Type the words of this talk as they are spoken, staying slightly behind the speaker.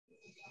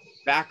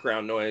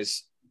background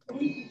noise.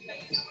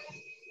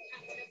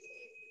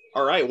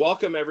 All right,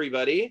 welcome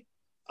everybody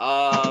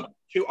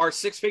to our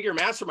six-figure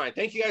mastermind.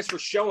 Thank you guys for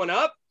showing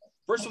up.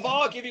 First of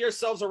all, give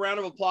yourselves a round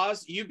of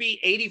applause. You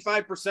beat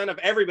 85% of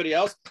everybody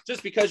else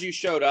just because you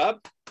showed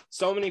up.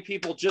 So many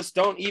people just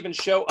don't even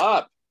show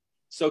up.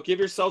 So give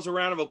yourselves a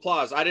round of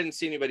applause. I didn't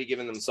see anybody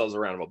giving themselves a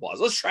round of applause.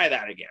 Let's try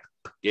that again.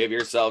 Give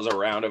yourselves a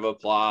round of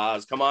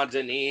applause. Come on,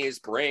 Denise,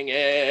 bring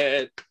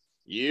it.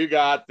 You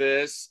got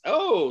this.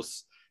 Oh,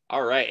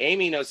 all right.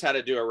 Amy knows how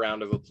to do a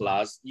round of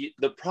applause.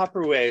 The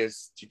proper way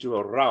is to do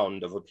a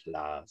round of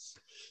applause.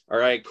 All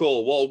right,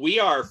 cool. Well, we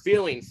are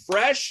feeling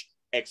fresh,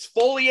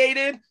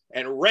 exfoliated,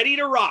 and ready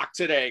to rock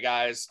today,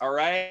 guys. All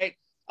right.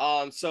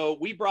 So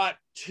we brought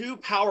two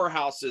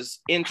powerhouses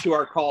into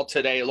our call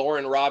today,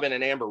 Lauren Robin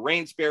and Amber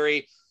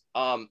Rainsbury.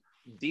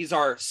 These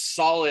are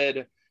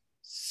solid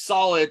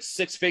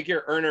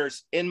six-figure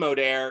earners in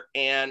Modair.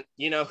 And,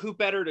 you know, who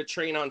better to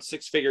train on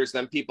six figures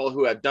than people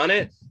who have done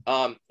it?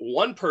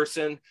 One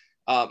person,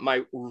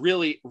 my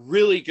really,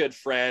 really good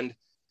friend,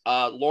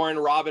 Lauren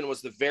Robin,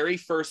 was the very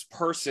first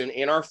person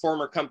in our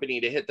former company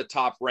to hit the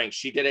top rank.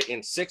 She did it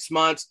in 6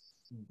 months.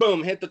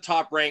 Boom, hit the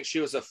top rank. She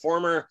was a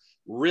former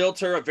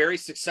realtor, a very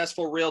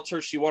successful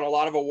realtor. She won a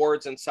lot of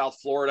awards in South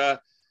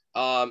Florida.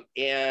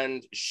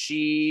 And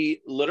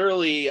she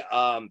literally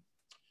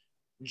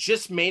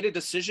just made a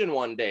decision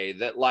one day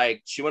that,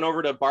 like, she went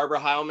over to Barbara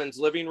Heilman's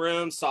living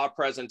room, saw a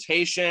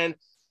presentation,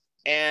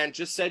 and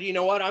just said, you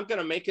know what, I'm going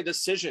to make a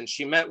decision.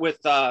 She met with,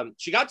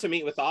 she got to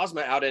meet with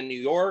Ozma out in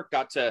New York,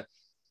 got to,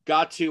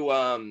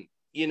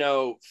 you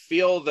know,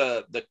 feel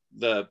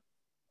the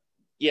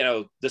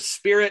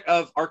spirit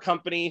of our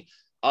company,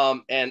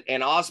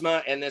 and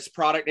Ozma and this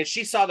product. And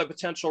she saw the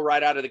potential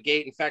right out of the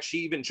gate. In fact, she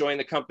even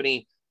joined the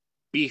company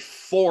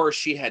before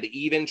she had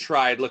even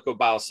tried liquid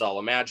biocell.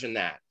 Imagine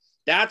that.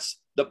 That's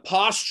the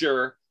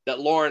posture that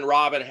Lauren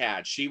Robin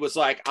had. She was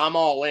like, I'm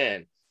all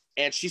in.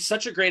 And she's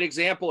such a great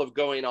example of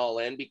going all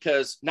in,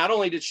 because not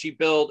only did she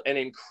build an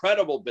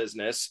incredible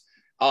business,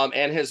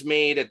 and has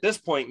made at this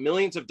point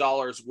millions of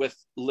dollars with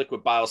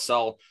liquid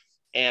biocell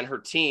and her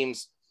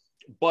teams,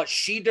 but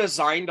she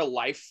designed a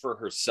life for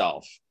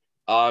herself.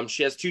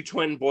 She has two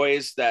twin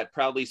boys that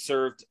proudly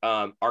served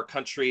our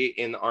country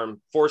in the armed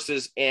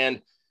forces.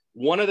 And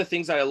one of the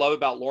things that I love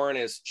about Lauren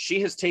is she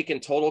has taken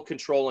total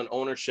control and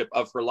ownership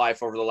of her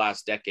life over the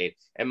last decade.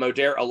 And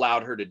Modair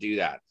allowed her to do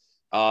that.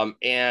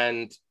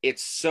 And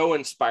it's so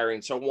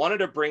inspiring. So I wanted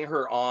to bring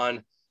her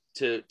on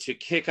to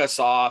kick us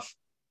off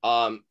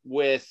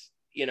with,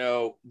 you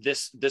know,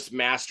 this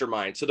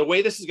mastermind. So the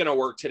way this is going to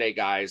work today,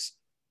 guys,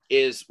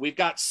 is we've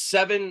got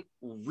 7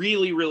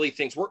 really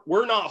things.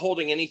 We're not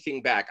holding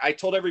anything back. I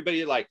told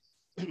everybody, like,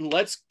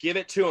 let's give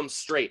it to them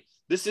straight.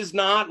 This is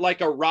not like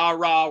a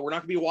rah-rah. We're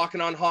not gonna be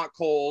walking on hot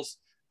coals.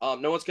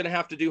 No one's gonna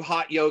have to do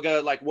hot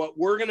yoga. Like, what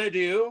we're gonna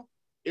do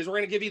is we're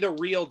gonna give you the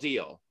real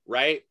deal,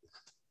 right?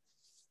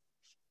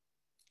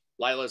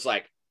 Lila's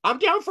like, I'm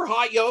down for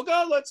hot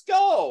yoga. Let's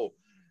go.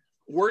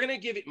 We're gonna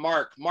give it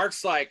Mark.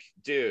 Mark's like,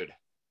 dude,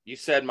 you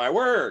said my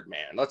word,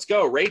 man. Let's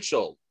go.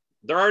 Rachel,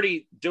 they're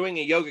already doing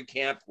a yoga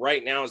camp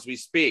right now as we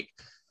speak,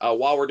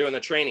 while we're doing the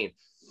training.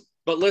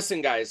 But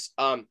listen, guys,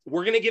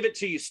 we're going to give it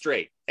to you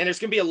straight. And there's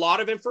going to be a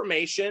lot of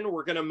information.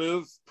 We're going to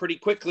move pretty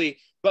quickly.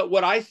 But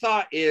what I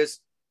thought is,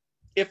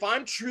 if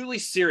I'm truly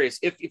serious,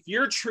 if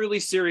you're truly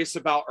serious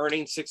about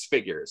earning 6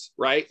 figures,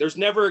 right? There's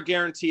never a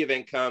guarantee of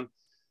income.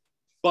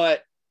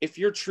 But if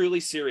you're truly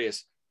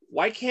serious,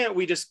 why can't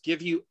we just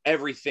give you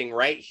everything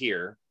right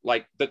here,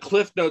 like the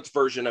Cliff Notes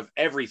version of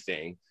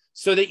everything,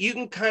 so that you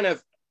can kind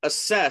of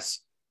assess,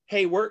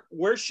 hey,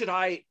 where should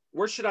I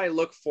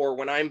look for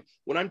when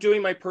I'm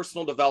doing my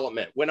personal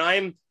development, when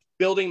I'm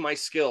building my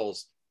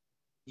skills?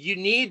 You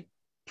need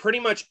pretty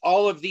much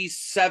all of these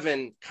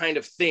 7 kind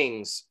of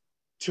things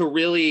to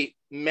really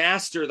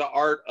master the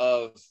art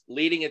of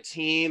leading a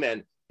team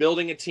and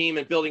building a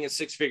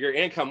 6-figure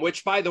income,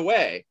 which, by the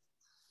way,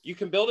 you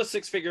can build a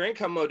 6-figure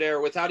income,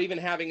 Modair, without even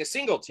having a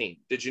single team.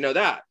 Did you know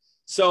that?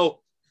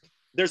 So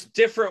there's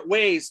different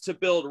ways to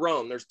build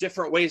Rome. There's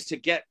different ways to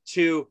get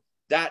to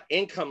that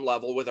income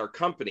level with our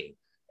company.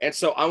 And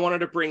so I wanted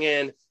to bring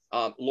in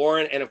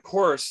Lauren and, of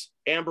course,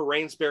 Amber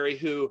Rainsbury,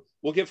 who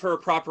will give her a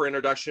proper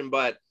introduction,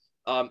 but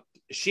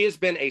she has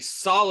been a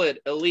solid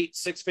elite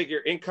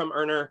 6-figure income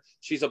earner.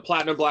 She's a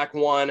Platinum Black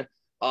 1,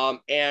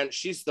 and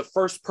she's the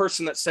first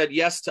person that said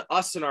yes to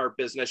us in our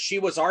business. She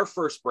was our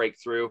first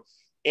breakthrough,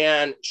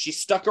 and she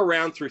stuck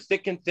around through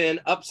thick and thin,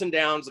 ups and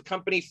downs, the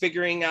company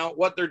figuring out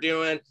what they're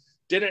doing,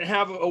 didn't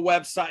have a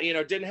website, you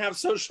know, didn't have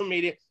social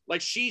media.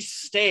 Like, she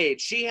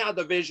stayed. She had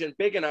the vision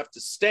big enough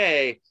to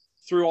stay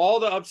through all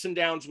the ups and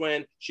downs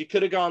when she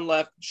could have gone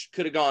left, she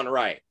could have gone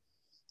right.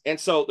 And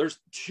so there's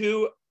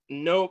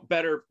no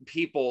better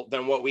people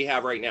than what we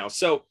have right now.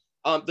 So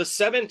the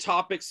 7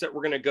 topics that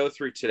we're going to go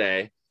through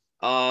today,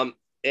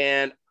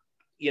 and,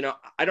 you know,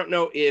 I don't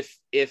know if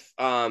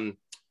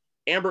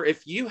Amber,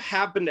 if you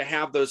happen to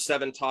have those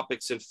 7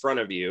 topics in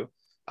front of you,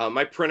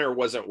 my printer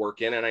wasn't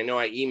working and I know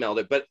I emailed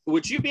it, but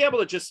would you be able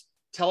to just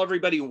tell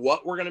everybody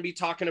what we're going to be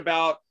talking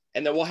about?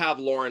 and then we'll have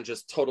Lauren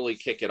just totally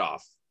kick it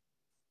off.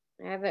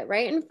 I have it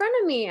right in front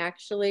of me,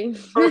 actually.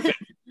 Perfect.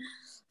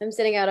 I'm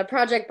sending out a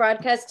project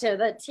broadcast to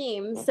the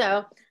team.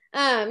 So,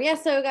 yeah,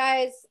 so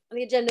guys,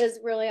 the agenda is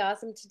really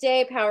awesome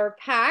today, power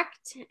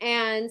packed.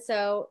 And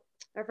so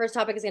our first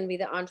topic is going to be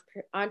the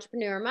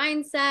entrepreneur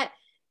mindset,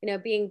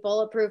 being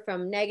bulletproof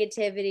from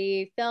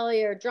negativity,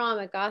 failure,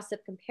 drama,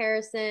 gossip,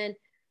 comparison,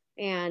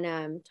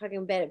 and talking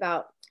a bit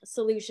about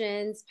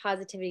solutions,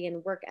 positivity,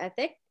 and work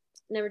ethic.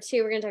 Number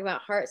 2, we're going to talk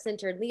about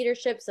heart-centered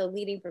leadership. So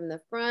leading from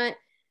the front,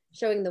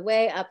 showing the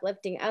way,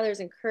 uplifting others,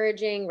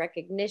 encouraging,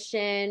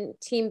 recognition,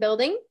 team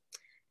building.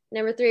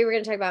 Number 3, we're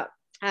going to talk about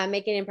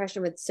making an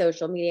impression with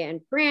social media and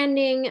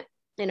branding,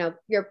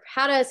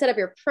 how to set up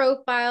your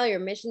profile, your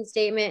mission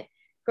statement,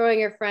 growing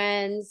your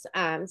friends,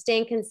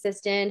 staying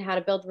consistent, how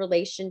to build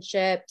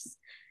relationships.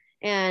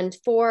 And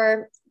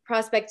 4,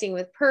 prospecting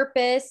with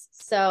purpose.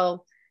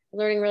 So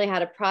learning really how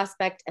to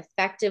prospect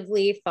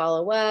effectively,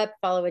 follow up,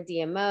 follow a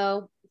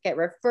DMO, get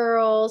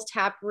referrals,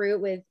 taproot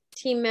with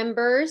team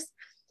members,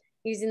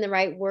 using the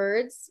right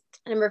words.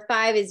 Number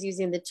 5 is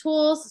using the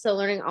tools. So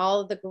learning all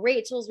of the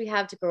great tools we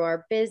have to grow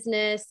our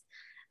business,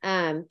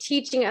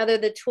 teaching other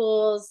the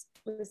tools,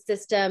 the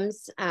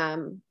systems,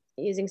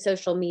 using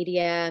social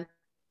media,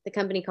 the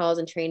company calls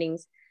and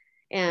trainings.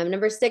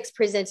 Number 6,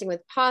 presenting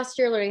with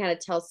posture, learning how to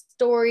tell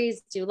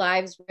stories, do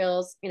lives,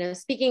 reels,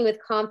 speaking with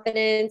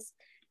confidence,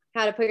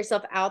 how to put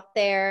yourself out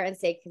there and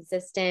stay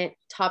consistent,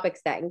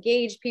 topics that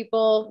engage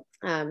people,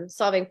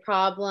 solving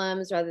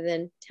problems rather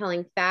than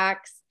telling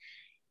facts.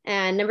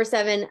 And number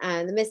 7,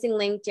 the missing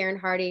link, Darren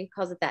Hardy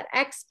calls it that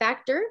X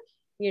factor,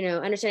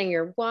 understanding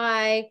your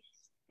why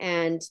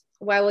and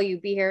why will you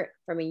be here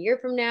from a year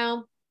from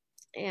now,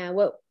 and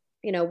what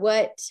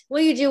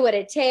will you do, what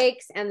it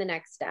takes, and the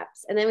next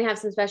steps. And then we have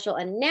some special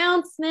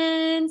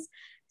announcements,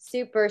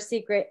 super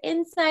secret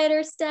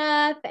insider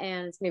stuff,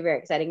 and it's gonna be very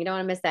exciting. You don't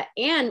want to miss that,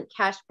 and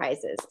cash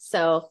prizes.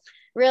 So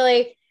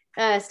really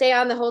stay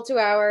on the whole 2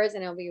 hours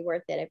and it'll be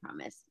worth it, I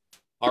promise.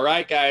 All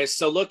right, guys.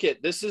 So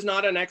this is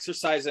not an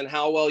exercise in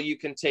how well you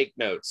can take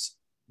notes.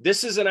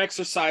 This is an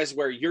exercise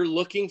where you're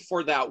looking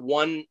for that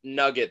one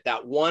nugget,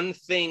 that one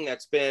thing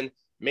that's been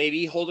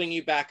maybe holding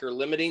you back or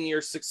limiting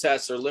your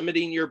success or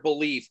limiting your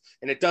belief.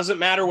 And it doesn't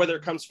matter whether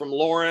it comes from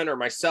Lauren or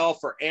myself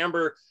or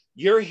Amber.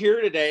 You're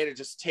here today to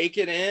just take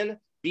it in,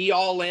 be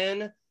all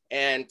in,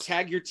 and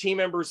tag your team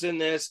members in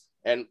this,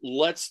 and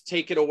let's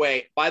take it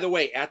away. By the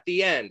way, at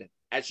the end,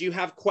 as you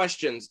have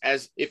questions,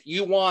 as if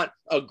you want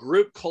a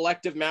group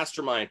collective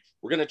mastermind,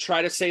 we're going to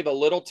try to save a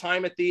little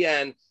time at the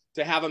end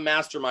to have a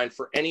mastermind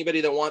for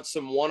anybody that wants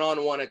some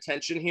one-on-one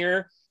attention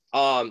here.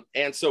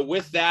 And so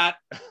with that,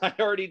 I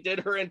already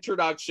did her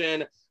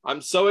introduction. I'm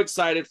so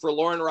excited for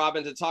Lauren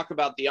Robin to talk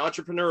about the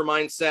entrepreneur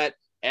mindset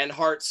and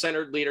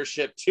heart-centered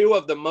leadership, 2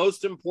 of the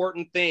most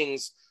important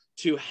things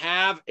to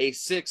have a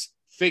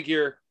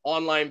 6-figure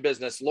online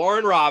business.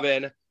 Lauren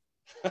Robin,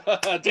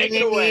 take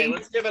it away.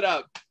 Let's give it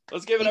up.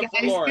 Let's give it up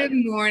for Lauren.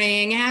 Good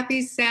morning.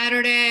 Happy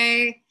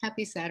Saturday.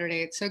 Happy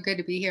Saturday. It's so good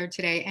to be here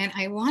today. And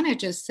I want to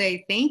just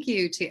say thank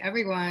you to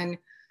everyone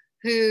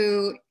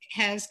who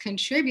has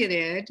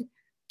contributed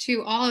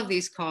to all of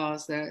these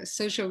calls, the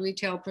social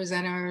retail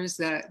presenters,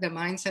 the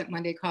Mindset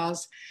Monday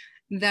calls.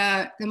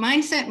 The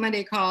Mindset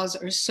Monday calls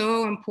are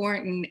so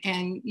important.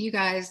 And you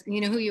guys,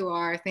 you know who you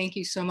are. Thank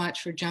you so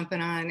much for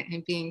jumping on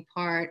and being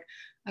part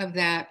of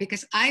that,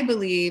 because I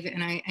believe,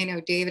 and I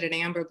know David and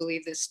Amber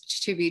believe this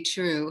to be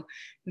true,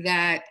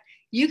 that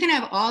you can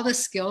have all the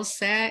skill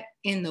set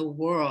in the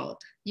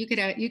world. You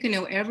can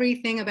know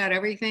everything about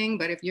everything,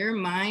 but if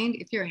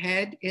your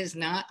head is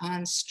not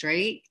on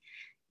straight,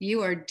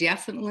 you are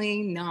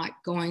definitely not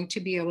going to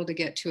be able to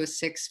get to a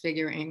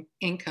 6-figure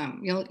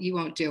income. You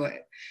won't do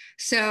it.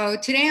 So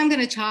today I'm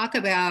going to talk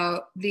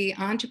about the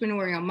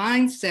entrepreneurial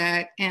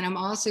mindset, and I'm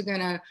also going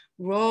to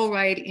roll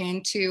right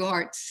into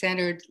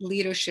heart-centered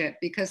leadership,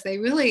 because they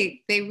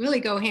really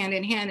go hand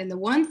in hand. And the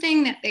one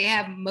thing that they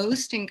have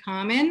most in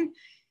common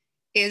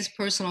is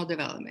personal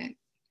development.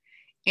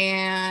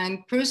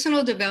 And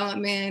personal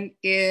development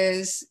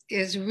is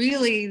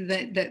really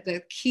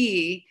the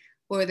key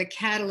or the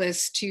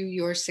catalyst to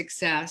your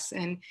success.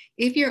 And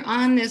if you're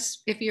on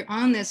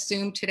this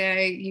Zoom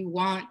today, you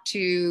want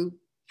to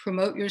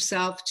promote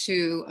yourself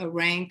to a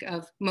rank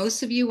of,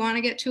 most of you want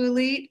to get to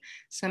elite.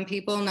 Some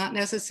people, not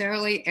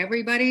necessarily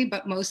everybody,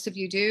 but most of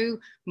you do.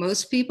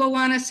 Most people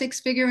want a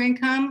 6-figure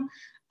income.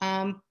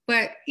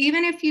 But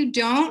even if you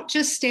don't,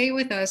 just stay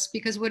with us,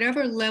 because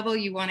whatever level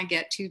you want to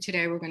get to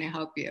today, we're going to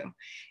help you.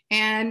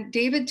 And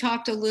David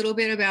talked a little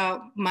bit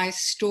about my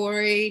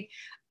story.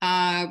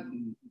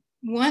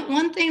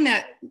 One thing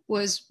that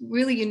was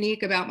really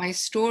unique about my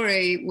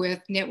story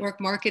with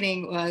network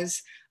marketing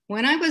was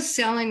when I was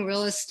selling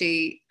real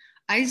estate,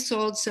 I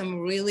sold some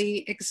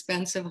really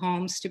expensive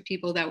homes to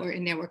people that were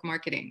in network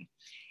marketing.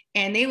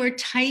 And they were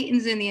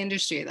titans in the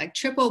industry, like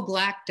triple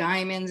black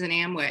diamonds and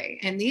Amway.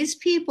 And these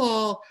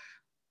people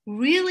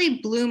really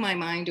blew my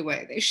mind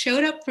away. They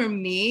showed up for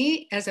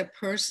me as a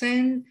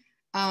person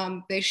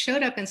they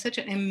showed up in such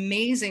an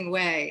amazing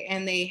way.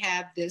 And they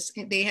had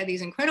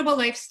these incredible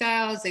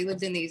lifestyles. They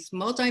lived in these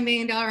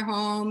multi-million-dollar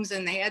homes,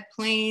 and they had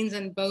planes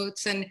and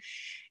boats, and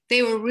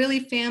they were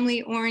really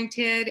family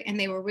oriented, and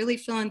they were really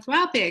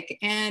philanthropic.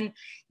 And,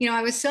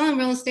 I was selling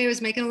real estate. I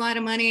was making a lot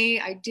of money.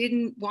 I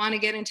didn't want to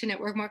get into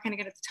network marketing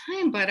at the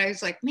time, but I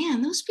was like,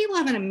 man, those people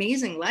have an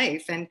amazing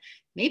life. And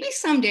maybe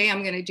someday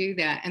I'm going to do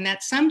that. And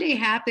that someday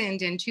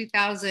happened in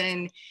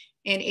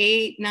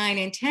 2008, 9,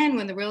 and 10,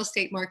 when the real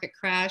estate market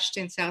crashed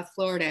in South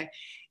Florida.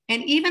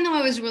 And even though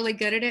I was really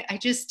good at it, I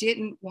just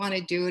didn't want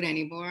to do it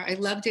anymore. I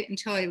loved it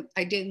until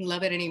I didn't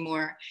love it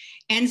anymore.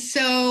 And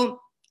so,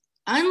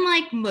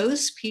 unlike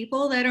most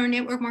people that are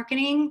network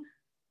marketing,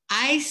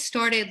 I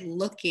started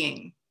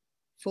looking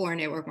for a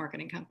network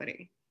marketing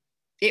company.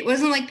 It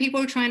wasn't like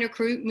people were trying to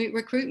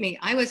recruit me.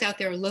 I was out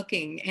there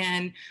looking.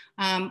 And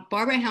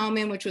Barbara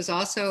Hellman, which was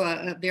also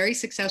a very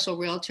successful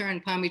realtor in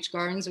Palm Beach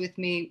Gardens with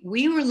me,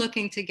 we were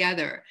looking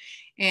together.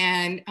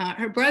 And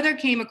her brother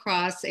came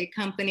across a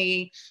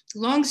company.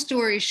 Long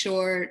story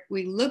short,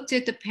 we looked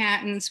at the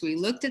patents, we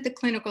looked at the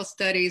clinical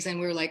studies, and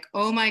we were like,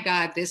 oh my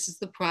God, this is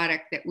the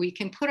product that we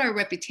can put our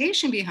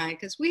reputation behind,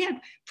 because we had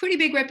pretty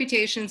big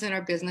reputations in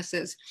our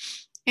businesses.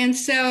 And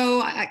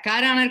so I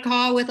got on a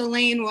call with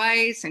Elaine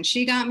Weiss, and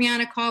she got me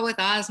on a call with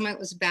Ozma. It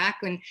was back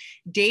when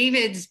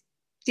David's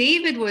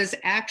baby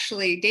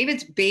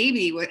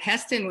with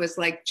Heston was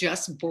like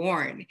just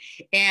born.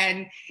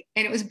 And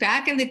it was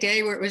back in the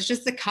day where it was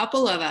just a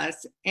couple of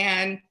us.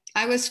 And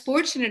I was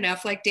fortunate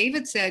enough, like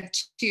David said,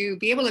 to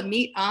be able to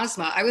meet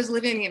Ozma. I was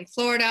living in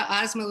Florida.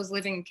 Ozma was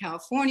living in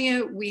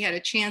California. We had a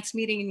chance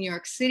meeting in New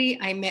York City.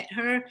 I met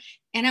her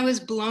and I was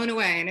blown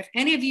away. And if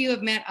any of you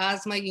have met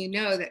Ozma, you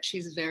know that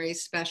she's very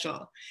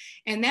special.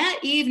 And that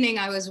evening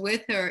I was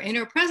with her. In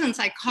her presence,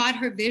 I caught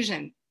her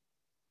vision.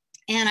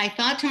 And I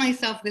thought to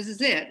myself, this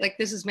is it. Like,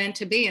 this is meant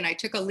to be. And I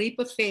took a leap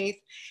of faith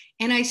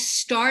and I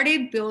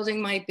started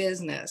building my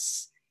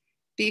business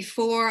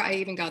before I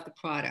even got the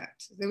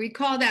product. We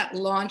call that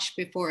launch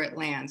before it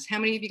lands. How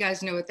many of you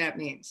guys know what that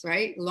means,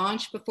 right?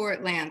 Launch before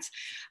it lands.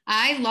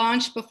 I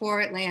launched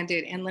before it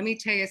landed. And let me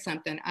tell you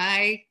something,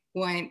 I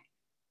went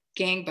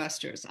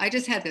gangbusters. I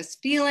just had this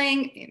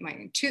feeling,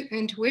 my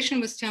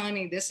intuition was telling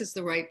me this is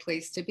the right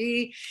place to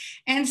be.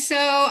 And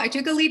so I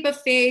took a leap of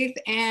faith,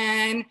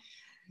 and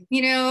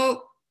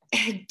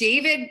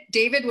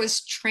David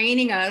was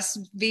training us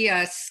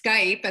via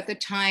Skype at the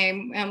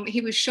time.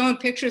 He was showing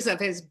pictures of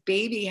his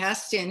baby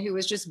Heston, who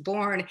was just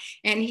born.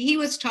 And he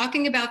was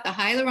talking about the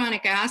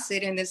hyaluronic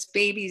acid in this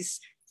baby's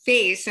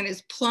face and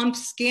his plump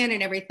skin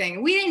and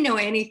everything. We didn't know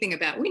anything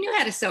about it. We knew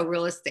how to sell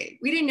real estate.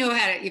 We didn't know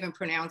how to even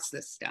pronounce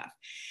this stuff.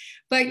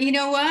 But you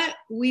know what?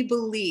 We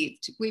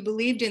believed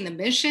in the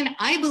mission.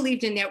 I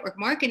believed in network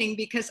marketing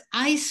because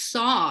I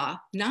saw,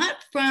 not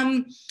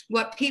from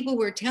what people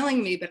were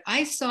telling me, but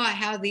I saw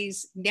how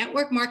these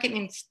network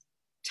marketing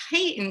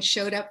titans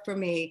showed up for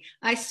me.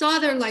 I saw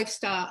their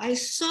lifestyle. I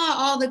saw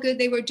all the good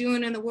they were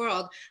doing in the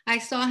world. I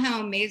saw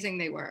how amazing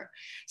they were.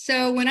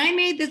 So when I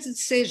made this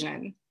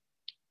decision,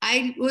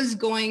 I was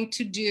going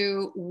to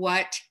do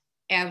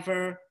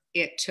whatever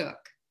it took.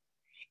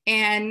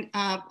 And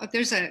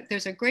there's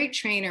a great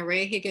trainer,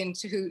 Ray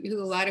Higgins, who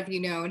a lot of you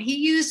know, and he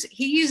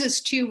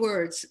uses two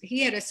words.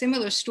 He had a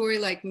similar story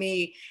like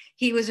me.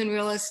 He was in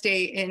real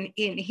estate, and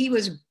he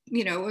was,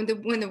 when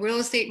the real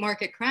estate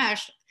market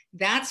crashed,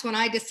 that's when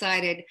I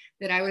decided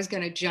that I was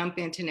going to jump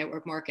into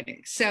network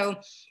marketing. So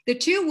the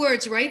two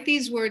words, write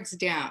these words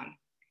down: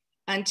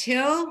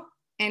 until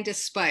and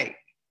despite.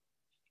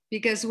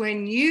 Because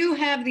when you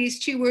have these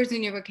two words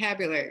in your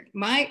vocabulary,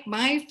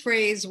 my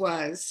phrase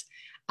was,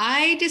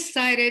 I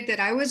decided that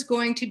I was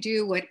going to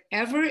do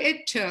whatever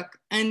it took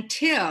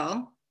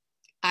until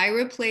I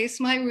replaced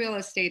my real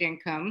estate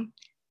income,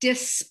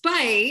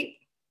 despite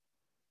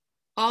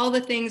all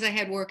the things I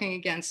had working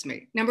against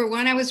me. Number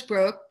one, I was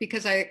broke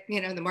because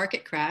the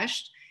market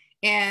crashed,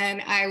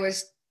 and I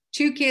was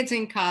 2 kids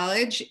in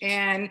college.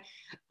 And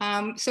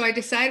so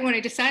when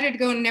I decided to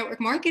go into network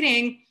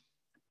marketing,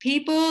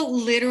 people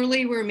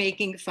literally were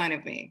making fun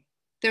of me.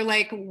 They're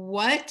like,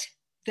 what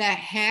the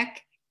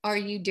heck are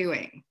you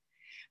doing?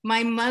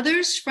 My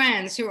mother's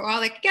friends, who are all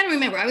like, you gotta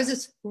remember, I was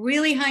this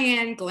really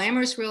high-end,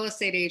 glamorous real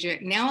estate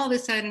agent. Now all of a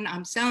sudden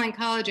I'm selling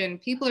collagen,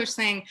 and people are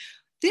saying,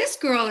 this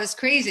girl is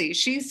crazy.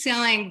 She's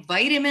selling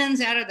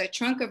vitamins out of the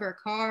trunk of her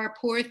car.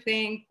 Poor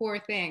thing, poor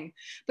thing.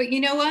 But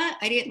you know what?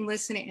 I didn't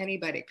listen to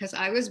anybody because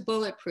I was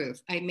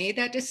bulletproof. I made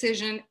that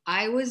decision.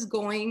 I was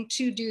going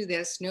to do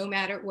this no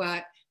matter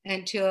what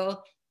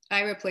until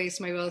I replaced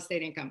my real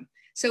estate income.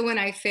 So when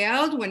I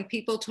failed, when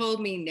people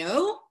told me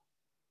no,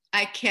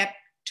 I kept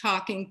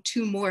talking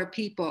to more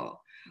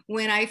people.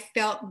 When I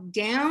felt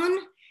down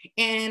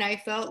and I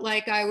felt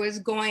like I was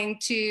going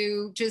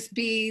to just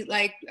be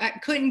like, I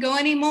couldn't go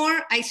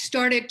anymore, I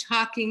started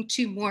talking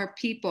to more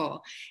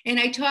people. And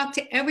I talked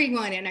to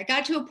everyone. And I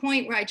got to a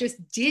point where I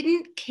just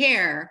didn't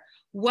care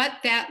what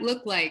that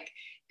looked like,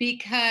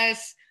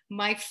 because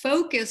my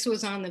focus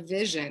was on the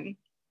vision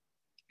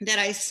that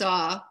I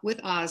saw with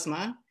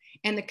Ozma.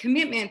 and the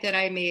commitment that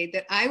I made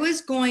that I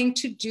was going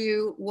to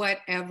do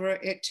whatever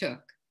it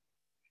took.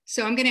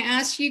 So I'm going to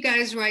ask you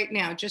guys right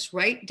now, just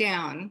write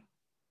down,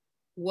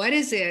 what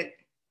is it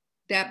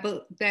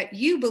that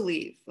you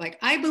believe? Like,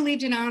 I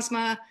believed in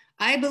Ozma,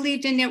 I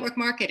believed in network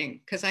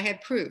marketing because I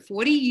had proof.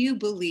 What do you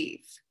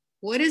believe?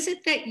 What is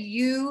it that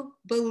you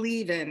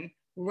believe in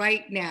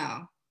right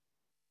now?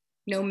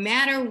 No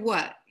matter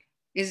what.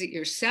 Is it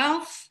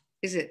yourself?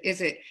 Is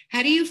it,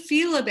 how do you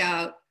feel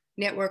about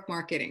network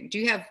marketing? Do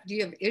you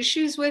have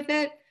issues with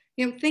it?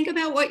 Think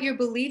about what your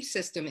belief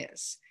system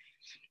is.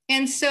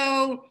 And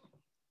so,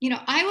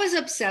 I was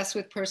obsessed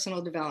with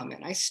personal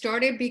development. I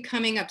started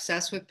becoming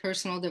obsessed with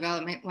personal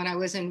development when I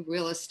was in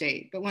real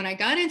estate. But when I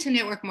got into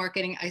network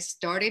marketing, I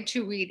started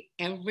to read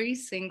every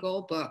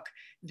single book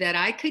that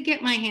I could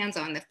get my hands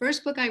on. The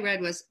first book I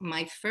read was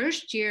my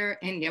first year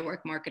in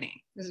network marketing.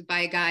 This is by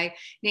a guy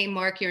named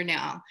Mark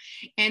Yarnell.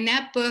 And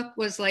that book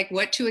was like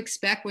what to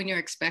expect when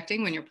you're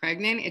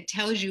pregnant. It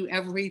tells you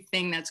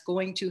everything that's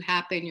going to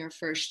happen your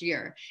first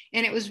year.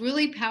 And it was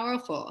really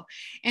powerful.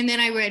 And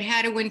then I read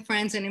How to Win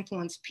Friends and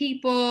Influence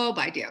People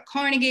by Dale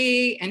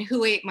Carnegie and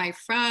Who Ate My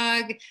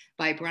Frog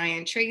by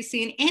Brian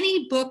Tracy, and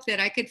any book that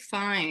I could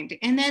find.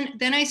 And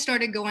then I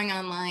started going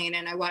online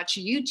and I watched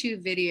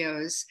YouTube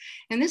videos.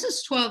 And this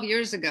is 12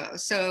 years ago.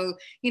 So,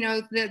 the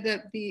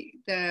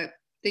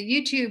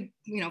YouTube,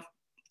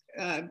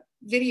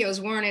 videos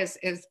weren't as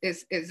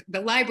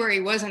the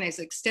library wasn't as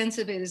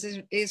extensive as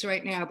it is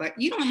right now, but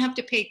you don't have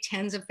to pay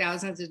tens of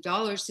thousands of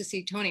dollars to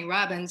see Tony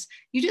Robbins.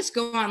 You just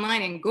go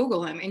online and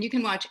Google him and you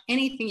can watch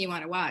anything you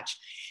want to watch.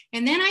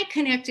 And then I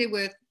connected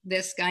with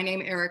this guy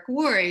named Eric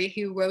Worre,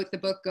 who wrote the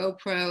book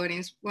GoPro, and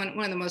he's one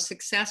of the most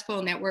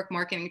successful network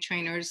marketing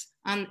trainers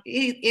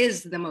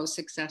is the most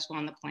successful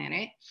on the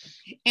planet.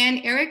 And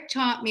Eric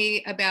taught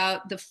me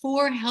about the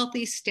 4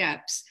 healthy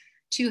steps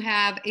to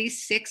have a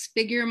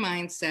 6-figure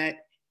mindset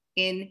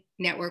in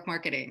network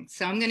marketing.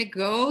 So I'm going to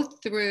go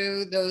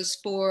through those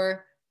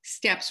 4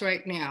 steps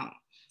right now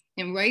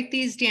and write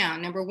these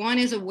down. Number 1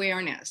 is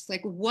awareness.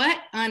 Like, what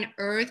on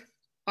earth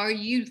are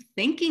you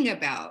thinking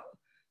about?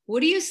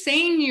 What are you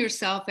saying to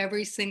yourself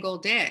every single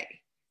day,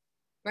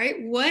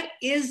 right? What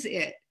is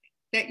it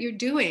that you're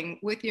doing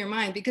with your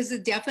mind? Because the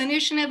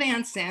definition of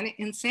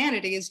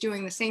insanity is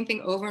doing the same thing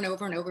over and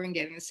over and over and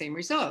getting the same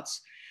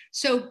results.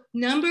 So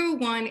number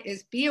 1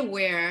 is be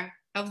aware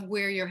of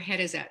where your head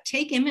is at.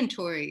 Take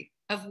inventory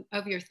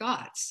of your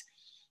thoughts.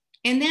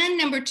 And then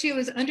number 2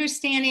 is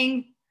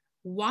understanding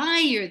why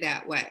you're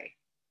that way.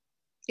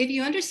 If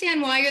you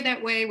understand why you're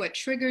that way, what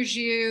triggers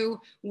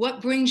you,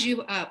 what brings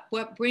you up,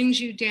 what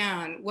brings you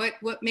down, what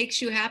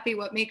makes you happy,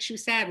 what makes you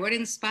sad, what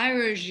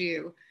inspires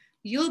you,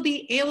 you'll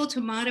be able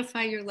to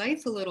modify your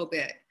life a little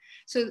bit.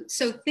 So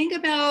think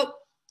about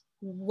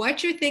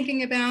what you're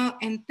thinking about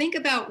and think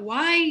about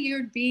why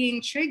you're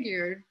being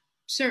triggered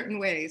certain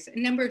ways.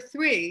 And number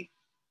 3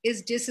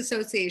 is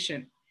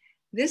disassociation.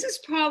 This is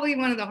probably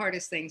one of the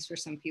hardest things for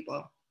some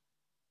people.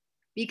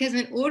 Because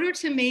in order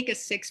to make a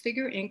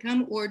 6-figure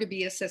income or to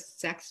be a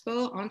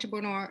successful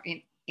entrepreneur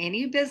in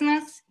any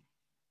business,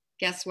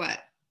 guess what?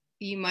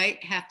 You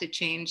might have to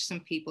change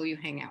some people you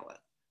hang out with.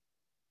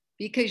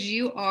 Because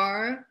you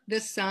are the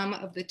sum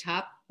of the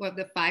top of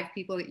the 5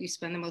 people that you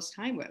spend the most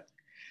time with.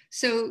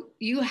 So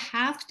you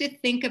have to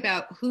think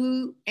about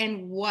who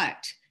and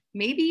what.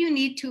 Maybe you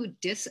need to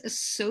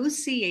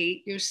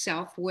disassociate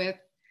yourself with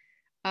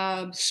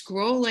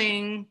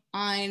scrolling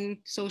on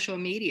social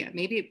media.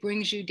 Maybe it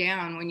brings you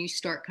down when you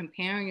start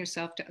comparing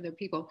yourself to other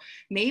people.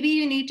 Maybe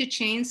you need to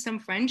change some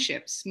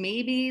friendships.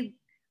 Maybe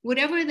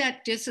whatever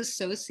that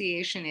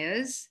disassociation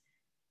is,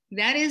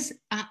 that is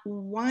a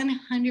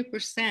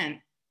 100%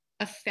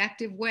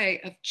 effective way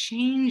of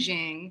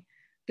changing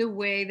the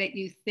way that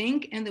you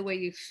think and the way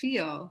you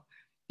feel.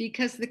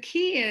 Because the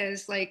key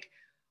is, like,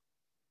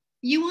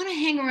 you want to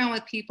hang around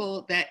with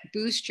people that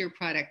boost your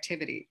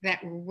productivity, that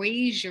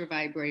raise your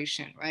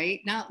vibration,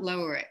 right? Not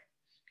lower it.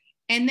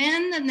 And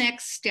then the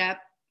next step,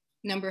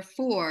 number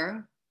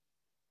 4,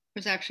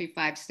 there's actually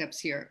 5 steps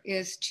here,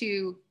 is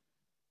to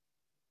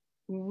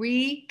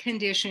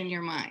recondition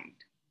your mind.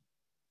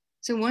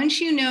 So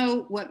once you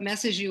know what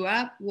messes you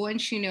up,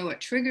 once you know what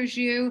triggers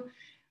you,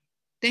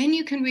 then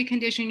you can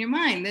recondition your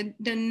mind.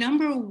 The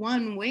number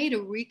 1 way to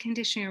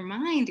recondition your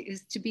mind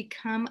is to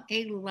become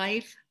a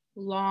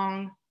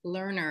lifelong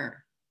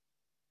learner.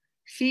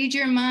 Feed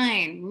your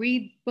mind,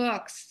 read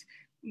books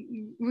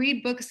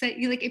that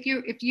you like. If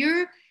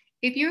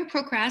you're a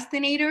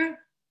procrastinator,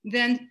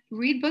 then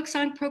read books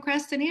on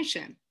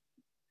procrastination.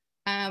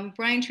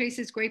 Brian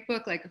Tracy's great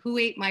book, like Who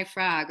Ate My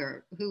Frog,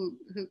 or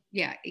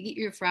Eat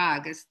Your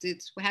Frog.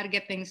 It's how to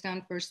get things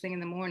done first thing in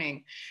the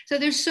morning. So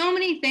there's so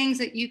many things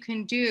that you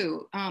can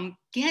do.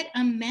 Get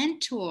a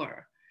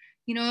mentor.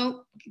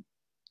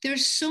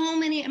 There's so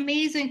many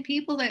amazing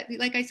people that,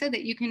 like I said,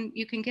 that you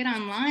can get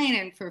online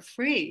and for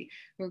free,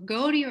 or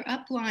go to your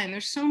upline.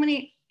 There's so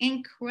many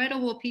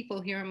incredible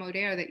people here in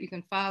Modere that you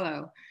can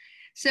follow.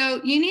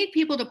 So you need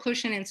people to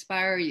push and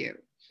inspire you.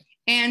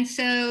 And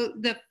so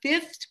the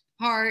 5th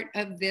part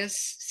of this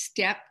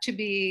step to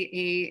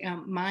be a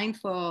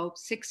mindful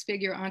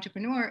six-figure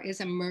entrepreneur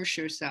is immerse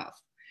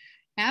yourself.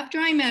 After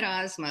I met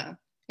Ozma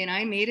and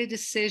I made a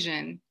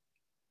decision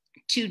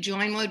to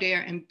join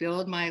Modere and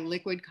build my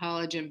liquid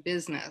collagen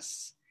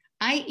business,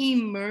 I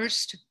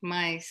immersed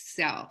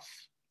myself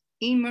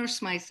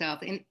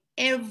in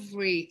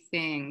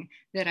everything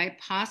that I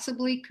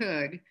possibly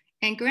could.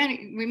 And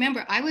granted,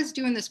 remember, I was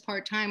doing this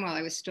part-time while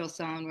I was still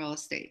selling real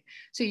estate.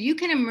 So you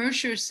can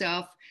immerse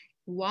yourself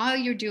while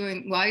you're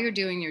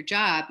doing your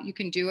job. You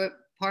can do it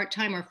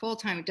part-time or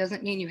full-time. It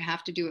doesn't mean you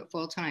have to do it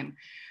full-time.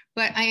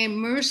 But I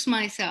immerse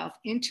myself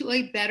into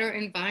a better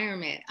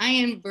environment. I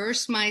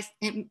immerse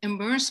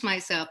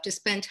myself to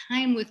spend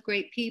time with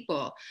great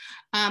people.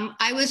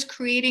 I was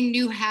creating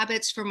new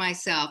habits for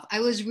myself.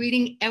 I was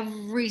reading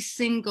every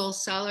single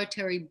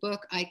solitary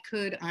book I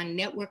could on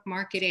network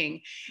marketing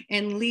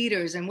and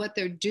leaders and what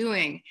they're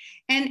doing.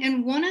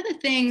 And one of the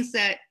things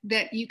that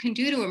you can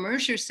do to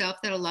immerse yourself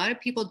that a lot of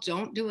people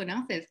don't do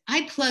enough is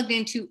I plugged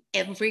into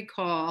every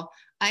call.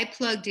 I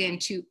plugged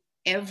into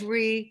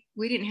we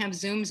didn't have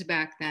Zooms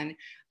back then,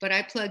 but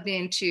I plugged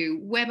into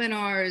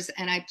webinars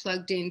and I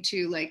plugged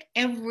into like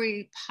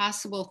every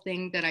possible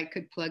thing that I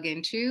could plug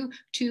into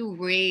to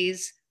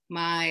raise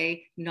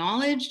my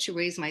knowledge, to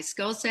raise my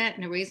skill set,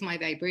 and to raise my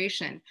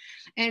vibration.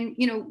 And,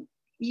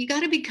 you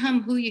got to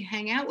become who you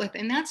hang out with.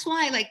 And that's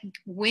why like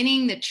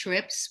winning the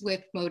trips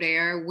with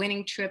Modere,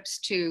 winning trips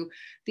to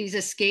these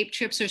escape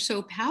trips are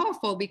so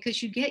powerful,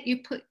 because you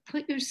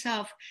put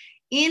yourself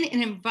in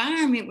an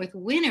environment with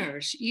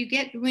winners.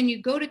 When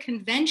you go to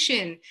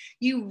convention,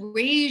 you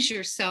raise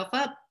yourself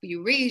up,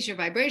 you raise your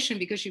vibration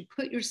because you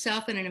put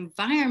yourself in an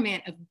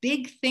environment of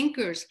big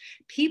thinkers,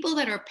 people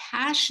that are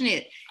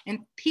passionate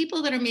and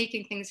people that are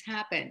making things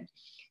happen.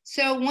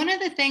 So one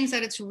of the things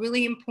that it's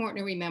really important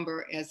to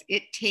remember is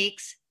it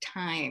takes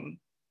time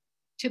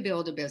to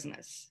build a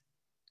business.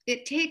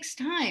 It takes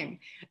time.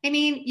 I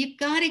mean, you've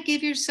got to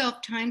give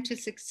yourself time to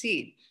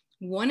succeed.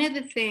 One of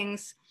the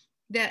things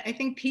that I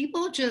think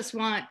people just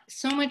want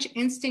so much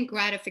instant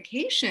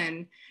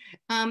gratification.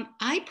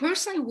 I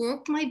personally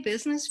worked my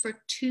business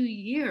for 2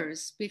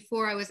 years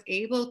before I was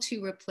able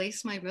to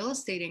replace my real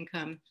estate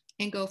income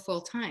and go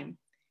full time.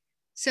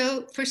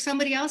 So for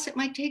somebody else, it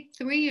might take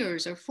 3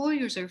 years or 4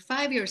 years or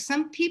 5 years.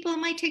 Some people, it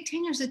might take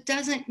 10 years. It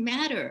doesn't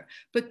matter,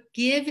 but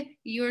give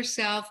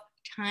yourself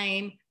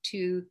time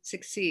to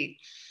succeed.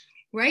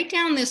 Write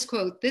down this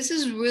quote. This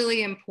is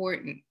really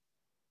important.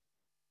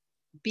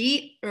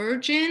 Be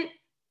urgent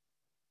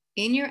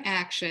in your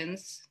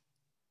actions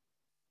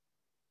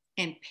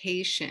and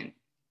patient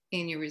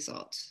in your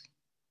results.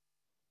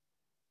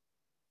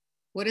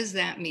 What does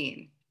that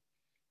mean?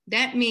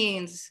 That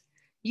means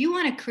you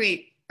want to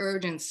create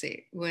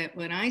urgency.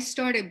 When I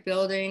started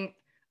building,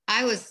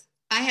 I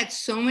had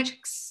so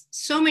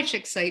much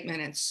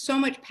excitement and so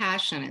much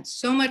passion and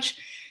so much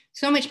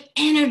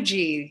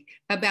energy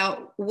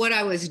about what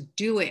I was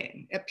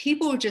doing.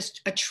 People were just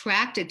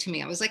attracted to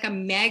me. I was like a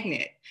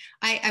magnet.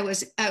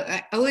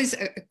 I always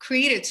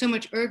created so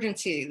much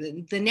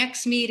urgency. The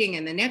next meeting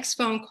and the next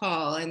phone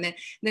call and then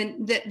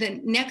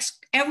the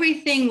next,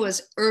 everything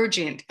was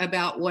urgent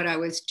about what I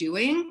was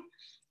doing.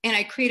 And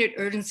I created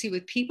urgency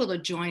with people to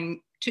join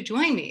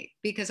me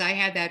because I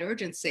had that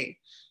urgency.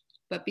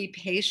 But be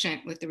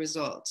patient with the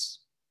results.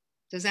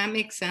 Does that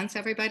make sense,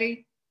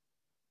 everybody?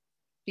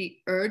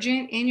 Be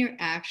urgent in your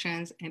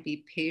actions and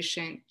be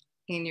patient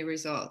in your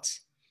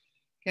results.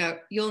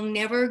 You'll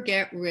never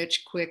get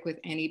rich quick with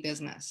any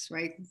business,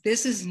 right?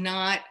 This is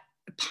not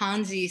a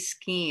Ponzi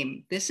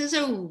scheme. This is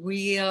a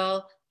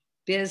real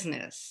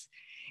business.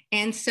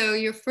 And so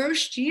your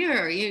first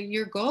year,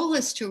 your goal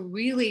is to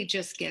really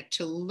just get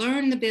to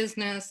learn the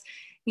business,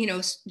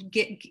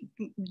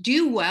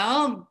 do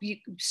well,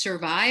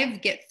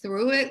 survive, get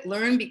through it,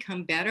 learn,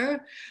 become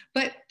better.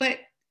 But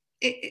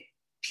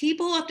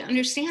people have to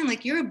understand,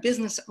 like, you're a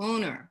business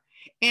owner.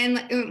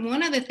 And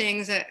one of the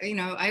things that,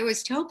 I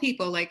always tell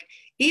people, like,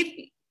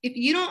 if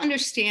you don't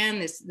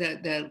understand this,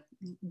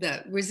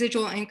 the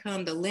residual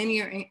income, the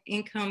linear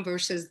income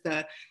versus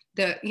the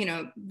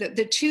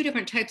two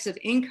different types of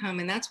income.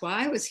 And that's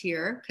why I was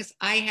here, because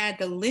I had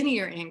the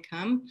linear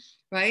income,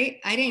 right?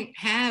 I didn't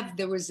have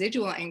the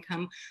residual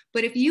income.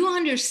 But if you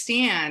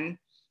understand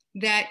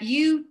that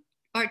you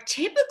are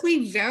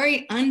typically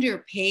very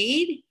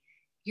underpaid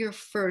your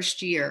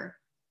first year,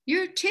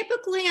 you're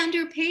typically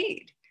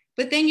underpaid,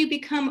 but then you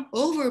become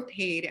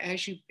overpaid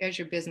as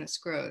your business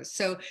grows.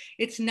 So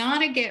it's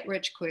not a get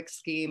rich quick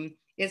scheme.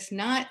 It's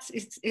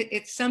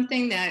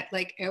something that,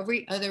 like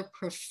every other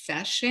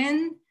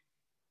profession,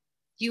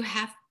 you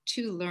have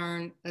to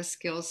learn a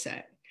skill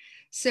set.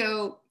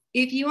 So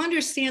if you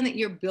understand that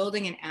you're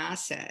building an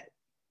asset,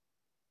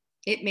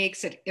 it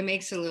makes it a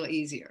little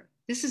easier.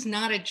 This is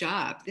not a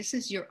job. This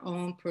is your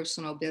own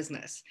personal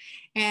business.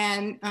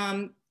 And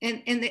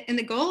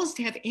the goal is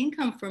to have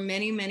income for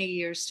many, many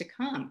years to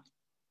come,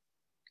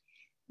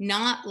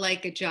 not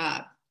like a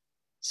job.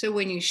 So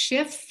when you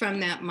shift from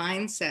that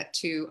mindset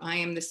to, I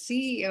am the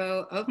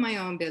CEO of my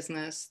own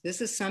business, this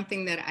is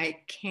something that I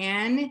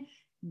can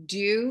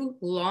do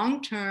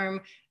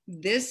long-term.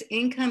 This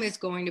income is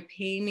going to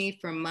pay me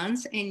for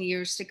months and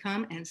years to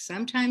come. And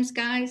sometimes,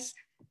 guys,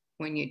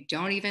 when you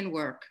don't even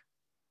work,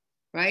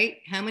 right?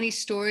 How many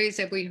stories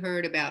have we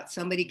heard about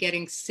somebody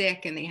getting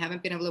sick and they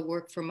haven't been able to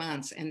work for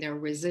months, and their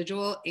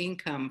residual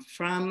income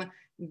from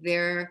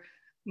their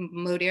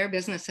Modere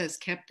business has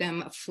kept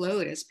them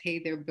afloat, has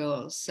paid their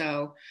bills.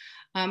 So,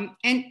 and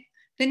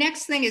the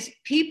next thing is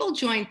people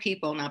join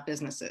people, not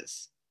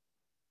businesses.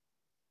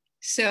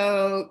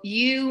 So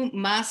you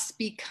must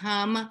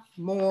become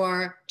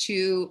more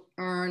to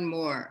earn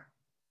more.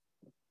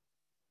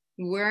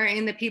 We're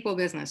in the people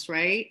business,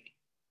 right?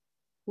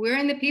 We're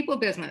in the people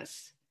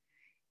business.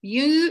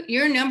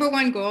 Your number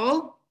one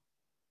goal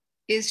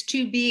is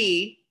to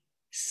be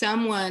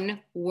someone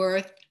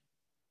worth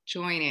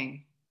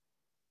joining.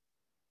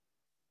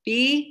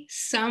 Be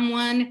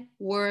someone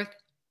worth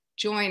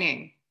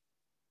joining.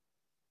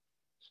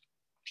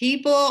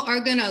 People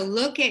are going to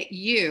look at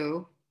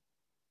you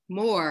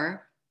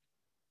more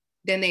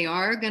than they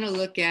are going to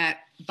look at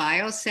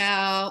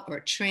BioCell or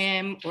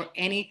Trim or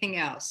anything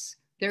else.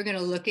 They're going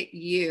to look at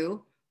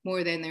you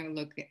more than they're going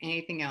to look at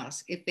anything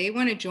else. If they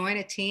want to join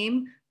a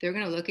team, they're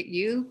going to look at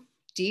you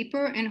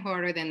deeper and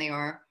harder than they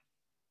are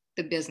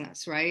the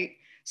business, right?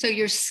 So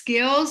your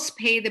skills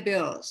pay the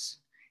bills.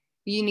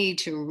 You need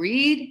to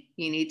read,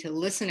 you need to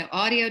listen to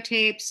audio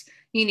tapes,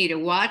 you need to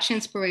watch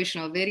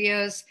inspirational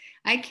videos.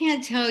 I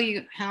can't tell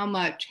you how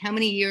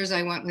many years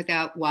I went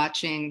without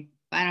watching.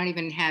 I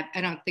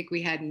don't think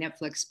we had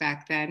Netflix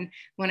back then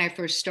when I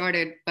first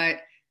started, but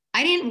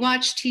I didn't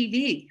watch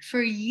TV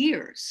for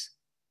years.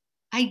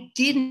 I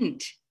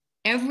didn't.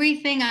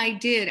 Everything I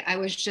did, I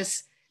was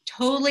just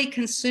totally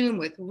consumed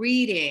with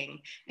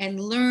reading and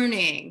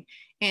learning.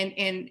 And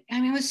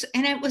I mean,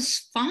 it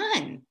was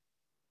fun.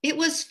 It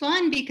was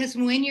fun because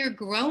when you're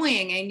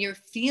growing and you're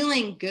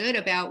feeling good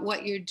about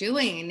what you're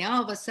doing, and now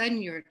all of a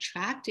sudden you're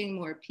attracting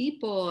more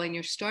people and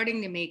you're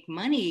starting to make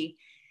money,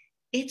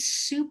 it's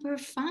super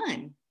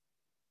fun.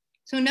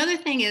 So another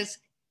thing is,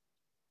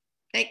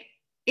 like,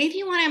 if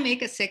you want to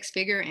make a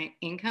six-figure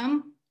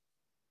income,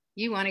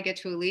 you want to get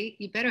to elite,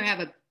 you better have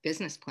a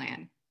business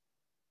plan.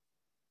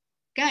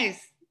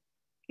 Guys,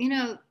 you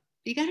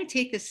got to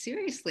take this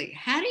seriously.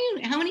 How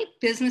many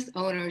business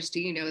owners do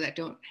you know that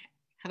don't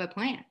have a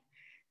plan?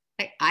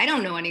 Like, I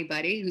don't know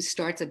anybody who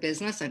starts a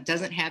business and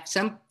doesn't have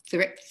some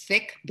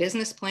thick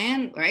business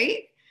plan,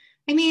 right?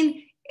 I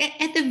mean,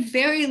 at the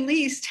very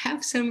least,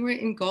 have some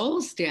written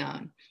goals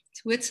down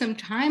with some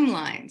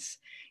timelines.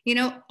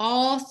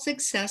 All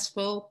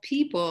successful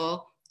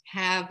people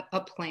have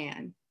a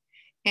plan.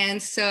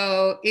 And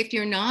so if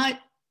you're not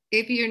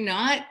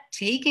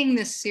taking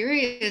this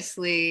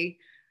seriously,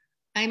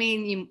 I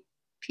mean,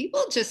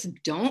 people just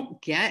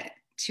don't get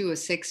to a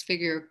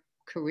six-figure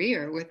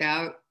career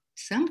without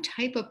some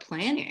type of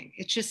planning.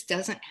 It just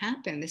doesn't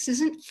happen. This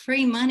isn't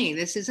free money.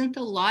 This isn't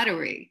the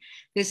lottery.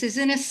 This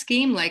isn't a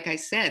scheme, like I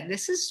said.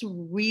 This is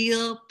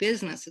real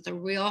business. It's a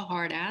real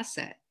hard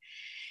asset.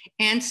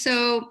 And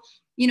so,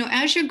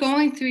 as you're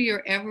going through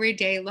your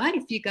everyday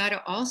life, you got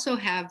to also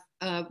have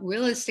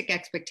realistic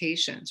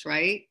expectations,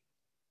 right?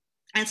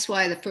 That's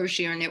why the first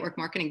year network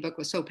marketing book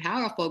was so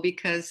powerful,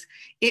 because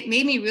it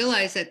made me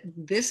realize that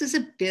this is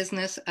a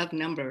business of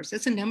numbers.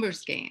 It's a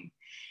numbers game.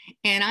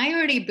 And I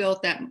already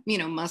built that,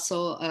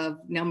 muscle of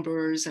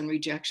numbers and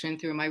rejection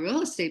through my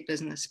real estate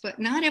business, but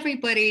not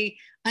everybody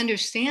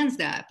understands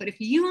that. But if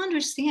you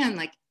understand,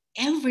 like,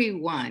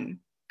 everyone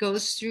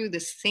goes through the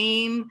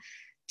same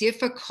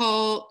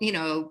difficult,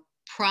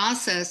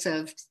 process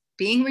of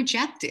being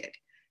rejected.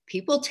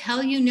 People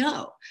tell you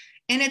no.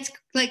 And it's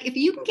like, if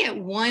you can get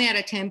 1 out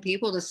of 10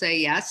 people to say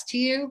yes to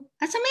you,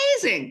 that's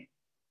amazing.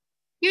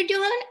 You're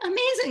doing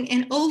amazing.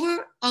 And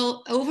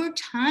over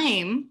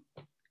time,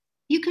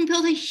 you can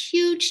build a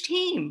huge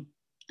team,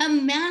 a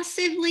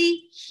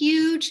massively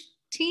huge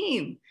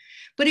team.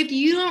 But if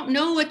you don't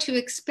know what to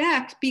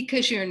expect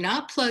because you're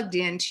not plugged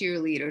into your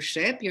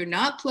leadership, you're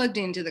not plugged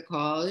into the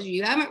calls,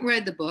 you haven't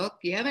read the book,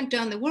 you haven't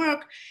done the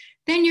work,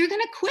 then you're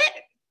going to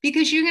quit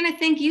because you're going to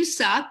think you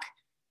suck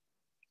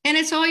and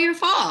it's all your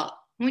fault.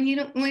 When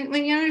you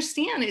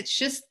understand, it's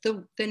just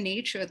the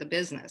nature of the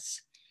business.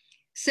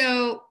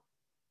 So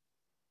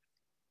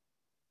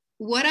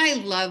what I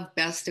love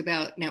best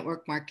about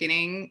network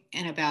marketing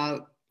and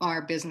about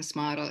our business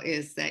model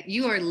is that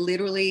you are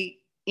literally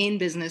in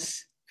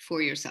business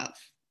for yourself.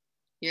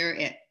 You're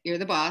it. You're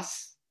the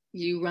boss.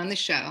 You run the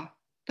show,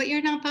 but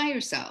you're not by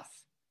yourself.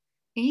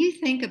 And you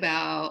think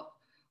about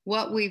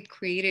what we've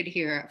created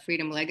here at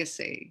Freedom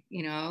Legacy.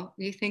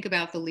 You think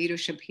about the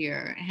leadership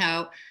here,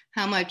 how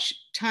much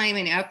time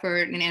and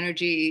effort and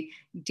energy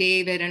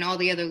David and all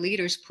the other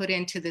leaders put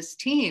into this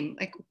team.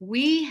 Like,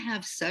 we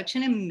have such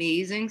an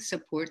amazing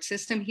support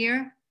system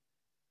here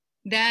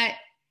that,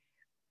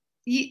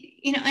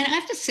 and I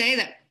have to say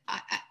that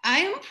I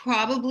am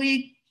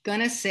probably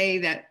gonna say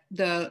that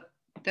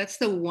that's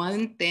the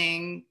one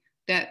thing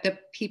that the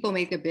people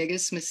make the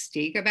biggest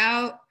mistake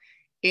about,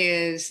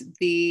 is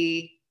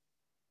the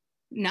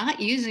not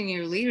using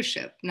your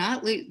leadership,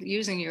 not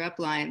using your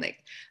upline.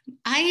 Like,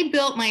 I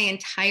built my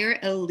entire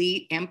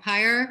elite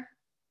empire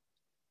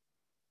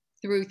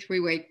through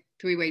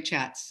three-way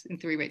chats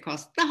and three-way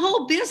calls. The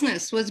whole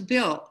business was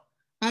built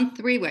on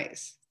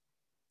three-ways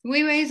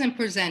and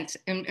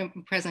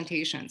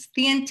presentations.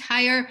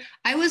 I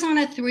was on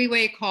a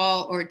three-way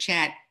call or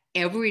chat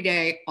every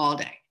day, all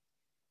day.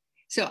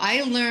 So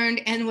I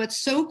learned, and what's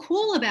so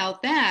cool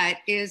about that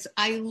is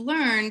I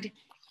learned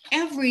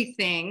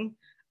everything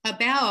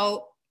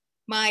about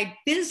my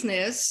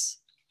business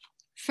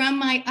from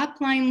my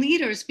upline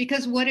leaders,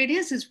 because what it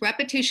is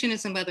repetition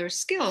is a mother of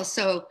skill.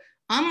 So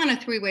I'm on a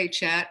three-way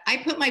chat. I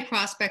put my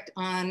prospect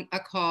on a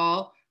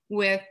call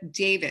with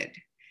David,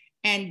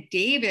 and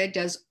David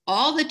does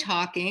all the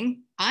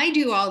talking. I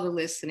do all the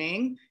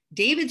listening.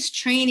 David's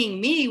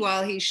training me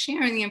while he's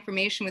sharing the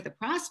information with the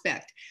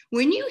prospect.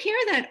 When you hear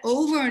that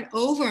over and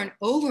over and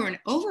over and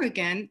over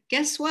again,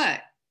 guess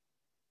what?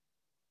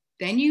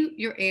 Then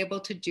you're able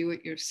to do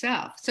it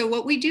yourself. So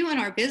what we do in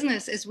our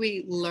business is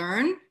we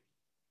learn,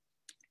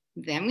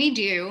 then we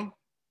do,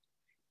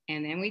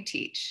 and then we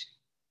teach.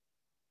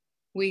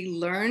 We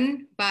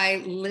learn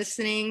by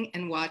listening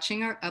and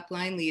watching our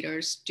upline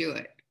leaders do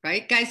it,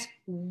 right? Guys,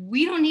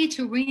 we don't need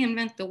to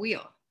reinvent the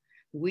wheel.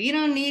 We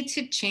don't need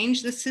to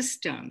change the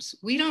systems.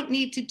 We don't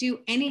need to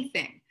do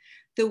anything.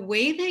 The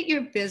way that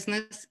your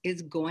business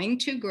is going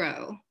to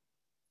grow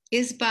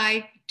is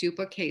by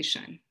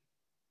duplication.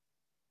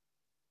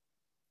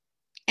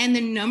 And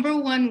the number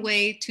one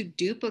way to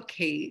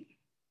duplicate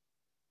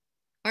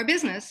our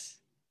business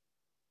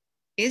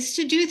is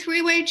to do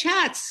three-way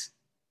chats,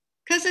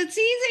 because it's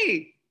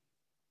easy.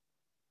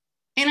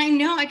 And I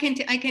know I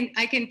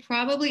can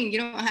probably, you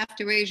don't have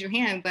to raise your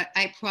hand, but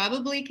I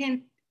probably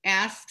can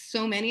ask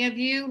so many of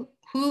you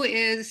who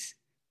is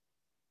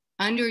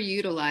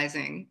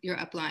underutilizing your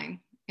upline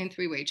in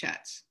three-way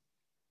chats.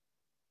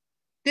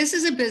 This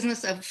is a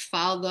business of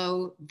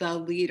follow the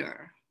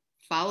leader,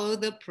 follow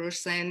the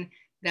person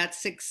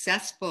that's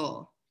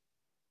successful.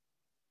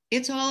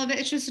 It's all of it.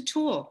 It's just a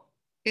tool.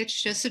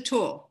 It's just a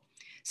tool.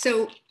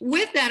 So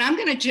with that, I'm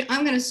going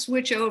to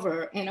switch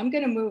over and I'm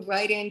going to move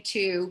right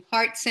into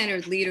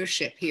heart-centered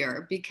leadership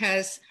here,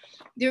 because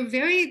they're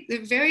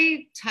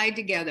very tied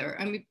together.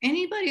 I mean,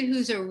 anybody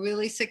who's a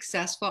really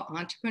successful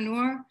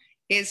entrepreneur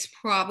is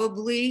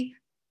probably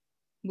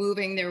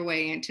moving their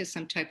way into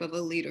some type of a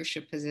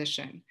leadership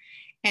position.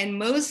 And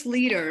most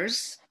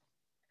leaders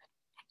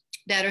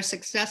that are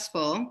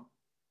successful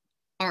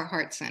are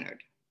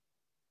heart-centered.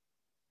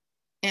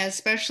 And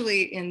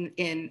especially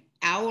in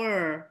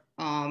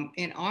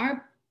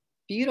our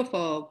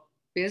beautiful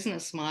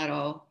business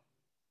model,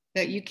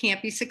 that you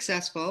can't be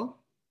successful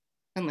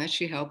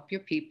unless you help your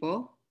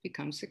people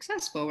become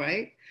successful,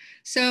 right?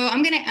 So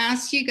I'm going to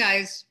ask you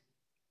guys,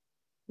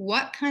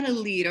 what kind of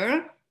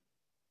leader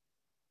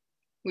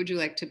would you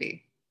like to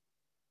be?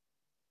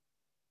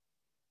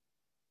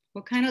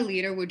 What kind of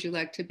leader would you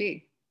like to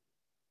be?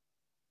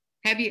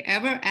 Have you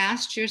ever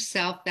asked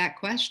yourself that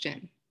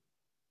question?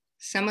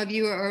 Some of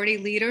you are already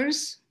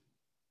leaders,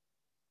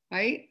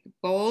 right?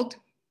 Bold,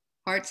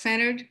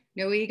 heart-centered,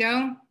 no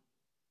ego.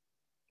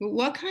 But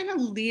what kind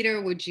of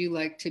leader would you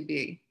like to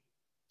be?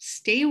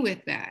 Stay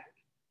with that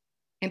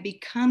and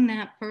become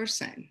that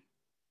person,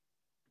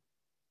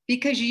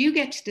 because you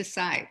get to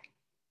decide.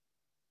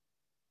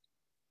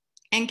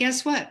 And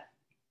guess what?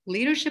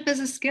 Leadership is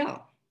a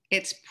skill.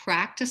 It's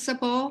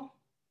practicable,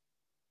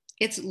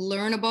 it's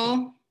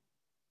learnable,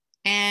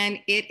 and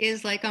it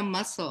is like a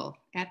muscle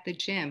at the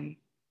gym.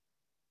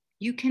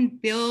 You can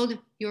build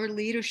your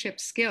leadership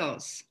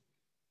skills.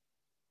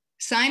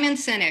 Simon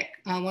Sinek,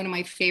 one of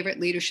my favorite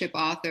leadership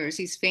authors,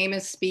 he's a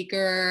famous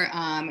speaker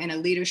and a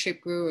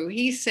leadership guru.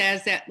 He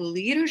says that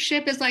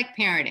leadership is like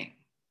parenting.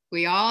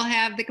 We all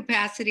have the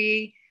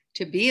capacity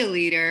to be a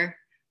leader,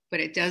 but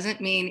it doesn't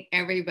mean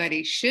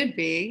everybody should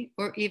be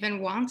or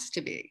even wants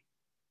to be.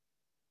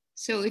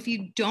 So if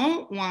you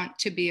don't want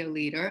to be a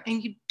leader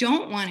and you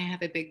don't want to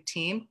have a big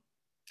team,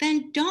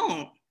 then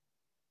don't.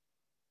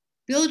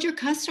 Build your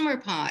customer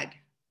pod.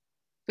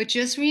 But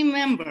just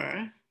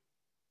remember,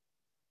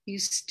 you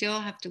still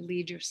have to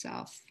lead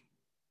yourself.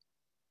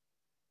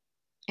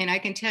 And I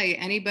can tell you,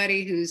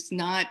 anybody who's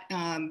not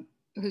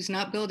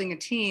building a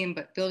team,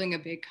 but building a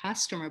big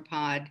customer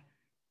pod,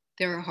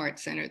 they're a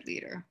heart-centered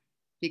leader,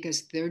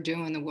 because they're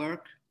doing the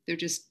work. They're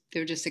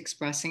just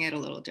expressing it a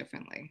little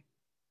differently.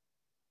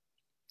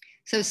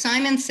 So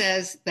Simon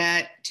says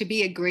that to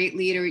be a great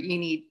leader, you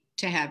need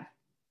to have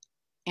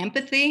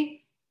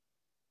empathy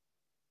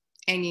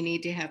and you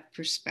need to have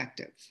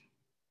perspective.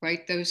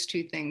 Write those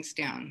two things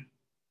down.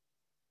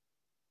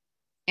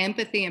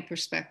 Empathy and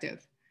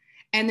perspective.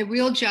 And the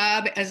real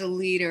job as a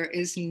leader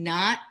is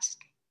not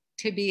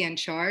to be in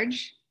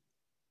charge,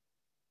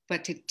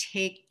 but to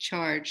take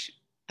charge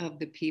of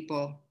the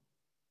people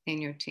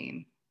in your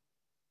team.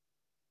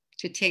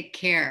 To take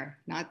care,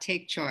 not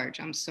take charge,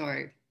 I'm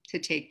sorry, to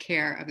take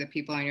care of the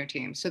people on your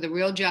team. So the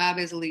real job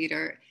as a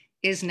leader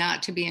is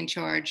not to be in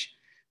charge,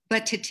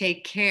 but to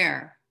take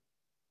care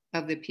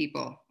of the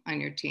people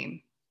on your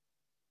team.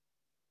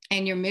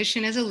 And your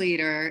mission as a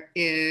leader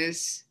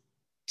is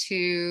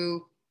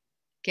to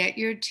get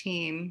your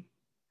team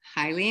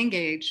highly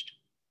engaged,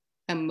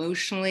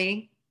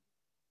 emotionally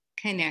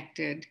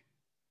connected,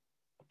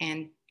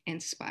 and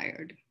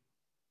inspired.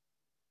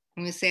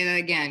 I'm going to say that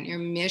again. Your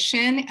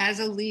mission as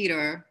a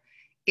leader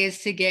is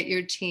to get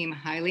your team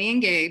highly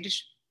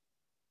engaged,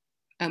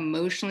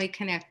 emotionally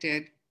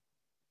connected,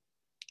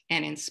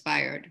 and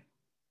inspired.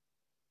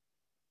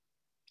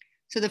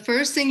 So the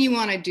first thing you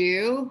want to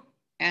do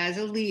as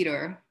a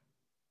leader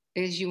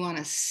is you want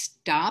to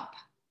stop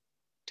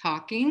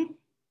talking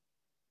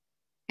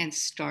and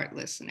start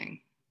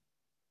listening.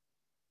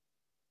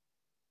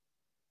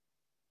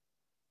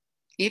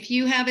 If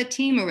you have a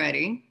team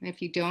already,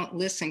 if you don't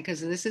listen,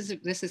 because this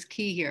is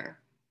key here,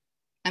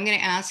 I'm going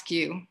to ask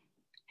you,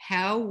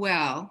 how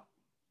well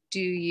do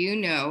you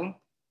know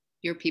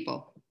your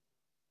people?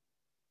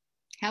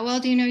 How well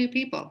do you know your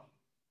people?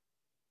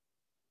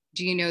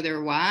 Do you know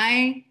their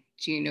why?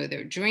 Do you know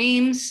their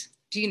dreams?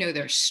 Do you know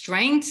their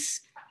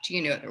strengths? Do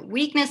you know their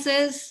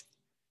weaknesses?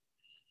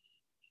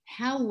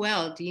 How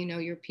well do you know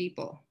your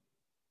people?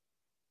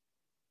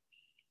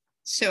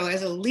 So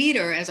as a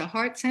leader, as a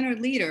heart-centered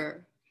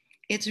leader,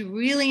 it's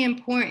really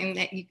important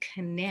that you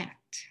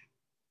connect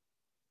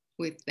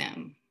with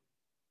them.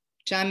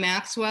 John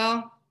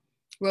Maxwell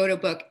wrote a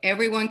book,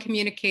 Everyone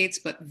Communicates,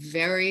 but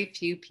Very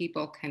Few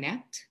People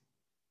Connect.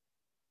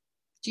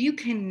 Do you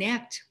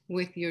connect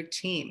with your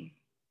team?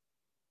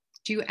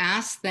 Do you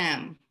ask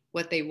them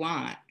what they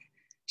want?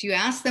 Do you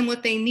ask them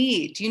what they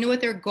need? Do you know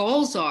what their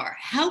goals are?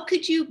 How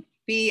could you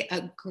be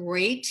a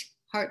great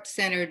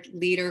heart-centered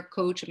leader,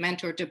 coach,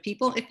 mentor to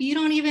people if you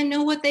don't even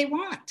know what they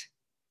want?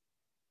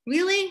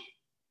 Really?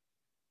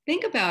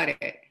 Think about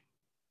it.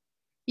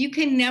 You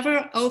can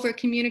never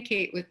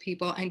over-communicate with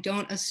people and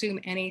don't assume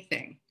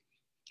anything.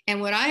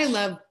 And what I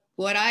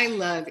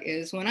love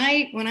is when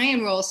I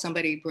enroll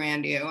somebody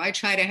brand new, I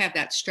try to have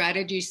that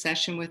strategy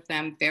session with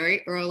them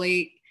very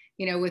early,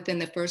 within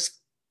the first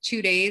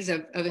 2 days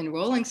of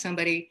enrolling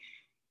somebody.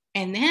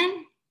 And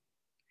then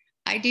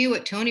I do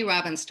what Tony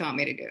Robbins taught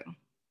me to do.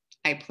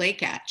 I play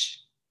catch.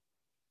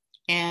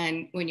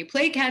 And when you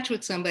play catch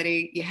with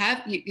somebody,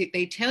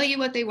 they tell you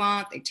what they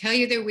want. They tell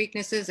you their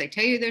weaknesses. They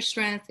tell you their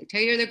strengths. They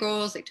tell you their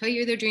goals. They tell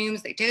you their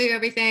dreams. They tell you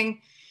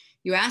everything.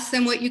 You ask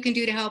them what you can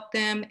do to help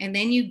them. And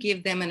then you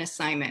give them an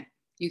assignment.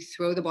 You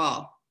throw the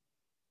ball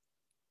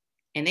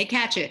and they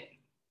catch it.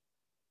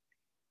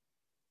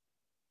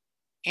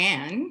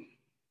 And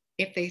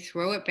if they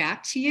throw it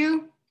back to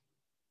you,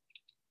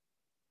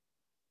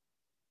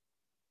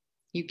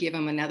 you give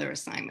them another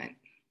assignment.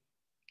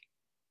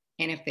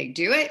 And if they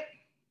do it,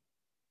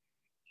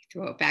 you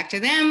throw it back to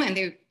them and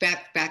they're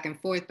back and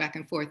forth, back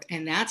and forth.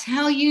 And that's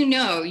how you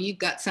know you've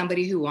got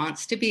somebody who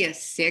wants to be a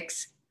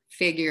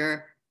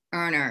 6-figure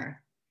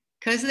earner,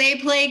 because they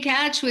play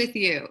catch with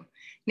you.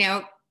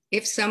 Now,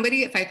 if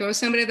I throw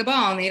somebody the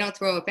ball and they don't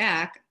throw it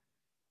back,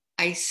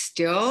 I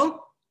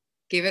still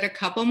give it a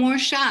couple more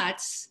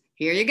shots.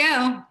 Here you go.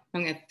 I'm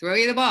going to throw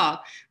you the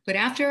ball. But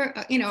after,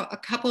 a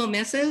couple of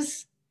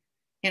misses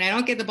and I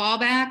don't get the ball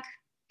back,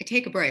 I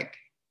take a break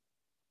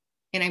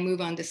and I move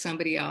on to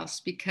somebody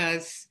else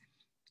because,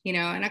 and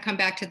I come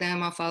back to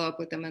them. I'll follow up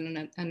with them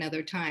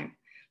another time.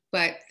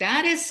 But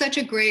that is such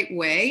a great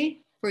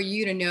way for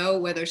you to know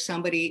whether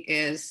somebody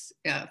is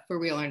for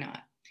real or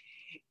not.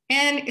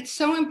 And it's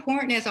so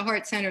important as a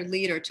heart-centered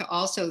leader to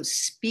also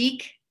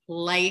speak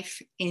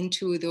life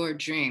into their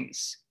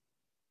dreams.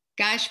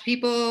 Gosh,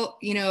 people,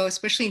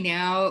 especially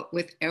now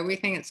with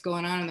everything that's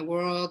going on in the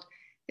world,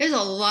 there's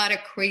a lot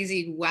of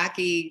crazy,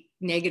 wacky,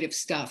 negative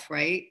stuff,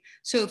 right?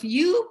 So if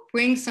you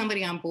bring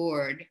somebody on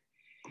board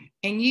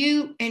and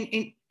you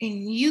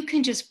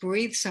can just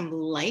breathe some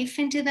life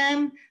into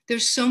them,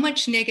 there's so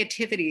much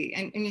negativity.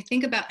 And you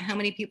think about how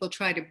many people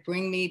try to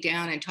bring me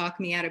down and talk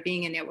me out of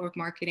being in network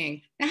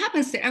marketing. That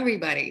happens to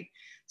everybody.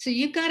 So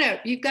you've got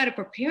to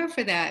prepare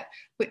for that.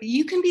 But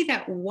you can be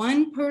that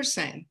one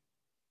person.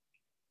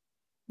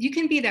 You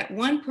can be that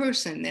one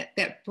person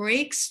that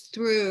breaks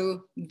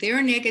through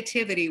their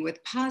negativity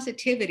with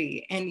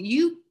positivity, and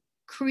you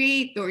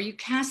create or you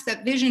cast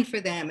that vision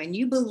for them and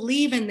you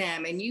believe in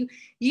them, and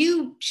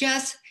you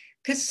just,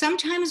 because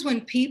sometimes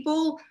when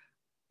people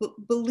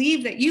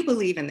believe that you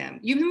believe in them,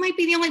 you might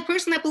be the only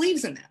person that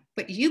believes in them,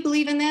 but you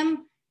believe in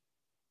them,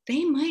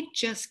 they might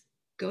just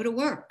go to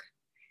work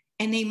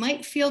and they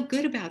might feel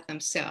good about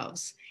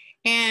themselves.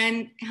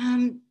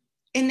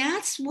 And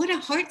that's what a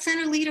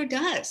heart-centered leader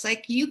does.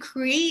 Like, you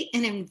create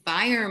an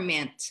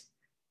environment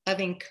of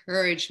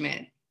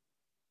encouragement.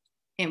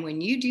 And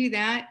when you do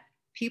that,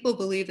 people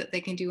believe that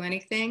they can do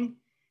anything.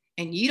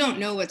 And you don't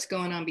know what's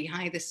going on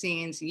behind the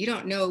scenes. You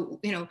don't know,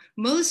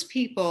 most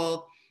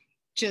people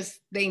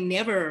they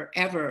never,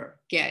 ever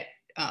get,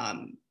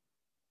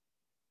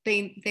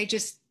 they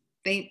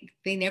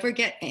never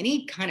get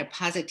any kind of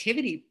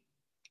positivity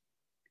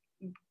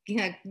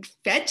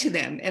fed to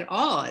them at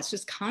all. It's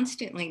just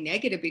constantly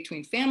negative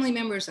between family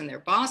members and their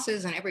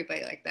bosses and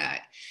everybody like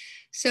that.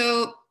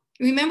 So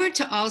remember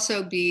to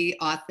also be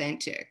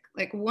authentic.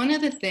 Like one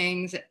of the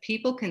things that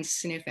people can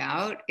sniff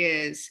out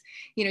is,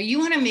 you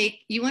want to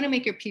make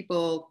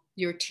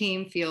your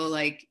team feel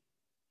like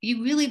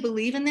you really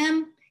believe in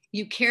them,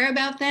 you care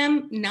about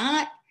them,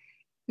 not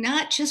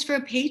just for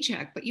a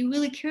paycheck, but you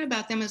really care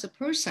about them as a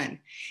person.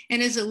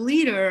 And as a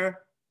leader,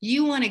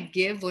 you want to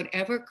give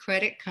whatever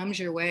credit comes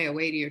your way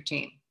away to your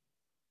team.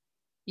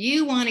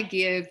 You want to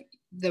give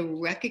the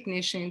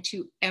recognition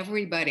to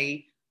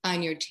everybody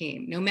on your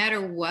team, no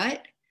matter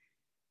what,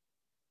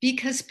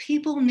 because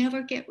people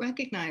never get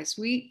recognized.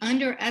 We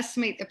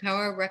underestimate the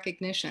power of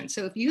recognition.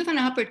 So if you have an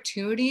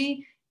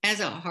opportunity as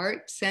a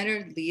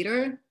heart-centered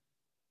leader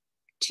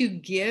to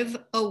give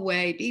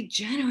away, be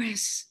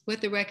generous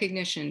with the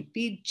recognition,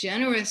 be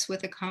generous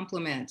with the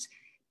compliments,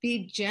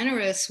 be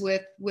generous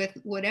with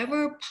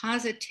whatever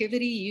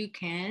positivity you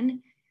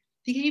can,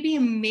 because you'd be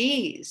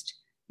amazed.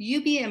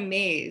 You'd be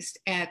amazed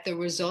at the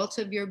results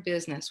of your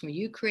business when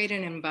you create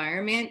an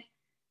environment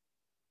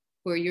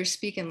where you're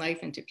speaking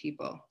life into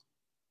people.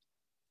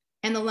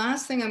 And the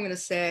last thing I'm going to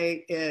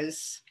say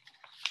is,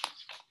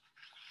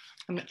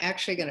 I'm going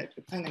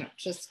to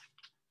just,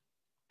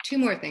 two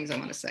more things I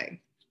want to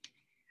say.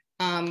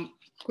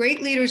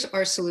 Great leaders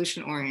are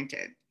solution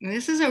oriented. And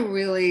this is a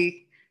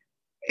really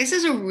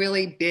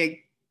big,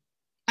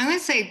 I'm going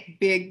to say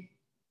big,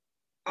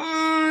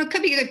 it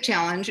could be a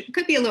challenge. It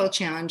could be a little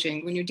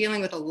challenging when you're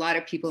dealing with a lot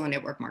of people in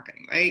network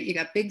marketing, right? You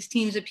got big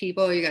teams of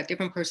people, you got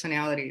different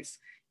personalities,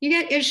 you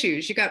got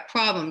issues, you got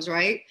problems,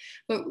 right?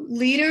 But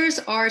leaders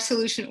are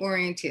solution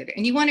oriented,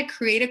 and you want to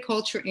create a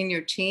culture in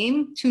your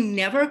team to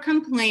never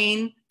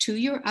complain to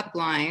your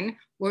upline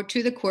or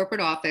to the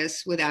corporate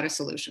office without a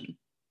solution.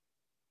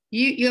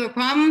 You have a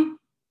problem?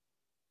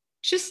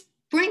 Just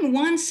bring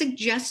one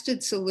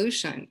suggested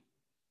solution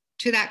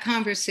to that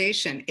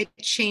conversation. It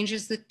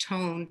changes the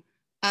tone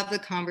of the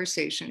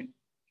conversation.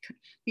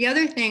 The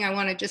other thing I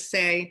want to just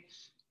say,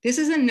 this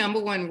is a number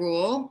one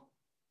rule,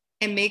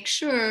 and make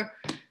sure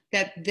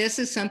that this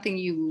is something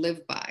you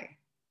live by.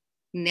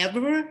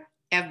 Never,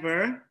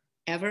 ever,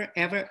 ever,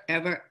 ever,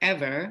 ever,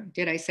 ever,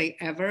 did I say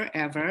ever,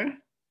 ever,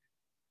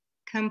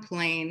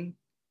 complain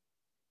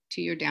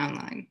to your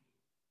downline.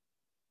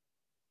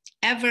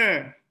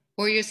 Ever,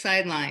 or your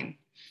sideline.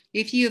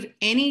 If you have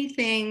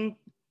anything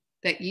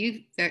that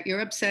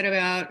you're upset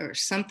about, or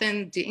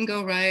something didn't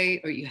go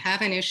right, or you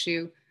have an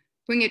issue,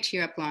 bring it to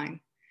your upline.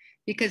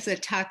 Because the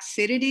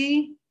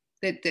toxicity,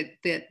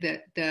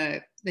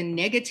 the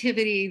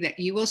negativity that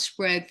you will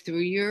spread through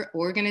your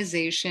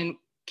organization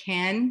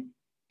can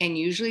and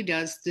usually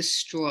does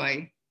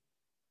destroy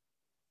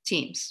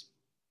teams.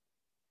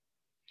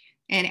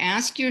 And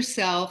ask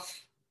yourself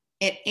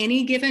at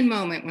any given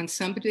moment when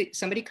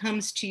somebody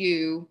comes to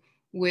you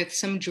with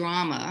some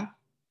drama,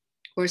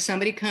 or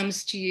somebody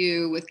comes to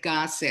you with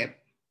gossip,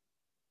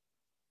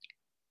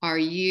 are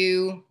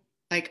you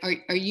going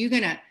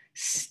to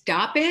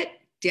stop it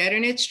dead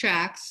in its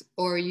tracks,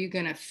 or are you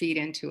going to feed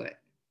into it?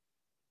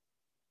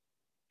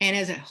 And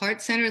as a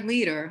heart-centered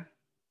leader,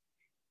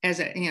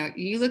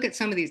 you look at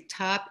some of these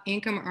top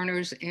income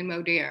earners in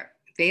Modere,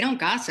 they don't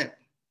gossip.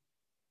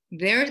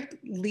 Their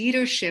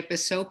leadership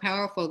is so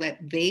powerful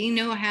that they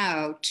know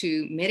how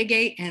to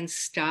mitigate and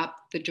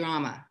stop the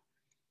drama.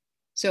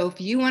 So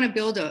if you want to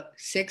build a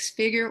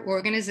six-figure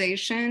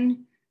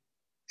organization,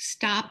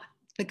 stop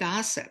the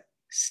gossip,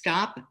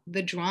 stop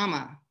the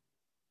drama,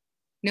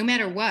 no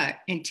matter what,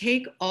 and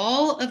take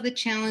all of the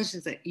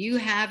challenges that you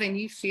have and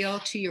you feel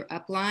to your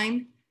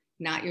upline,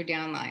 not your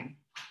downline.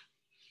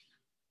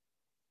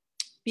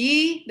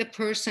 Be the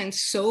person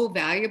so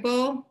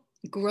valuable,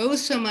 grow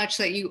so much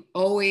that you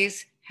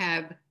always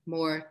have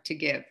more to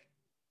give.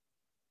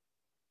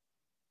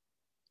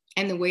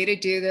 And the way to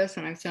do this,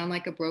 and I sound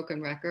like a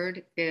broken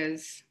record,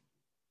 is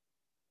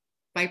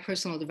by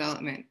personal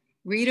development.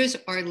 Readers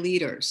are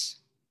leaders.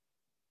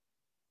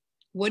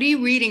 What are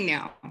you reading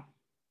now?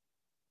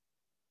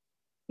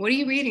 What are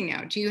you reading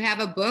now? Do you have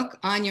a book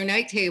on your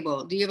night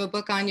table? Do you have a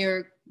book on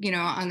your,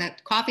 on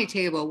that coffee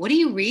table? What are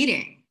you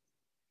reading?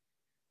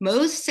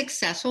 Most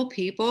successful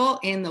people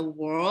in the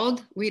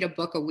world read a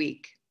book a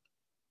week.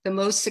 The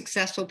most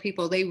successful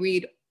people, they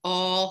read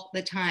all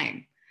the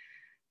time.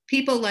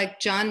 People like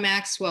John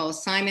Maxwell,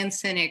 Simon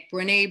Sinek,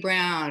 Brene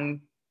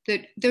Brown,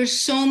 there's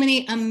so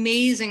many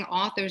amazing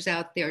authors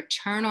out there.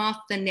 Turn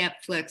off the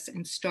Netflix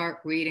and start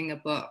reading a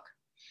book.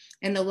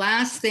 And the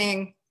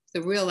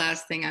real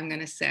last thing I'm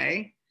going to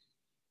say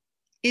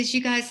is,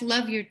 you guys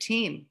love your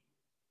team.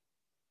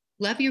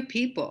 Love your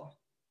people.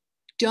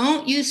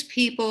 Don't use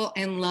people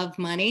and love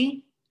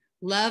money.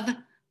 Love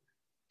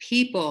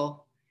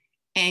people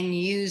and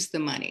use the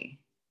money.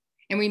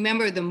 And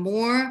remember, the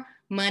more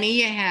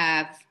money you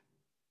have,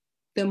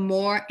 the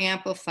more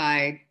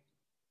amplified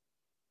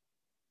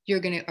you're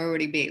going to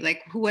already be.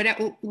 Like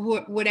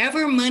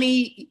whatever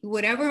money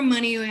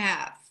you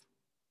have,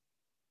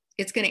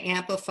 it's going to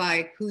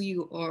amplify who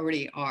you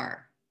already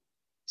are.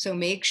 So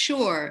make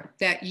sure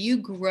that you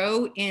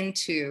grow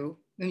into,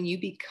 when you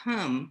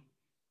become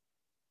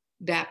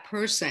that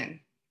person,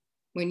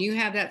 when you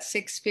have that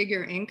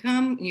six-figure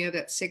income, you have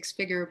that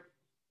six-figure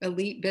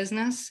elite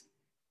business,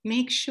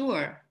 make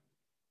sure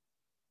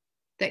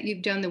that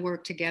you've done the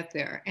work to get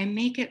there, and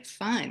make it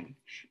fun.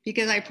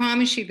 Because I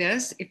promise you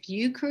this, if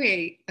you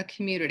create a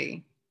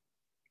community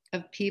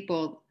of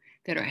people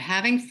that are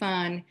having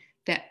fun,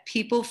 that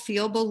people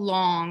feel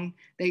belong,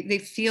 they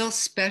feel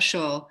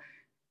special,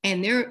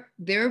 and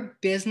their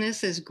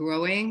business is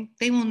growing,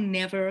 they will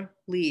never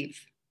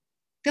leave.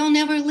 They'll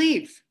never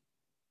leave.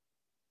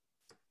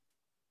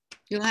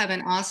 You'll have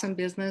an awesome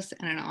business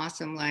and an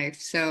awesome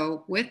life.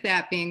 So with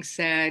that being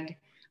said,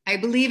 I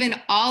believe in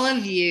all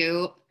of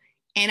you,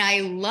 and I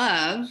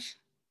love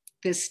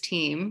this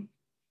team.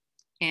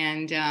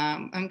 And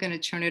I'm going to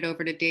turn it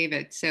over to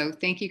David. So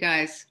thank you,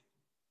 guys.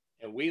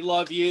 And we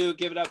love you.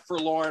 Give it up for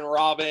Lauren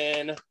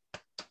Robin.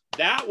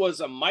 That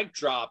was a mic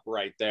drop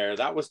right there.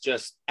 That was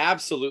just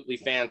absolutely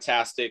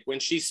fantastic. When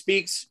she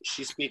speaks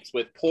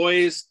with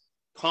poise,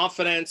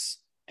 confidence,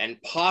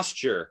 and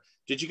posture.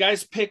 Did you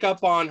guys pick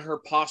up on her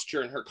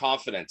posture and her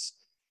confidence?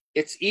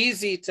 It's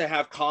easy to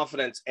have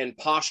confidence and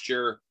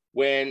posture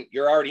when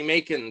you're already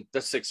making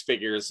the six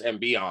figures and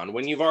beyond,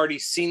 when you've already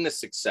seen the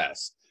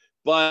success.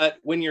 But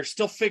when you're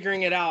still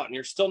figuring it out and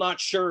you're still not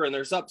sure and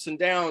there's ups and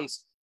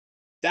downs,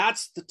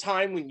 that's the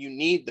time when you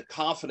need the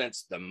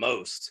confidence the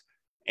most.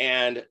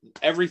 And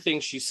everything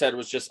she said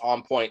was just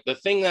on point. The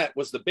thing that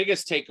was the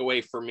biggest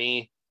takeaway for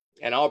me,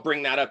 and I'll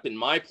bring that up in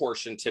my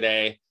portion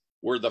today,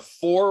 were the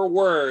 4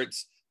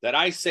 words that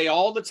I say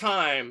all the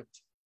time.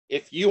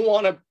 If you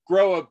want to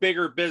grow a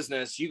bigger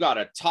business, you got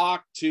to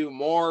talk to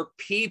more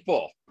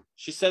people.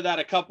 She said that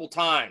a couple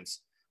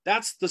times.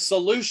 That's the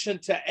solution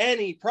to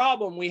any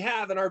problem we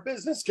have in our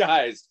business,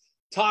 guys.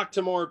 Talk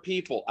to more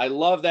people. I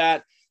love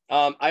that.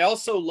 I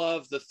also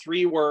love the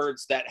 3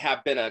 words that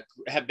have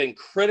been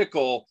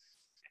critical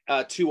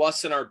to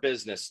us in our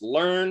business: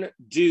 learn,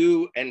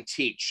 do, and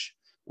teach.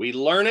 We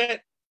learn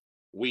it,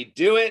 we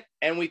do it,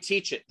 and we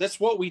teach it. That's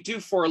what we do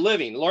for a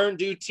living. Learn,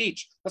 do,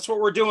 teach. That's what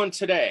we're doing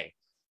today.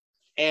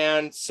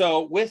 And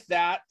so with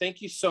that,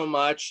 thank you so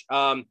much.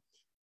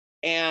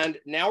 And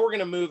now we're going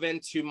to move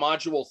into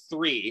module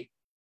 3.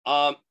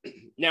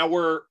 Now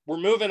we're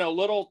moving a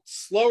little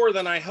slower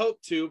than I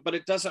hoped to, but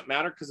it doesn't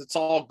matter because it's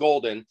all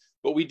golden.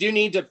 But we do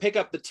need to pick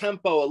up the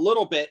tempo a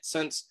little bit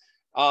since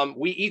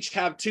we each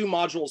have 2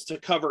 modules to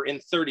cover in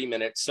 30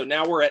 minutes. So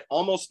now we're at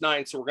almost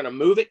 9. So we're going to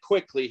move it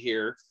quickly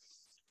here.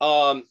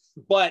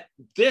 But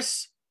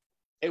this,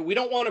 we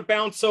don't want to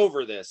bounce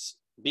over this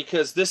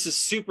because this is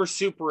super,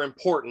 super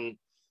important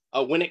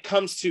when it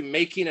comes to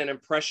making an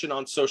impression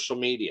on social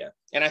media.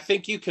 And I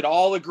think you could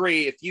all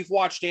agree, if you've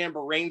watched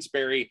Amber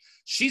Rainsbury,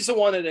 she's the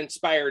one that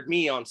inspired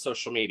me on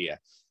social media.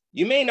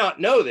 You may not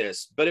know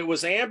this, but it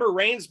was Amber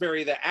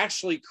Rainsbury that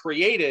actually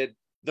created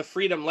the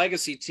Freedom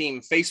Legacy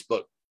Team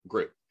Facebook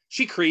group.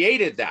 She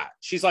created that.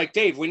 She's like,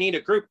 Dave, we need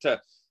a group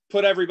to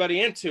put everybody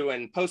into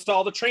and post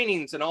all the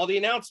trainings and all the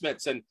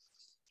announcements. And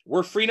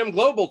we're Freedom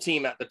Global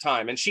Team at the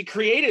time. And she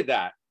created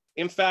that.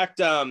 In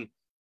fact,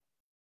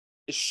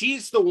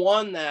 she's the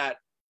one that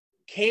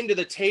came to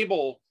the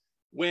table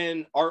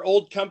when our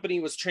old company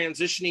was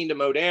transitioning to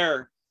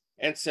Modere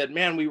and said,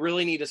 man, we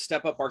really need to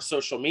step up our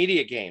social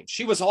media game.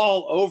 She was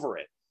all over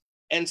it.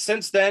 And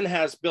since then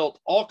has built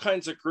all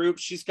kinds of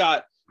groups. She's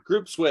got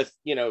groups with,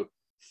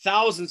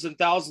 thousands and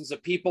thousands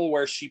of people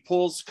where she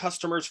pulls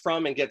customers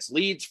from and gets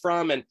leads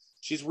from. And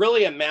she's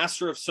really a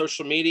master of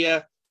social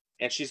media,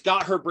 and she's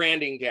got her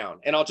branding down.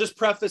 And I'll just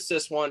preface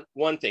this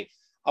one thing.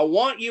 I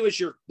want you, as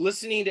you're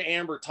listening to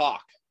Amber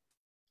talk,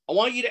 I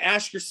want you to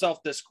ask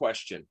yourself this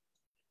question.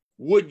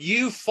 Would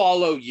you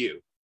follow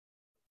you?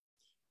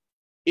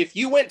 If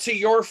you went to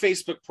your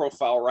Facebook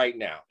profile right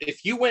now,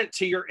 if you went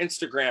to your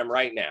Instagram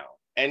right now,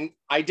 and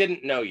I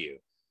didn't know you,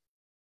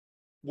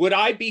 would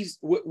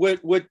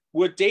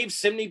Dave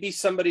Simney be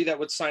somebody that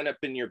would sign up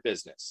in your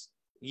business?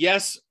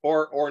 Yes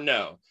or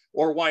no?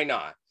 Or why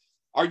not?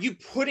 Are you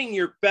putting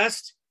your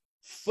best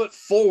foot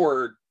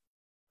forward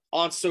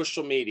on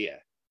social media?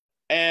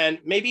 And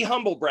maybe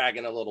humble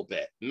bragging a little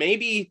bit,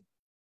 maybe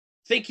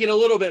thinking a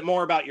little bit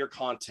more about your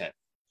content.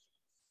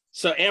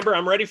 So Amber,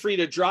 I'm ready for you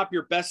to drop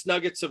your best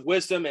nuggets of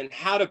wisdom and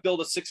how to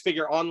build a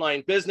 6-figure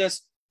online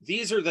business.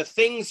 These are the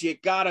things you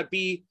gotta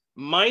be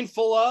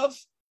mindful of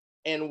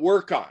and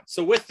work on.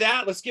 So with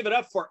that, let's give it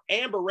up for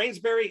Amber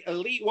Rainsbury,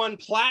 Elite 1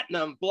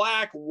 Platinum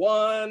Black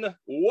 1.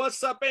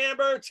 What's up,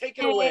 Amber? Take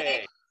it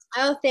away.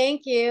 Oh,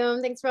 thank you.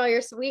 Thanks for all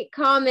your sweet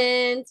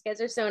comments. You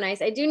guys are so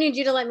nice. I do need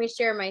you to let me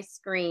share my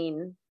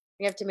screen.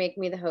 You have to make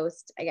me the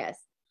host, I guess.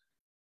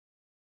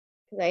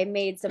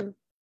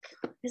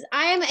 Because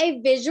I am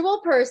a visual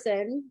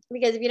person.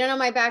 Because if you don't know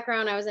my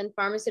background, I was in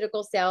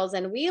pharmaceutical sales,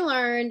 and we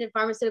learned in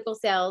pharmaceutical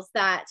sales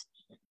that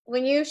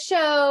when you're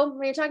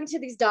talking to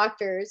these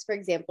doctors, for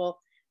example,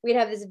 we'd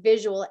have this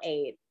visual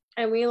aid.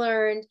 And we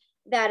learned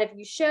that if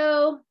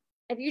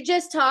you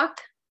just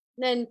talk,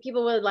 then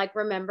people would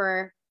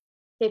remember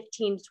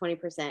 15 to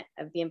 20%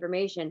 of the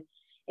information.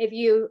 If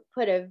you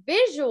put a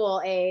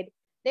visual aid,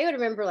 they would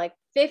remember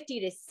 50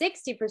 to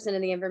 60%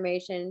 of the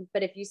information.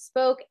 But if you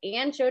spoke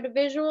and showed a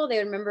visual, they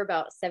would remember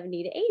about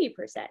 70 to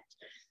 80%.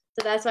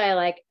 So that's why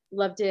I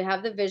love to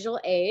have the visual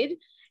aid.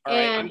 All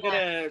right, I'm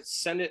gonna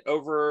send it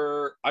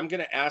over. I'm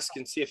gonna ask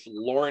and see if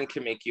Lauren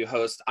can make you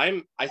host.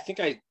 I think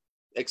I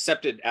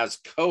accepted as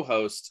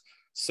co-host,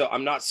 so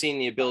I'm not seeing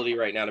the ability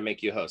right now to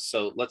make you host.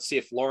 So let's see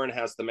if Lauren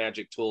has the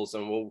magic tools,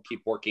 and we'll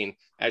keep working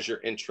as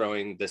you're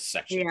introing this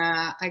section.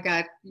 Yeah, I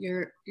got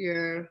your.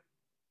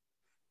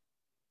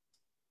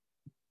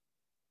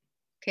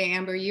 Okay,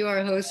 Amber, you are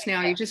a host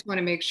now. You just want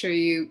to make sure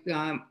you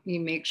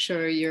make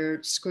sure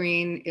your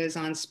screen is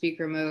on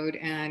speaker mode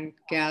and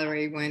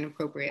gallery when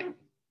appropriate.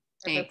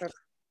 Thanks.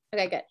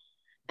 Okay, good.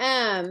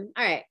 All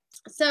right.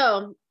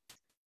 So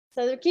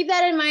keep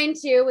that in mind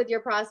too with your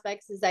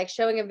prospects, is like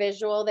showing a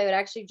visual. They would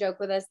actually joke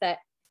with us that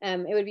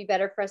it would be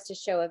better for us to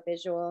show a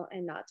visual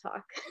and not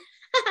talk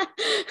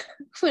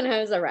when I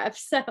was a rep.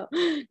 So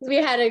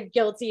we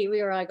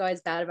were like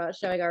always bad about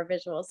showing our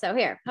visuals. So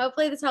here,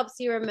 hopefully this helps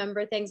you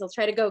remember things. I'll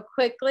try to go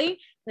quickly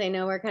because I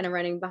know we're kind of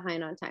running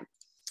behind on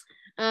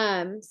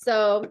time.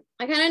 So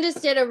I kind of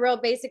just did a real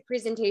basic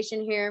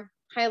presentation here,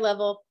 high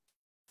level.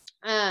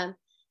 So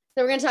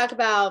we're going to talk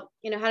about,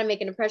 how to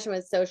make an impression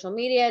with social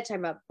media, talking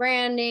about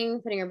branding,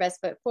 putting your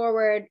best foot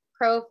forward,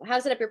 how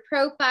to set up your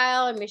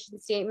profile and mission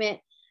statement,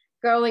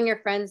 growing your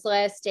friends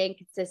list, staying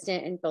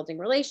consistent and building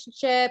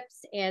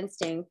relationships, and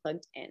staying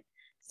plugged in.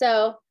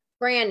 So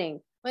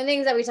branding, one of the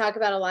things that we talk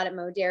about a lot at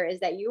Modere is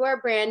that you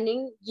are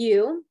branding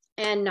you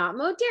and not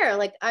Modere.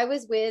 Like I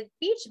was with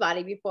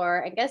Beachbody before,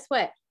 and guess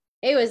what?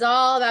 It was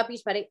all about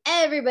Beachbody.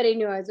 Everybody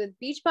knew I was with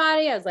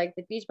Beachbody. I was like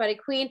the Beachbody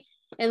queen.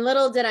 And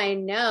little did I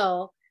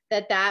know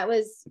that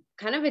was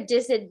kind of a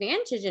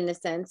disadvantage in a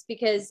sense,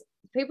 because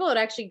people would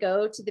actually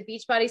go to the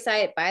Beachbody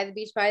site, buy the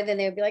Beachbody, then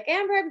they would be like,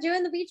 Amber, I'm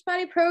doing the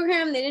Beachbody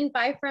program. They didn't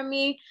buy from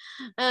me.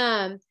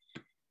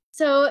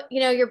 So,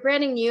 you're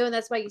branding you, and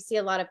that's why you see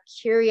a lot of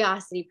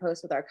curiosity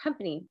posts with our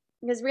company,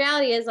 because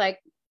reality is like,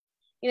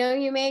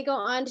 you may go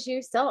on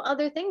to sell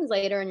other things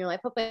later in your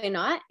life. Hopefully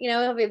not,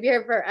 you'll be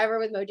here forever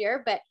with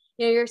Modere, but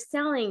you're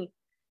selling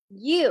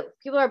you.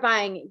 People are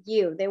buying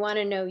you. They want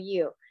to know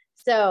you.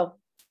 So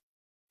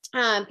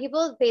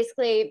people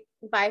basically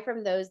buy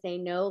from those they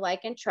know,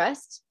 like, and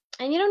trust.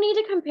 And you don't need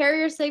to compare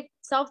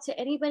yourself to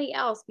anybody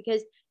else,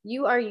 because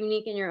you are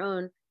unique in your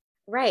own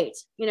right.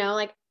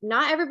 Like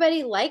not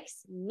everybody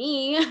likes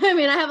me. I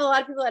mean, I have a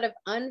lot of people that have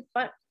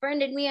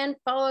unfriended me,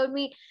 unfollowed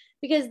me,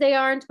 because they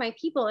aren't my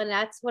people. And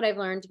that's what I've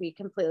learned to be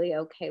completely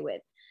okay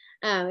with.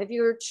 If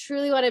you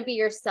truly want to be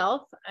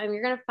yourself,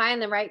 you're going to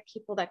find the right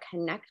people that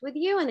connect with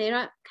you, and they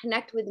don't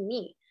connect with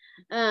me.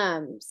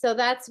 So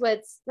that's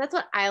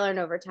what I learned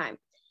over time.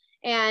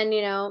 And,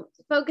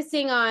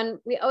 focusing on,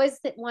 we always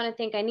want to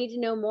think, I need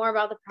to know more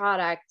about the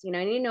product, I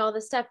need to know all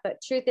this stuff.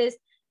 But truth is,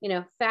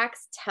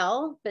 facts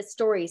tell, but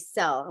stories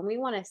sell, and we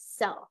want to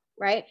sell,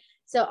 right?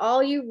 So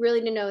all you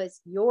really need to know is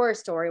your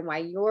story and why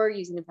you're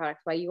using the product,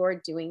 why you're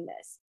doing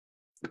this.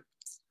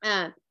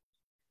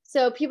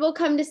 So people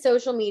come to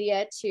social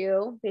media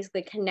to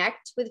basically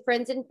connect with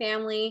friends and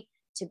family,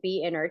 to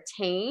be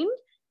entertained,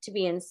 to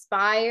be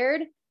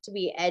inspired, to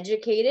be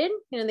educated.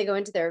 They go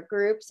into their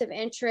groups of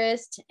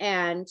interest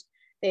and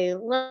they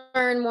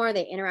learn more.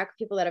 They interact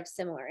with people that have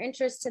similar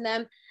interests to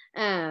them.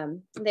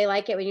 They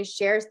like it when you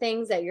share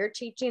things that you're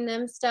teaching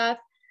them stuff.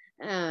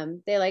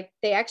 They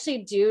actually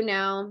do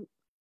now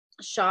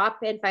shop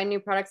and find new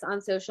products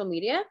on social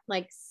media.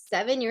 Like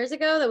 7 years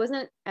ago, that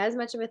wasn't as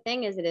much of a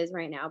thing as it is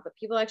right now, but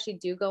people actually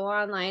do go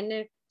online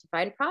to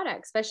find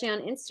products, especially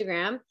on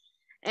Instagram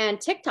and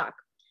TikTok.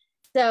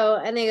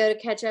 So, and they go to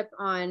catch up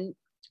on,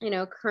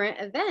 current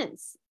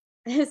events.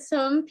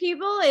 Some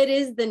people, it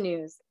is the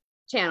news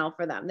channel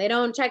for them. They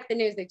don't check the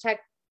news, they check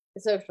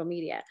the social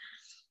media.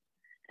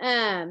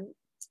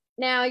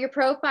 Now your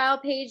profile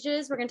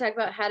pages, we're going to talk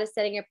about how to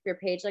setting up your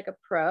page like a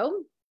pro.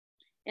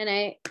 And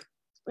I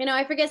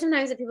forget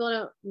sometimes that people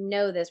don't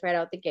know this right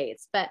out the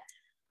gates, but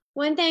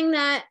one thing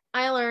that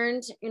I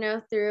learned,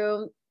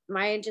 through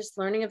my just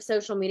learning of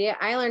social media,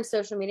 I learned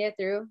social media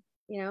through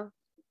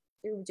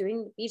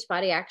doing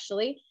Beachbody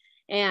actually,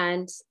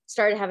 and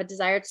started to have a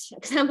desire to,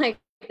 because I'm like,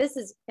 this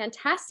is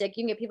fantastic.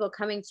 You can get people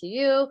coming to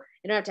you.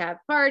 You don't have to have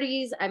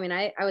parties. I mean,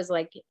 I was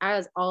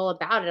all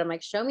about it. I'm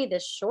like, show me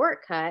this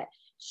shortcut.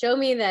 Show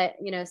me that,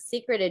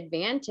 secret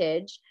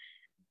advantage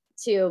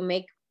to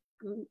make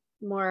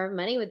more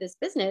money with this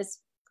business.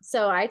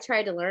 So I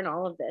tried to learn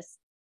all of this.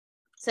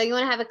 So you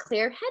want to have a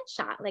clear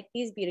headshot, like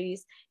these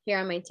beauties here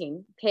on my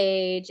team,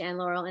 Paige and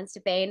Laurel and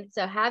Stefan.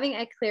 So having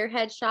a clear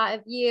headshot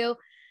of you,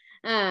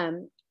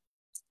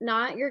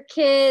 not your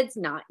kids,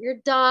 not your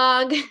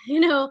dog,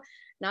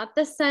 not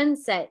the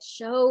sunset.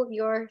 Show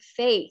your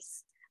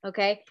face.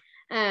 Okay.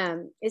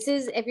 This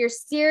is, if you're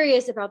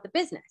serious about the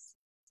business,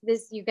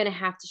 you're going to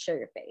have to show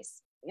your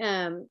face.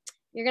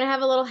 You're going to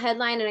have a little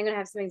headline, and I'm going to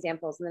have some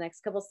examples in the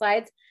next couple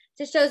slides.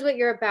 Just shows what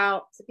you're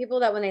about. So people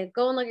that when they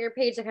go and look at your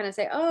page, they kind of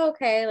say, oh,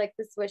 okay, like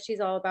this is what she's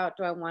all about.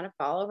 Do I want to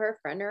follow her,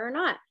 friend her, or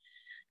not?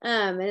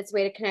 And it's a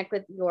way to connect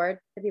with the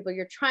people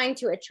you're trying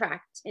to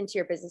attract into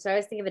your business. So I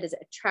always think of it as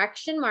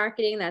attraction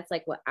marketing. That's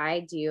like what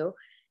I do.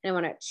 And I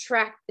want to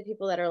attract the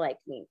people that are like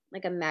me,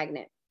 like a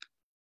magnet.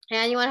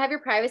 And you want to have your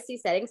privacy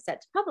settings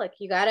set to public.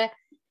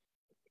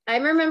 I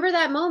remember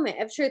that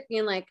moment of truth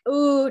being like,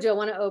 oh, don't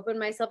want to open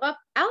myself up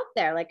out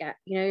there. Like,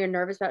 you're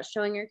nervous about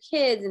showing your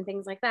kids and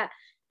things like that.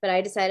 But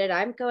I decided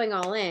I'm going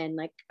all in.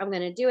 Like, I'm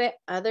going to do it.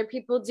 Other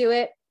people do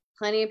it.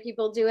 Plenty of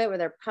people do it where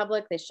they're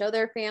public. They show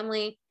their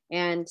family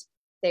and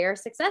they are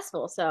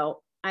successful.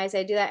 So I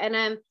say do that. And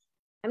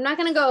I'm not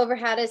going to go over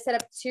how to set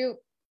up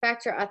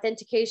 2-factor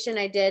authentication.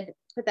 I did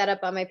put that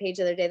up on my page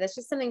the other day. That's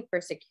just something for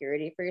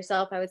security for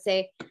yourself, I would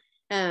say.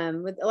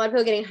 With a lot of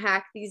people getting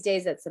hacked these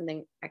days, that's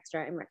something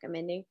extra I'm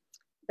recommending.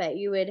 But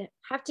you would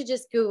have to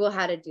just Google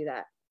how to do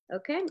that.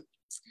 Okay.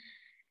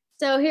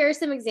 So here are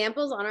some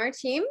examples on our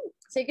team.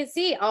 So you can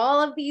see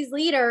all of these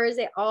leaders,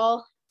 they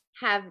all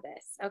have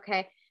this.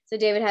 Okay. So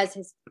David has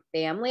his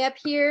family up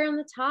here on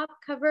the top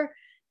cover,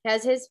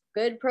 has his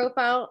good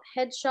profile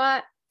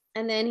headshot,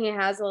 and then he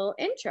has a little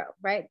intro,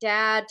 right?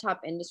 Dad,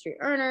 top industry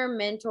earner,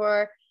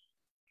 mentor,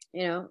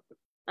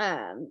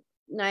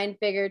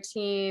 9-figure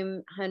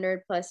team,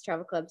 100+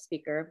 travel club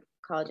speaker,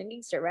 college and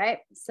geekster, right?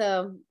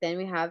 So then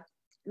we have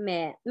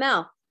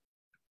Mel.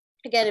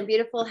 Again, a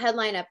beautiful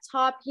headline up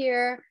top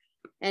here.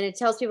 And it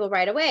tells people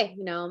right away,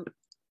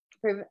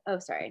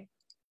 sorry.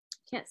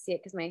 Can't see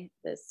it because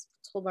this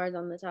toolbar is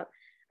on the top.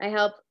 I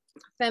help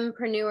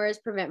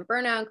fempreneurs prevent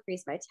burnout,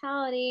 increase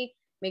vitality,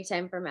 make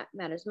time for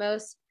matters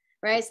most,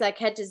 right? So that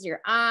catches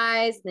your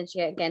eyes. And then she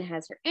again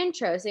has her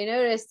intro. So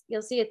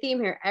you'll see a theme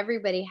here.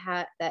 Everybody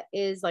that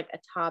is like a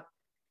top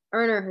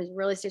earner who's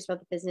really serious about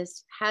the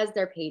business has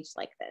their page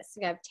like this.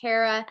 We have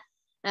Tara.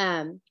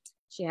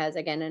 She has,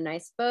 again, a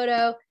nice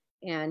photo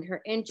and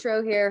her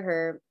intro here,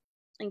 her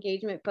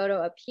engagement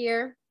photo up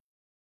here.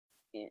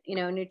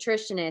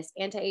 Nutritionist,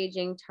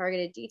 anti-aging,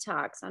 targeted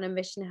detox, on a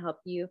mission to help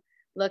you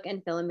look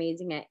and feel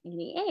amazing at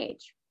any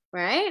age,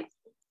 right?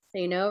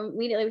 So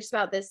immediately just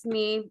about this,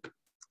 me.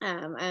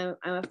 I'm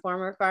a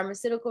former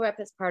pharmaceutical rep.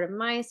 That's part of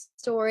my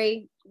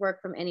story.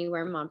 Work from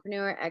anywhere,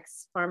 mompreneur,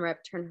 ex-farm rep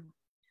turned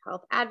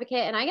health advocate.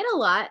 And I get a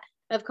lot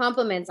of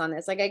compliments on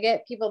this. Like, I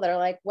get people that are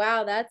like,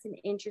 wow, that's an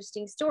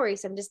interesting story.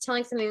 So I'm just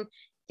telling something.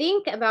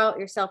 Think about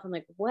yourself and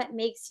like, what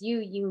makes you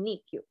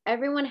unique?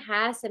 Everyone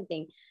has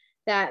something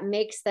that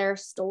makes their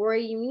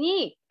story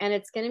unique. And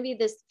it's going to be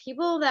this,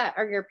 people that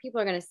are your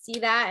people are going to see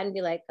that and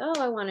be like,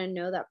 oh, I want to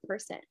know that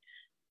person.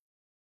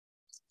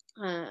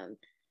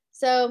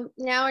 So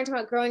now we're talking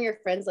about growing your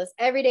friends list.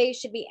 Every day you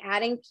should be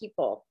adding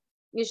people.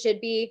 You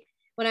should be,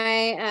 when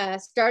I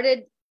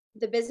started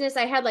the business,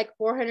 I had like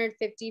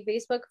 450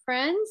 Facebook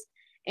friends.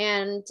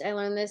 And I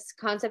learned this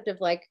concept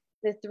of like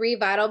the 3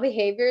 vital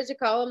behaviors, we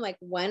call them. Like,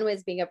 1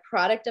 was being a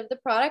product of the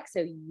product.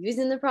 So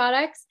using the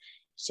products,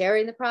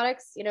 sharing the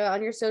products,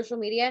 on your social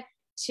media.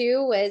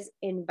 2 was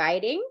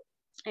inviting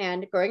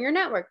and growing your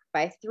network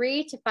by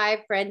 3 to 5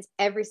 friends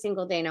every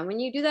single day. Now, when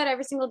you do that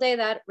every single day,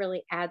 that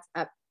really adds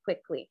up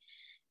quickly.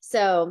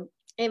 So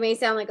it may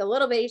sound like a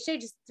little bit. You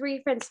should just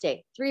 3 friends a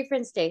day, 3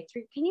 friends a day.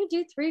 Can you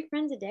do 3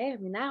 friends a day? I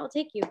mean, that'll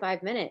take you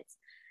 5 minutes.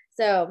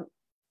 So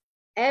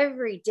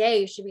every day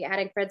you should be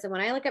adding friends. And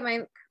when I look at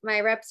my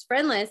reps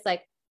friend list,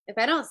 like, if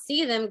I don't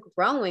see them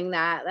growing,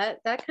 that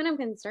kind of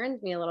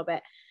concerns me a little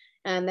bit.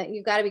 That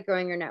you've got to be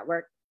growing your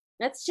network.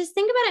 Let's just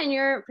think about it in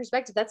your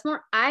perspective. That's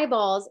more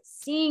eyeballs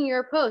seeing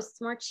your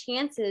posts, more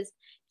chances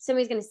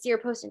somebody's going to see your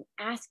post and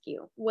ask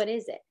you, what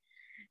is it?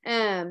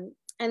 And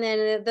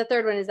then the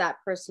third one is that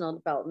personal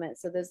development.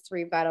 So those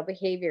 3 vital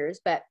behaviors,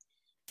 but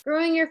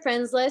growing your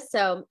friends list.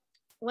 So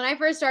when I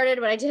first started,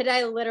 what I did,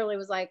 I literally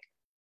was like,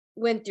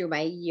 went through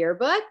my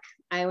yearbook.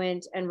 I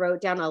went and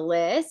wrote down a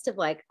list of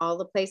like all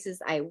the places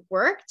I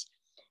worked.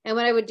 And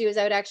what I would do is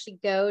I would actually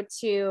go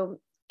to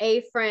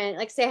a friend,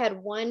 like say I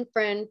had 1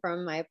 friend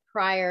from my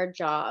prior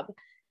job,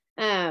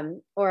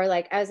 or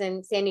like I was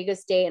in San Diego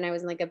State and I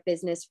was in like a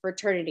business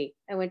fraternity.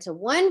 I went to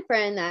 1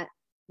 friend that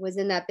was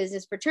in that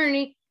business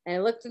fraternity and I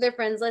looked through their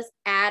friends list,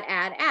 add.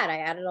 I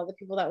added all the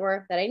people that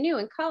I knew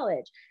in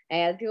college. I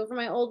added people from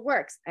my old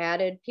works. I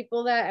added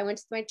people that I went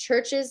to my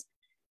church's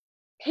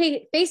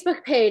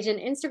Facebook page and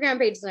Instagram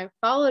pages, and I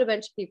followed a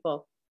bunch of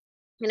people.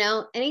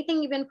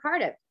 Anything you've been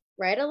part of,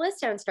 write a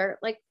list down, start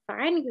like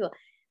finding people.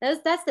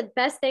 That's the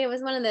best thing. It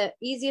was one of the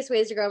easiest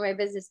ways to grow my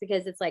business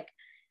because it's like,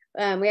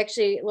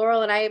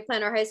 Laurel and I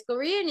planned our high school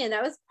reunion.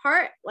 That was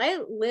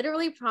I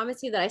literally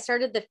promise you that I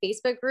started the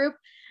Facebook group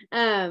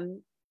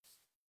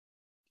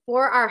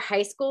for our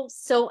high school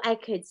so I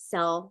could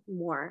sell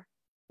more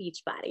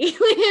Beachbody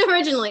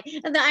originally.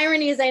 And the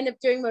irony is I ended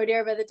up doing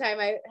Modere by the time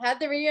I had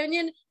the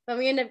reunion, but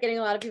we ended up getting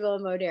a lot of people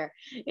in Modere,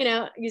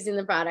 using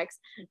the products.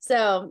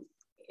 So,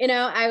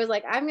 I was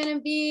like,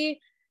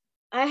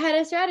 I had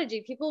a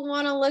strategy. People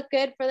want to look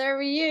good for their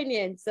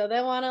reunion. So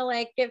they want to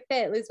like get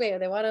fit, lose weight, or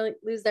they want to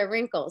lose their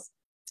wrinkles.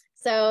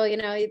 So,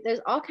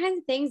 there's all kinds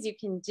of things you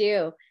can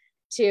do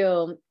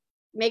to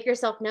make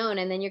yourself known.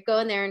 And then you go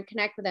in there and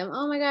connect with them.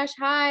 Oh my gosh,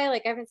 hi.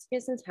 Like, I haven't seen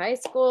you since high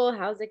school.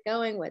 How's it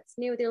going? What's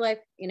new with your life?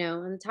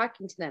 And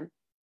talking to them.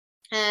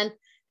 And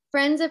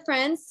friends of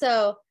friends.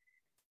 So,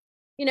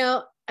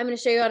 I'm going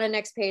to show you on the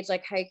next page,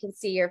 like how you can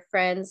see your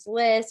friends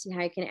list and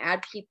how you can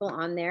add people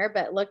on there.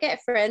 But look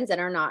at friends that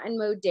are not in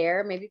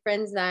Modere, maybe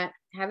friends that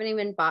haven't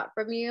even bought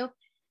from you,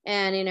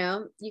 And, you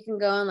know, you can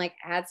go and like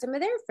add some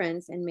of their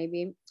friends and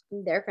maybe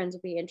their friends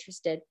would be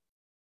interested.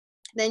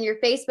 Then your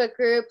Facebook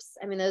groups,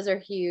 I mean, those are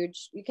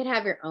huge. You can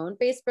have your own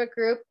Facebook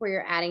group where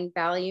you're adding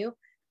value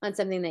on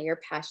something that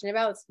you're passionate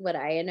about. It's what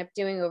I end up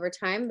doing over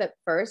time. But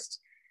first,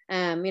 you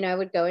know, I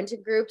would go into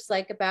groups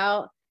like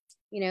about,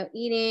 you know,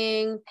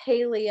 eating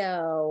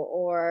paleo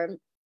or,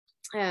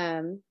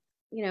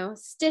 you know,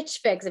 Stitch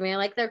Fix. I mean, I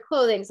like their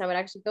clothing. So I would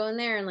actually go in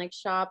there and like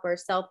shop or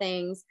sell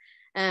things.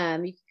 You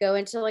could go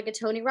into like a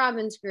Tony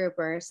Robbins group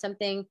or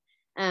something.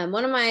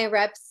 One of my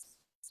reps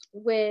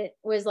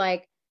was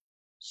like,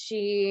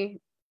 she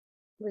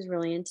was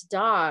really into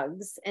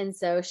dogs. And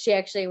so she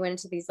actually went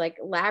into these like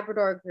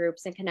Labrador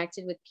groups and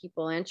connected with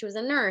people. And she was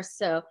a nurse,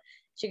 so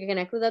she could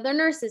connect with other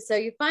nurses. So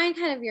you find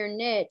kind of your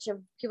niche of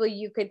people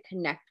you could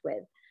connect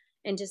with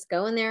and just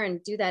go in there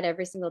and do that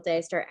every single day.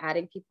 Start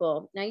adding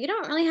people. Now you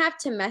don't really have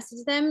to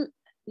message them.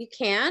 You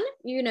can,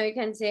 you know, you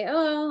can say,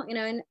 oh, you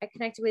know, and I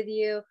connected with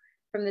you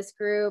from this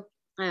group.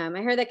 I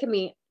heard that can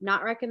be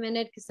not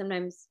recommended because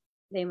sometimes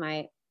they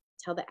might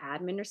tell the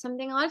admin or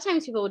something. A lot of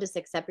times people will just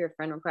accept your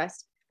friend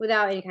request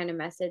without any kind of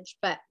message,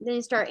 but then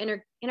you start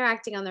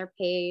interacting on their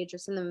page or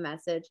send them a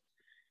message.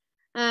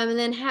 And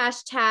then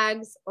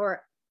hashtags,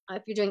 or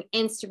if you're doing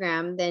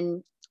Instagram,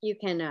 then you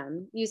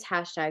can use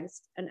hashtags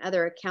and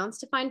other accounts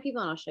to find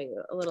people. And I'll show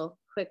you a little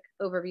quick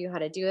overview how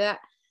to do that.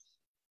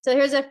 So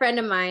here's a friend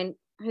of mine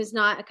who's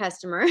not a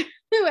customer,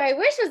 who I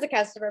wish was a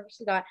customer, but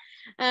she's not.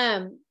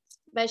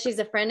 But she's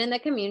a friend in the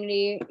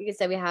community. You can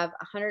say we have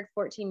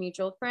 114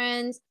 mutual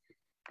friends.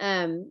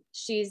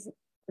 She's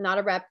not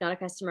a rep, not a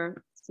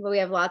customer, but we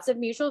have lots of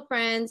mutual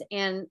friends.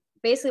 And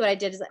basically what I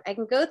did is I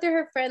can go through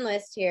her friend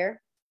list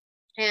here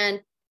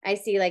and I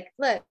see like,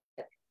 look,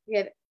 we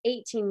have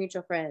 18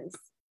 mutual friends.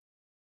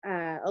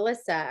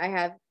 Alyssa, I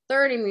have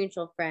 30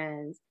 mutual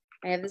friends.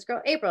 I have this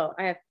girl, April,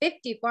 I have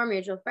 54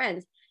 mutual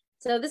friends.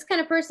 So this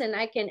kind of person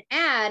I can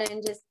add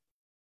and just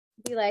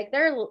be like,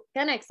 they're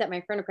gonna accept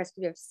my friend request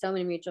because we have so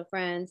many mutual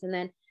friends. And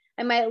then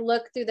I might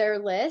look through their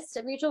list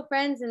of mutual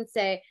friends and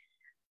say,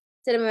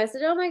 send them a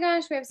message, oh my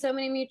gosh, we have so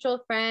many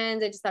mutual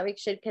friends. I just thought we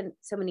should,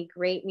 so many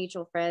great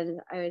mutual friends.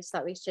 I just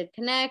thought we should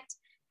connect.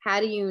 How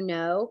do you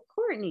know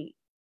Courtney?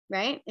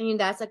 Right? I mean,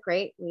 that's a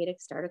great way to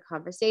start a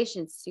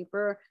conversation. It's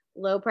super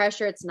low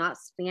pressure. It's not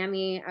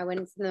spammy. I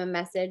wouldn't send them a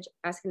message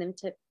asking them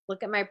to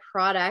look at my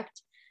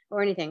product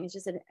or anything. It's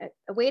just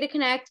a way to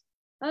connect.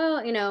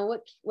 Oh, you know,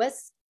 what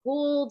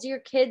school do your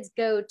kids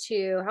go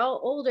to? How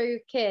old are your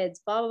kids?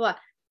 Blah, blah, blah.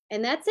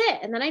 And that's it.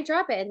 And then I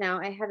drop it. And now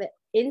I have an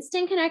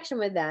instant connection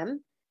with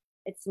them.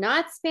 It's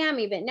not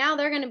spammy, but now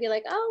they're going to be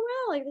like,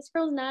 oh, wow, like this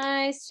girl's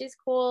nice. She's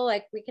cool.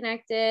 Like we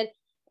connected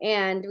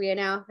and we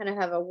now kind of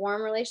have a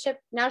warm relationship.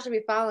 Now she'll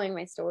be following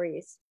my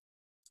stories,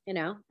 you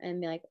know,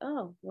 and be like,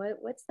 oh,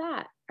 what's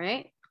that?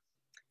 Right.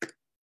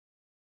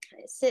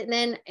 So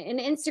then an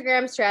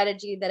Instagram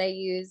strategy that I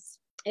use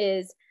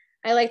is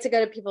I like to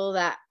go to people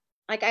that,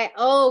 like, I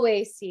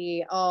always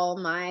see all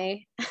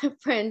my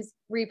friends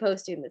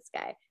reposting this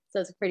guy.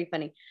 So it's pretty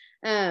funny.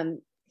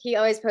 He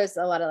always posts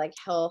a lot of like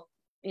health,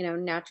 you know,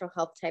 natural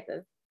health type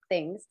of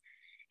things.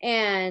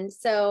 And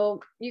so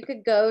you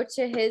could go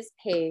to his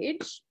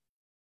page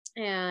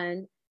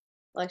and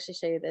I'll actually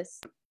show you this.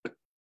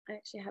 I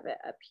actually have it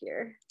up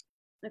here.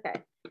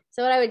 Okay.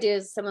 So what I would do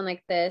is someone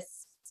like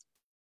this.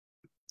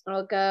 I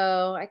could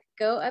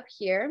go up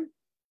here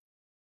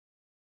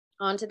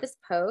onto this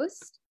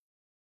post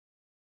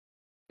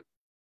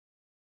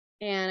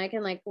and I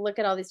can like look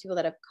at all these people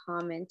that have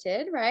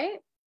commented, right?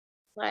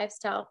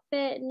 Lifestyle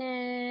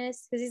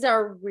fitness, because these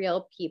are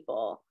real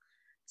people.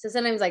 So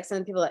sometimes like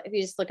some people, if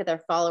you just look at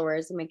their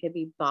followers, it could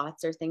be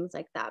bots or things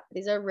like that. But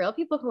these are real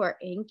people who are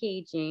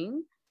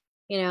engaging,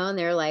 you know, and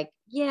they're like,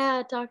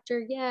 yeah, doctor,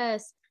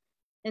 yes.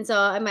 And so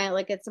I might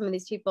look at some of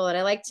these people, and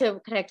I like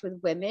to connect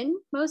with women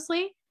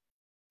mostly.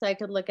 So I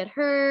could look at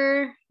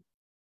her,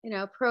 you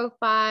know,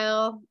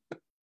 profile.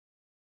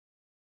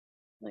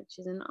 Like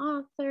she's an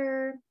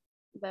author,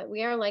 but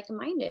we are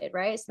like-minded,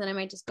 right? So then I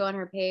might just go on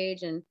her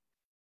page and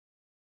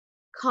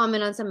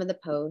comment on some of the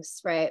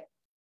posts, right?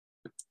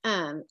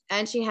 And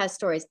she has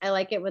stories. I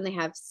like it when they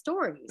have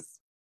stories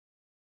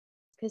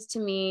because to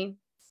me,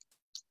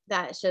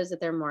 that shows that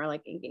they're more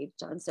like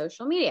engaged on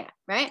social media,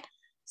 right?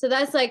 So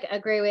that's like a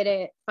great way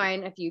to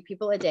find a few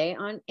people a day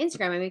on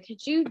Instagram. I mean,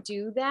 could you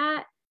do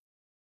that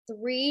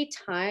 3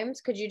 times?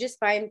 Could you just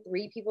find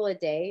 3 people a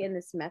day in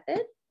this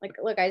method? Like,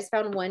 look, I just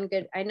found one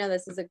good, I know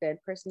this is a good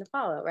person to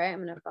follow, right?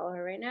 I'm going to follow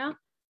her right now.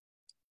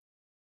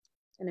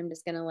 And I'm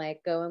just going to like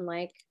go and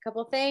like a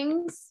couple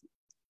things,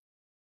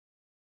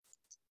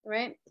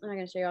 right? I'm not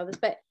going to show you all this,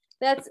 but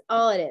that's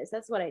all it is.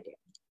 That's what I do.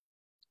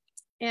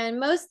 And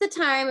most of the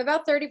time,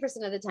 about 30%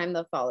 of the time,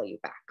 they'll follow you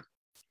back.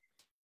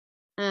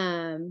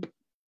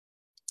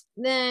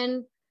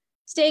 Then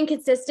staying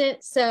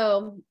consistent.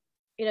 So,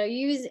 you know,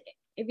 if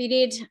you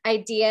need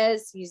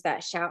ideas, use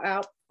that shout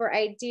out for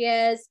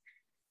ideas,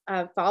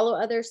 follow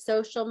other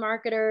social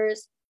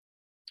marketers.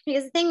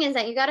 Because the thing is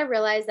that you got to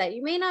realize that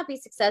you may not be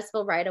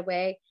successful right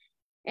away.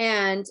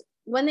 And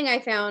one thing I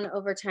found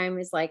over time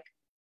is like,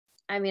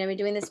 I mean, I've been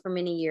doing this for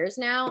many years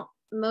now.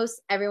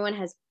 Most everyone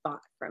has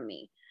bought from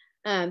me.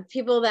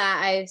 People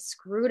that I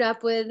screwed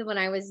up with when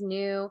I was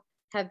new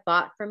have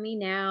bought from me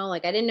now.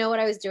 Like, I didn't know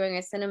what I was doing. I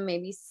sent them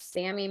maybe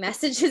spammy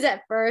messages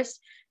at first,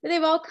 but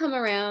they've all come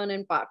around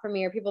and bought from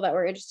me, or people that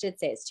were interested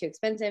say it's too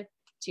expensive.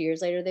 2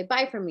 years later, they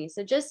buy from me.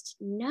 So just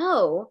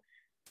know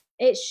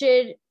it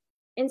should,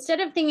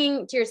 instead of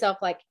thinking to yourself,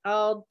 like,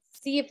 I'll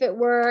see if it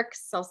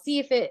works, I'll see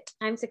if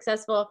I'm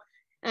successful.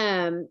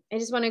 I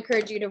just want to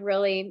encourage you to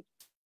really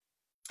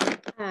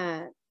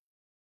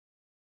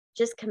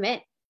just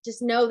commit.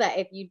 Just know that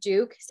if you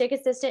do stay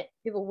consistent,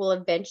 people will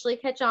eventually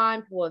catch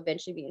on. People will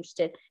eventually be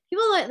interested.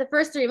 People, like, the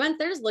first 3 months,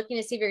 they're just looking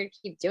to see if you're going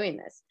to keep doing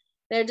this.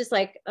 They're just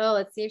like, oh,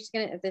 let's see if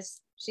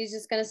she's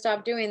just going to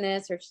stop doing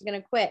this, or if she's going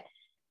to quit.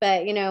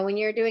 But, you know, when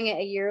you're doing it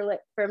a year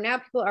from now,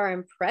 people are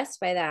impressed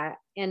by that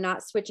and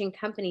not switching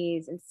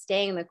companies and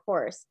staying the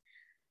course.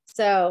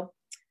 So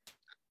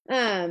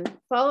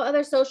follow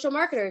other social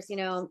marketers. You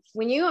know,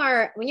 when you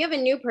have a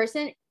new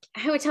person,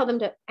 I would tell them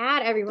to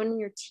add everyone in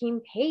your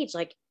team page,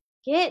 like,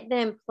 get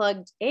them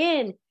plugged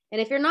in.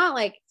 And if you're not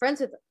like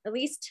friends with at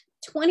least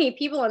 20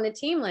 people on the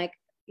team, like,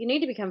 you need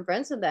to become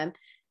friends with them,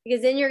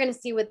 because then you're going to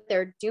see what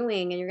they're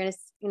doing, and you're going to,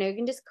 you know, you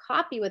can just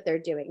copy what they're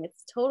doing.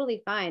 It's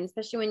totally fine,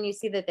 especially when you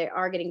see that they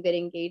are getting good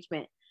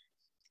engagement.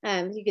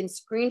 You can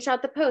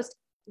screenshot the post.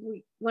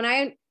 When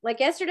I, like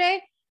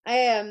yesterday,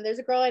 there's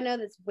a girl I know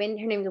her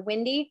name is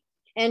Wendy,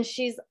 and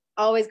she's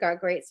always got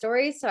great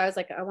stories. So I was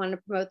like, I wanted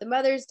to promote the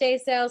Mother's Day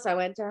sale. So I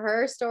went to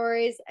her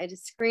stories. I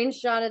just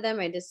screenshotted them.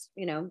 I just,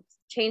 you know,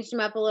 changed them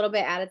up a little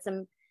bit, added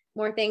some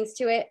more things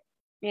to it.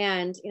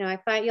 And, you know,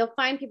 you'll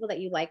find people that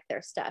you like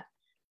their stuff,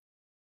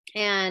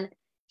 and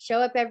show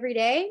up every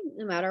day,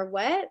 no matter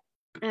what.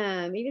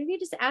 Even if you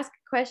just ask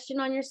a question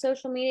on your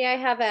social media, I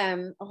have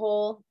a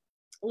whole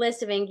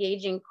list of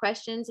engaging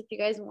questions. If you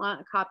guys want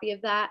a copy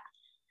of that,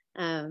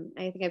 I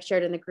think I've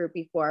shared in the group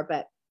before,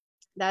 but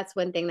that's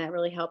one thing that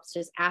really helps,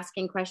 just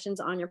asking questions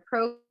on your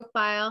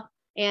profile.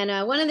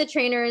 And one of the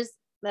trainers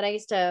that I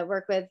used to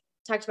work with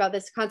talked about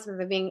this concept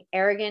of being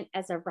arrogant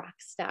as a rock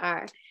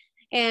star.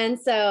 And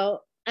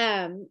so,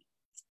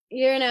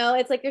 you know,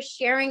 it's like you're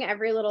sharing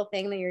every little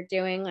thing that you're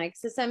doing. Like,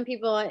 so some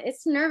people,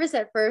 it's nervous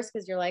at first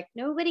because you're like,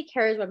 nobody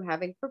cares what I'm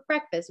having for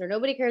breakfast, or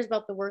nobody cares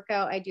about the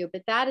workout I do.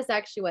 But that is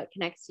actually what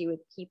connects you with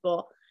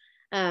people.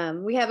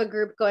 We have a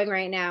group going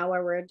right now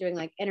where we're doing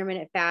like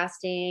intermittent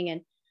fasting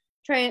and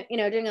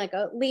doing like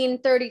a lean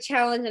 30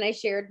 challenge. And I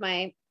shared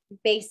my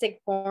basic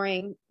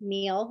boring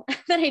meal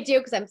that I do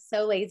because I'm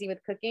so lazy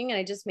with cooking, and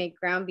I just make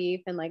ground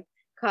beef and like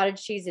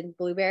cottage cheese and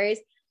blueberries.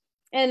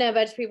 And a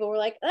bunch of people were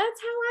like, that's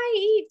how I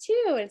eat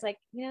too. And it's like,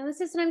 you know, this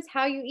is sometimes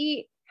how you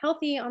eat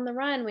healthy on the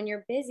run when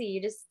you're busy.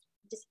 You just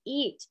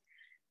eat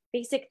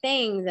basic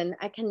things. And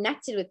I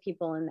connected with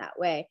people in that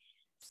way.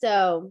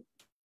 So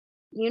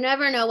you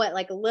never know what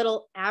like a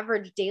little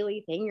average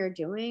daily thing you're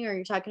doing, or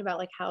you're talking about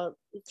like how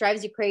it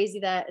drives you crazy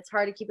that it's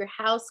hard to keep your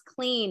house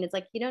clean. It's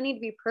like, you don't need to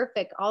be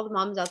perfect. All the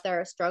moms out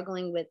there are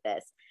struggling with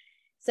this.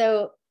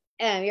 So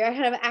you're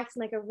kind of acting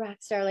like a rock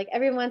star. Like,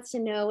 everyone wants to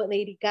know what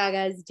Lady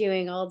Gaga is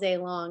doing all day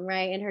long,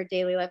 right? In her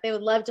daily life. They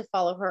would love to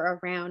follow her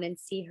around and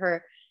see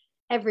her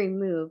every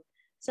move.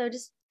 So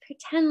just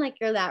pretend like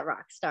you're that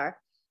rock star,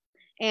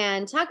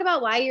 and talk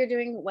about why you're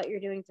doing what you're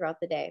doing throughout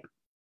the day.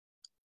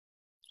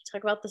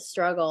 Talk about the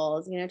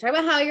struggles, you know, talk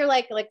about how you're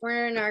like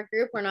we're in our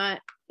group. I'm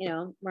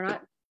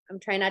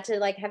trying not to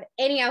like have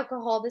any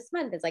alcohol this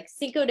month. It's like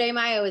Cinco de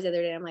Mayo was the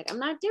other day. I'm like, I'm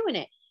not doing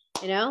it.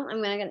 You know,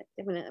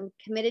 I'm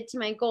committed to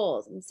my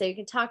goals. And so you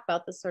can talk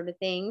about those sort of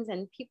things,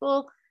 and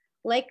people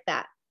like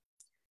that.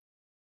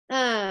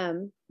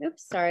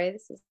 Oops, sorry.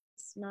 This is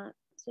not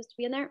supposed to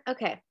be in there.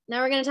 Okay.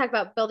 Now we're going to talk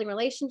about building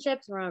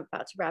relationships. We're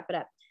about to wrap it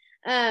up.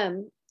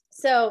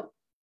 So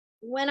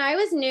when I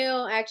was new,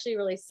 I actually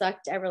really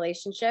sucked at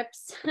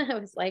relationships. I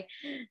was like,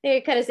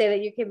 they kind of say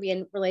that you can be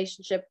in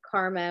relationship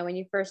karma when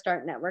you first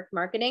start network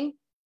marketing.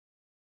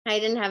 I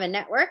didn't have a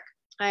network.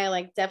 I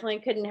like definitely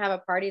couldn't have a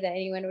party that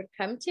anyone would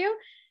come to.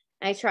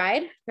 I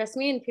tried, trust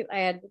me, and I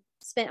had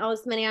spent all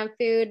this money on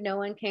food. No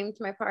one came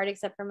to my party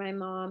except for my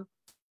mom.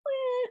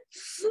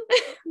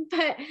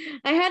 But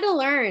I had to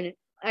learn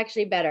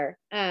actually better.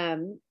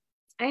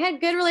 I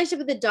had good relationship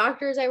with the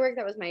doctors I worked.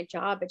 That was my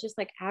job, but just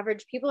like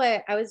average people,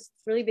 I was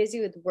really busy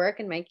with work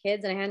and my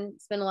kids, and I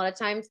hadn't spent a lot of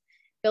time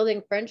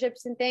building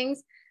friendships and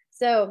things.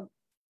 So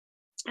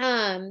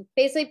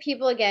basically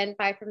people, again,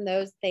 buy from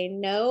those they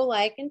know,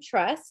 like, and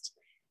trust.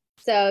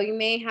 So you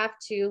may have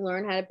to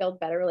learn how to build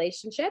better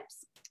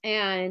relationships,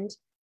 and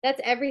that's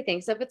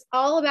everything. So if it's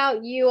all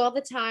about you all the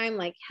time,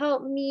 like,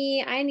 help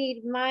me, I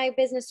need my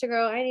business to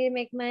grow, I need to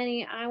make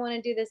money, I want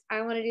to do this,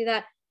 I want to do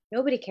that,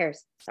 nobody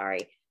cares.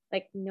 Sorry.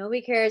 Like,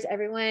 nobody cares.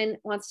 Everyone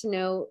wants to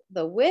know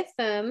the with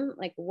them,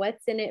 like,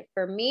 what's in it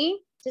for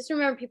me. Just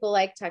remember, people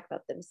like to talk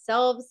about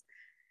themselves.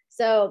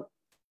 So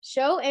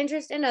show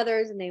interest in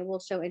others, and they will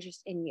show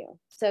interest in you.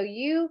 So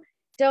you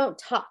don't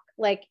talk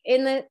like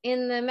in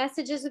the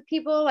messages with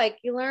people, like,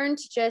 you learn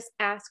to just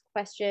ask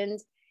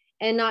questions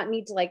and not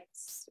need to like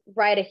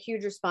write a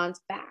huge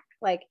response back.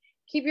 Like,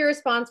 keep your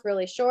response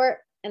really short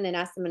and then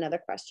ask them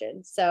another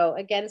question. So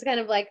again, it's kind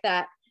of like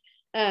that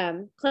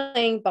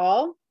playing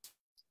ball.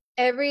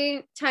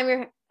 Every time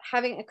you're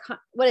having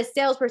what a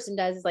salesperson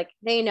does is like,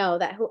 they know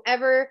that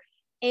whoever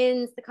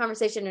ends the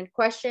conversation in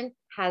question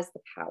has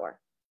the power.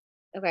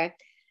 Okay.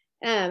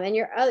 And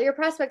your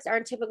prospects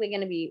aren't typically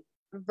going to be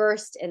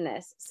versed in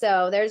this.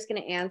 So they're just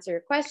going to answer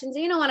your questions.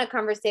 And you don't want to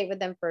conversate with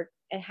them for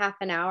a half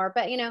an hour,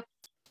 but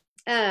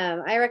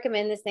I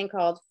recommend this thing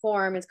called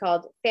FORM. It's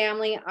called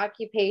Family,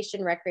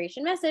 Occupation,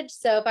 Recreation, Message.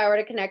 So if I were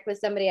to connect with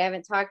somebody I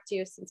haven't talked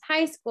to since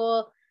high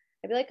school,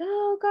 I'd be like,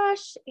 oh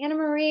gosh, Anna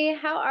Marie,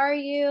 how are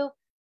you?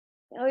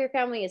 Oh, your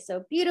family is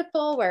so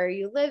beautiful. Where are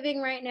you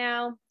living right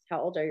now?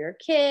 How old are your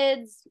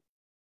kids?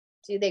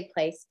 Do they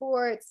play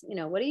sports?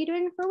 What are you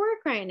doing for work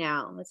right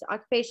now? What's the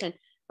occupation?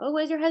 Oh,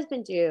 what does your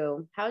husband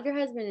do? How did your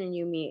husband and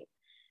you meet?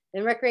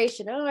 Then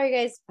recreation. Oh, are you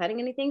guys planning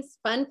anything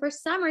fun for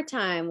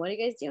summertime? What are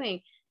you guys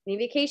doing? Any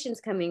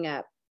vacations coming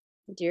up?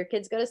 Do your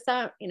kids go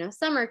to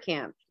summer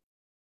camp?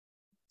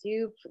 Do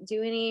you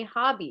do any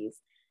hobbies?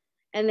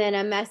 And then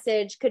a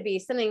message could be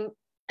something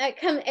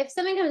if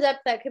something comes up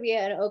that could be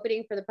an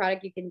opening for the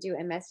product, you can do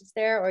a message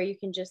there, or you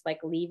can just like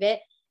leave it.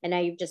 And now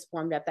you've just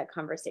formed up that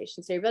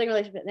conversation. So you're building a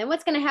relationship. And then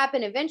what's going to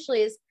happen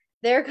eventually is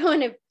they're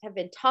going to have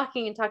been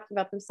talking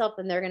about themselves,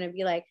 and they're going to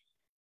be like,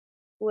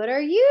 what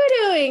are you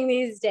doing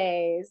these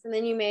days? And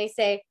then you may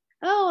say,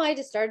 oh, I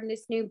just started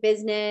this new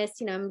business.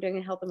 I'm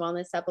doing health and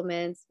wellness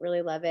supplements.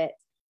 Really love it.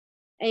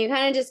 And you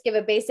kind of just give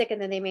a basic,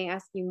 and then they may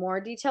ask you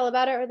more detail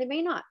about it, or they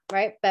may not,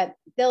 right? But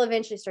they'll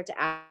eventually start to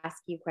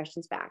ask you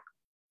questions back.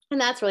 And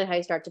that's really how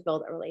you start to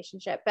build a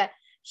relationship. But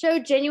show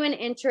genuine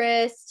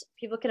interest.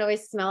 People can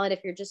always smell it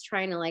if you're just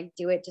trying to like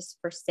do it just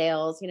for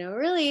sales.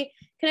 Really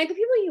connect with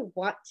people you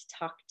want to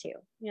talk to,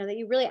 that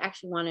you really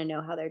actually want to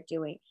know how they're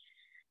doing.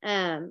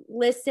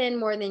 Listen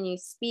more than you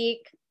speak.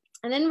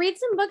 And then read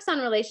some books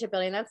on relationship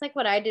building. That's like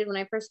what I did when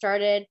I first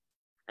started.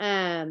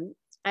 I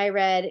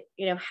read,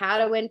 How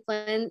to Win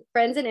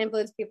Friends and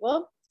Influence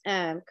People.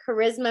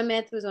 Charisma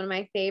Myth was one of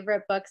my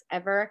favorite books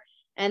ever.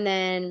 And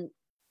then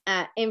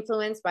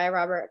Influence by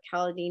Robert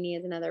Cialdini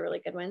is another really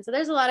good one. So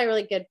there's a lot of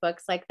really good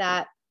books like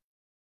that.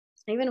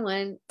 I even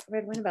read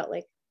one about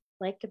like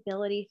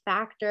likability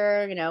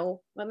factor,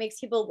 what makes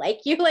people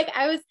like you. Like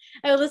I would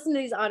listen to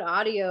these on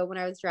audio when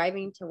I was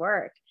driving to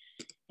work,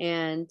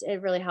 and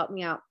it really helped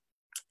me out.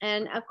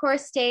 And of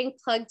course, staying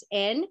plugged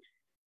in.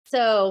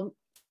 So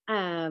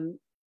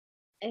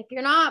if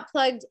you're not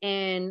plugged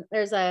in,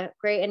 there's a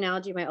great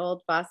analogy. My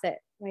old boss I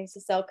used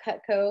to sell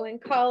Cutco in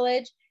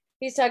college.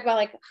 He used to talk about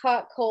like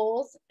hot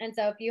coals. And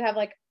so if you have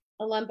like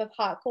a lump of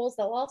hot coals,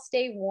 they'll all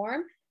stay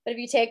warm. But if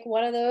you take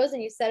one of those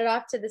and you set it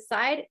off to the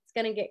side, it's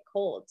going to get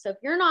cold. So if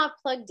you're not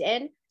plugged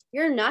in,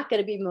 you're not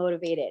going to be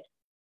motivated.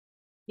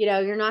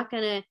 You're not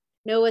going to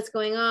know what's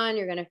going on.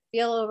 You're going to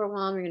feel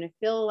overwhelmed. You're going to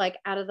feel like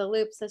out of the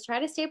loop. So try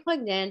to stay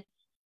plugged in.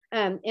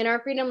 In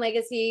our Freedom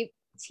Legacy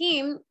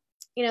team,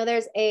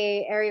 there's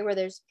a area where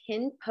there's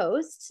pinned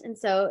posts. And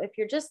so if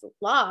you're just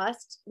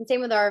lost, and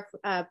same with our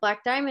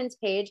Black Diamonds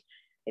page,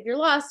 if you're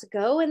lost,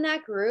 go in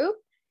that group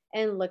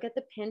and look at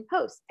the pinned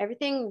posts.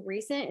 Everything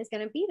recent is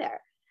going to be there.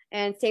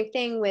 And same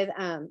thing with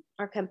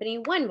our company,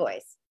 One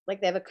Voice.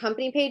 Like they have a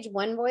company page,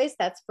 One Voice.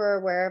 That's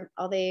for where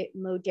all the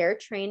Modere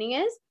training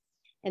is.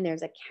 And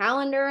there's a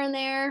calendar in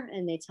there,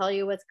 and they tell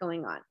you what's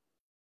going on.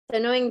 So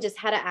knowing just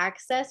how to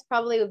access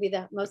probably would be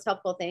the most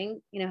helpful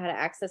thing, how to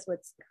access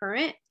what's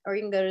current. Or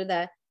you can go to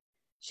the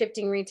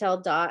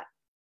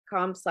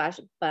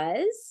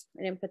shiftingretail.com/buzz.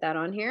 I didn't put that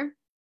on here.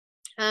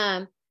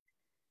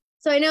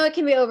 So I know it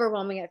can be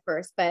overwhelming at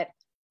first, but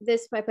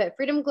I put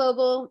Freedom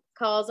Global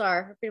calls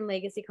Freedom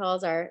Legacy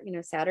calls are,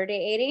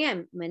 Saturday, 8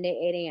 a.m., Monday,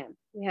 8 a.m.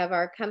 We have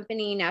our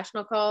company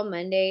national call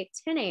Monday,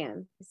 10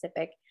 a.m.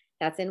 Pacific.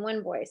 That's in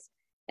One Voice.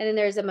 And then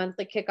there's a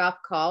monthly kickoff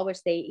call,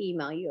 which they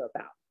email you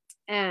about.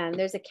 And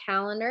there's a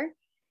calendar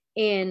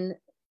in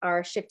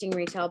our Shifting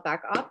Retail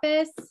back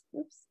office.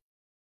 Oops.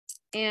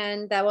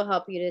 And that will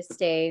help you to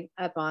stay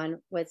up on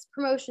what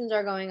promotions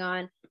are going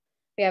on.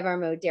 We have our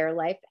Modere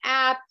Life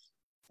app,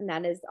 and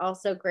that is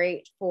also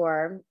great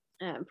for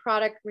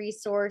product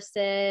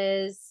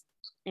resources,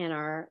 and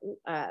our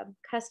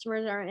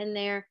customers are in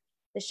there.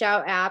 The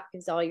Shout app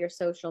gives all your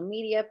social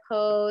media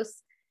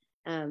posts.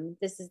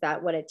 This is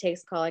what it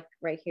takes call, like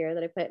right here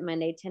that I put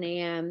Monday, 10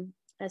 a.m.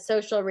 A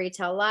Social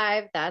Retail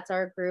Live, that's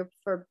our group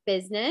for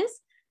business.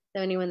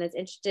 So anyone that's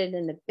interested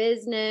in the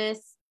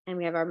business. And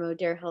we have our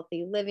Modere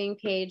Healthy Living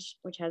page,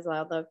 which has a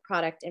lot of the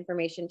product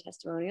information,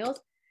 testimonials.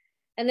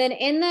 And then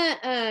in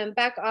the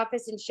back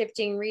office and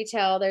Shifting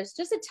Retail, there's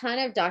just a ton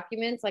of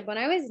documents. Like when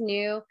I was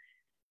new,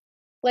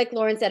 like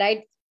Lauren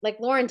said,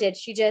 Lauren did,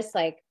 she just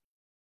like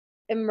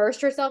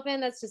immersed herself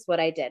in. That's just what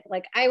I did.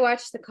 Like I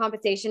watched the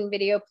compensation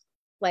video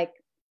like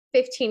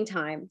 15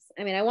 times.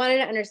 I mean, I wanted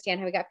to understand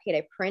how we got paid.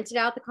 I printed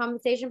out the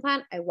compensation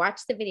plan. I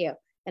watched the video,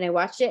 and I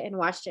watched it and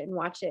watched it and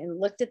watched it and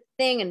looked at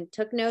the thing and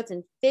took notes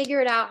and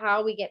figured out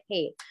how we get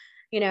paid.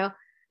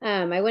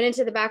 I went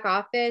into the back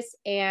office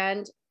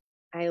and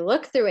I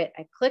looked through it.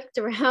 I clicked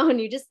around.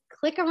 You just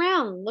click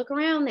around, look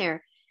around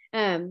there.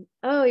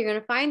 Oh, you're going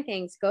to find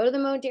things. Go to the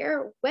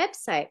Modere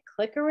website,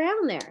 click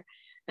around there.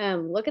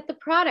 Look at the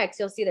products.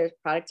 You'll see there's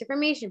product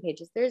information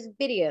pages, there's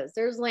videos,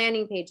 there's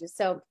landing pages.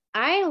 So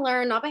I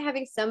learned not by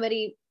having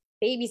somebody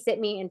babysit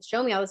me and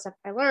show me all the stuff.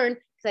 I learned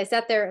because I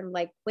sat there and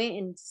like went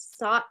and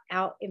sought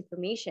out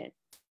information.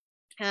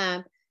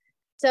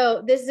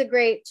 So this is a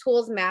great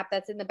tools map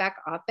that's in the back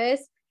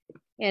office,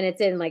 and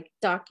it's in like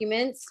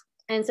documents.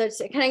 And so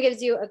it kind of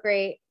gives you a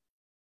great,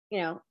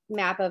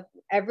 map of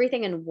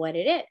everything and what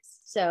it is.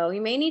 So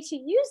you may need to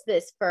use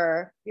this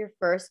for your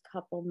first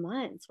couple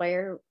months while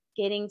you're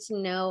getting to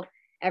know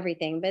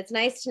everything. But it's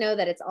nice to know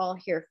that it's all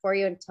here for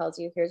you and tells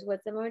you, here's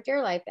what's in the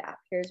Dear Life app.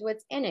 Here's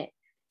what's in it.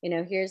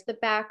 Here's the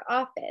back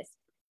office.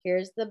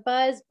 Here's the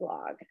Buzz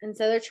blog. And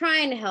so they're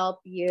trying to help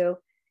you,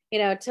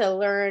 to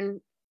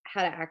learn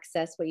how to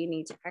access what you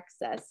need to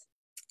access.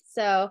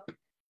 So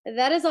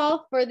that is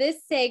all for this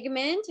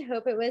segment. I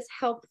hope it was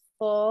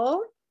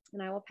helpful.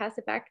 And I will pass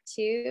it back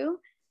to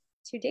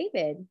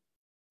David.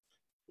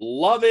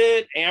 Love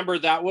it, Amber.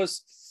 That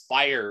was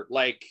fire.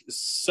 Like,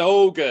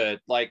 so good.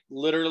 Like,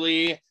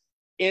 literally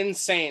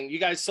insane. You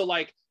guys, so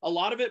like a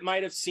lot of it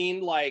might have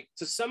seemed like,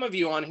 to some of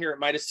you on here, it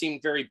might have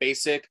seemed very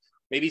basic.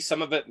 Maybe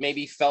some of it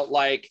maybe felt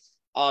like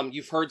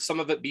you've heard some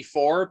of it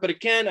before. But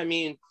again, I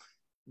mean,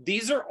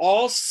 these are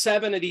all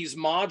 7 of these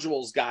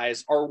modules,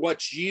 guys, are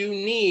what you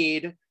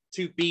need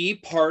to be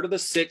part of the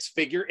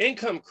 6-figure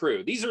income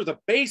crew. These are the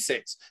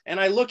basics. And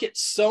I look at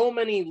so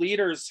many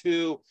leaders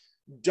who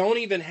don't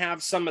even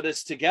have some of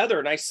this together.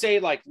 And I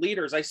say like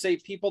leaders, I say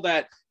people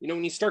that,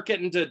 when you start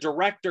getting to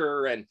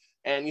director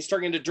and you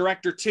start getting to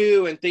director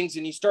 2 and things,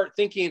 and you start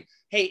thinking,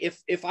 hey,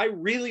 if I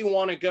really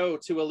want to go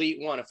to Elite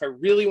 1, if I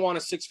really want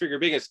a 6-figure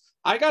business,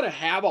 I got to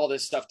have all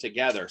this stuff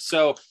together.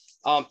 So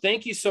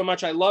thank you so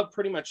much. I love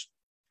pretty much,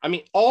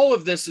 all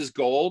of this is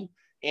gold.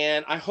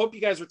 And I hope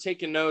you guys are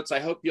taking notes. I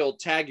hope you'll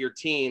tag your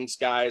teams,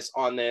 guys,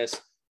 on this.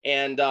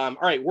 And all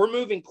right, we're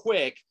moving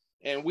quick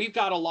and we've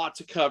got a lot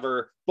to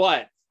cover,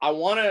 but I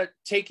want to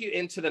take you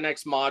into the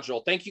next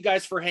module. Thank you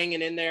guys for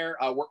hanging in there.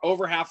 We're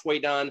over halfway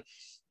done,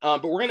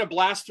 but we're going to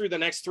blast through the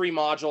next 3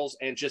 modules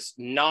and just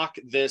knock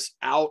this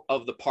out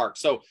of the park.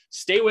 So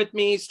stay with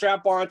me,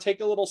 strap on, take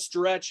a little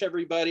stretch,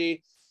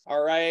 everybody.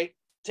 All right,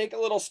 take a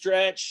little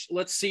stretch.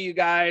 Let's see you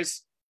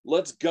guys.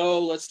 Let's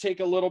go. Let's take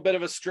a little bit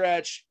of a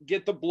stretch,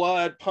 get the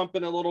blood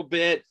pumping a little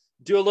bit,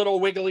 do a little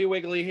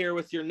wiggly here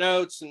with your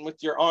notes and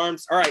with your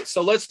arms. All right,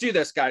 so let's do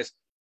this, guys.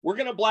 We're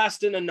going to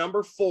blast into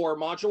number 4,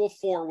 module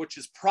 4, which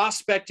is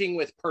prospecting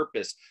with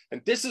purpose.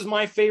 And this is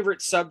my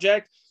favorite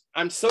subject.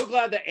 I'm so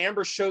glad that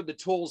Amber showed the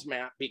tools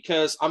map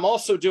because I'm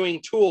also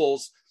doing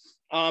tools.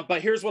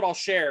 But here's what I'll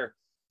share.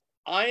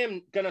 I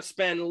am going to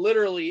spend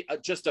literally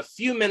just a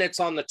few minutes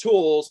on the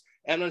tools.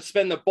 And I'm going to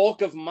spend the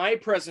bulk of my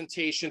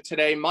presentation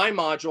today. My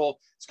module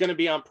is going to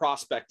be on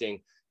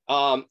prospecting.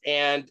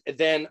 And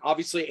then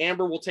obviously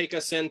Amber will take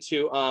us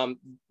into,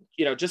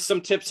 just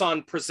some tips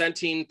on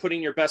presenting,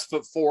 putting your best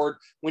foot forward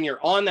when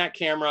you're on that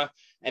camera.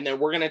 And then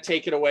we're going to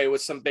take it away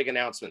with some big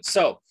announcements.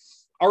 So,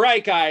 all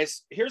right,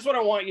 guys, here's what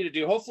I want you to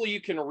do. Hopefully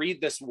you can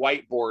read this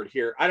whiteboard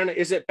here. I don't know.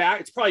 Is it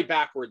back? It's probably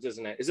backwards,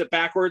 isn't it? Is it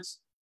backwards?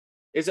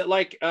 Is it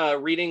like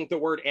reading the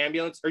word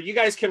ambulance? Or you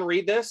guys can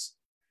read this?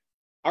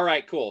 All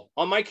right, cool.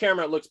 On my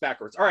camera, it looks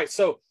backwards. All right,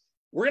 so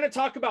we're going to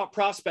talk about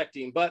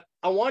prospecting, but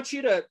I want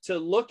you to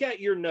look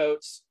at your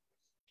notes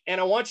and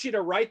I want you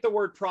to write the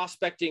word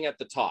prospecting at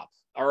the top.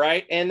 All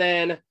right. And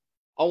then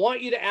I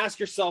want you to ask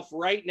yourself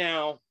right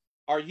now,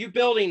 are you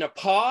building a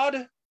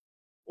pod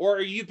or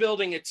are you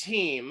building a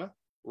team,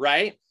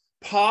 right?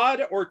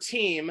 Pod or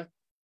team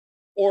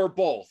or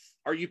both?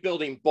 Are you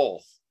building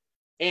both?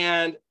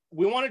 And I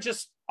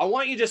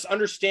want you to just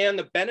understand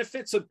the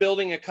benefits of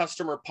building a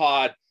customer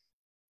pod.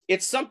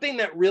 It's something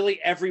that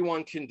really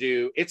everyone can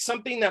do. It's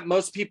something that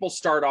most people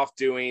start off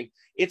doing.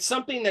 It's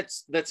something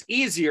that's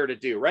easier to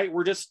do, right?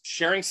 We're just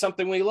sharing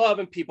something we love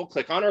and people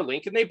click on our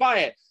link and they buy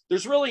it.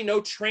 There's really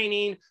no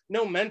training,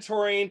 no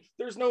mentoring.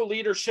 There's no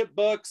leadership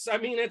books.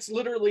 It's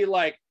literally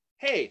like,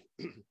 hey,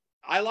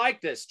 I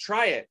like this,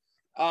 try it.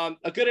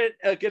 A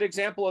good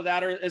example of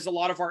that is a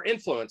lot of our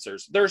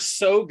influencers. They're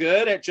so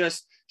good at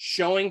just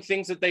showing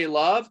things that they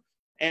love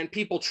and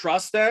people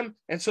trust them.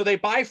 And so they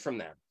buy from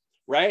them,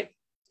 right?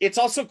 It's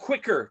also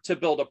quicker to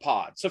build a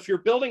pod. So if you're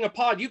building a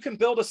pod, you can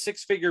build a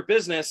 6-figure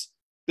business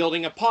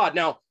building a pod.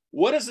 Now,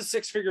 what is a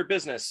 6-figure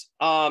business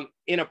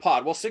in a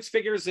pod? Well, 6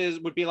 figures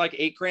would be like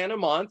 $8,000 a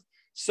month.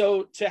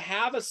 So to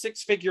have a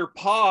 6-figure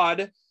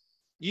pod,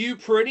 you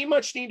pretty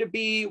much need to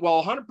be,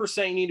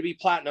 100% you need to be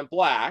platinum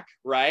black,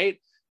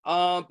 right?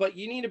 But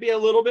you need to be a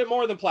little bit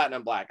more than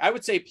platinum black. I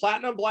would say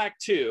platinum black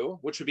 2,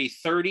 which would be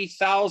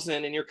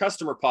 30,000 in your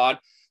customer pod.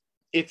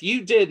 If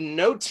you did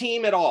no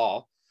team at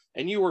all,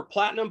 and you were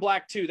platinum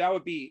black 2, that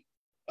would be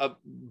a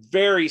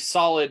very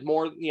solid,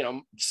 more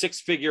than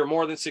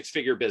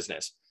 6-figure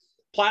business.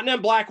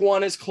 Platinum black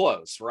 1 is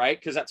close, right?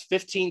 Because that's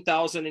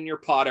 15,000 in your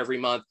pod every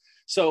month.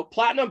 So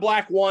platinum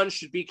black 1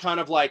 should be kind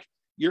of like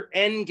your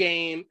end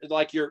game,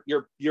 like you're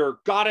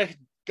gotta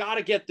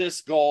get this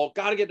goal,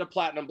 gotta get to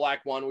platinum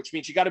black 1, which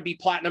means you got to be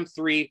platinum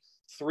 3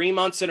 3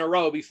 months in a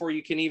row before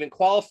you can even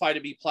qualify to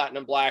be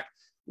Platinum Black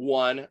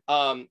 1.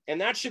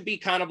 And that should be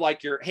kind of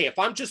like your, hey, if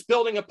I'm just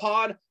building a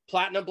pod,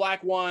 Platinum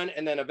Black 1,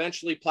 and then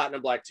eventually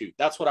Platinum Black 2.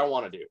 That's what I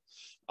want to do.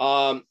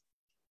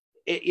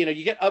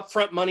 You get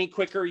upfront money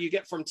quicker. You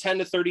get from 10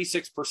 to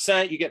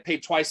 36%. You get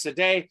paid twice a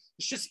day.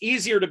 It's just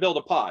easier to build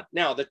a pod.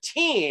 Now, the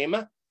team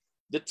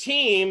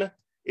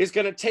is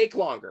going to take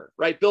longer,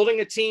 right? Building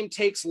a team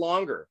takes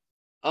longer.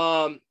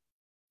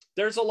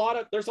 There's a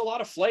lot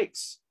of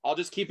flakes. I'll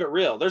just keep it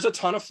real. There's a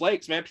ton of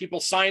flakes, man. People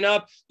sign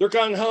up, they're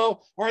gung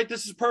ho. All right,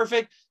 this is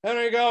perfect. And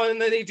there you go.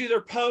 And then they do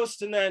their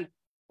post, and then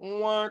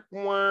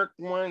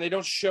and they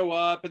don't show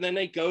up, and then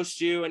they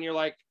ghost you, and you're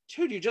like,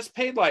 dude, you just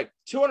paid like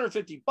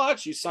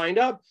 $250. You signed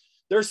up.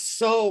 There's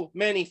so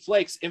many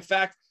flakes. In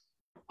fact,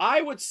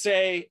 I would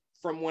say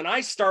from when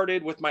I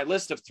started with my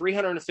list of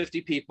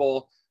 350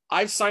 people,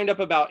 I've signed up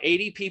about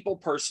 80 people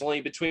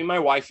personally between my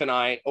wife and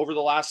I over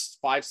the last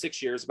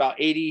 5-6 years, about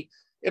 80.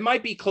 It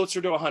might be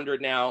closer to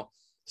 100 now.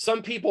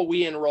 Some people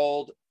we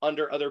enrolled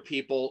under other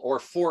people or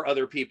for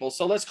other people.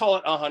 So let's call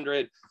it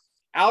 100.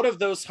 Out of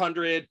those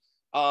 100,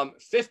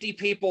 50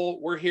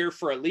 people were here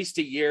for at least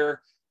a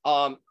year.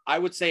 I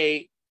would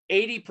say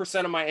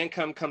 80% of my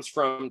income comes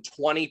from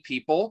 20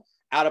 people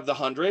out of the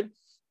 100.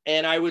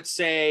 And I would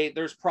say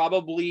there's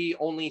probably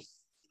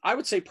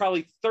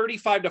probably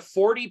 35 to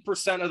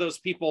 40% of those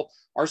people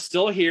are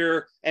still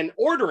here and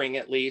ordering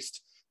at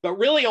least, but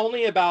really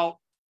only about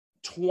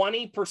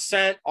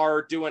 20%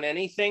 are doing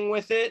anything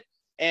with it.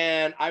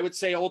 And I would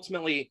say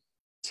ultimately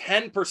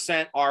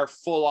 10% are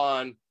full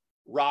on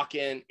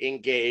rockin',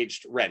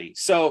 engaged, ready.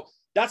 So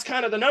that's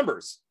kind of the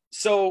numbers.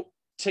 So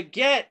to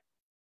get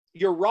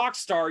your rock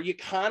star, you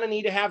kind of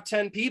need to have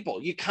 10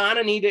 people. You kind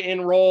of need to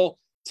enroll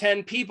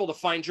 10 people to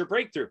find your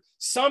breakthrough.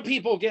 Some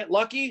people get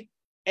lucky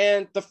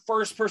and the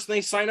first person they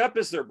sign up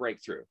is their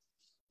breakthrough.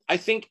 I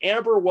think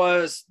Amber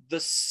was the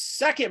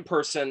second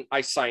person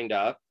I signed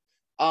up.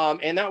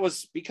 And that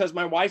was because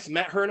my wife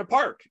met her in a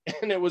park,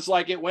 and it was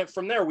like, it went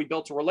from there. We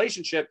built a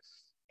relationship,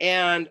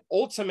 and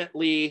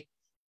ultimately,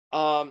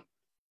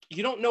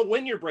 you don't know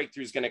when your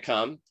breakthrough is going to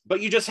come,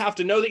 but you just have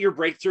to know that your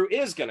breakthrough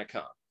is going to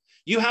come.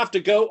 You have to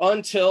go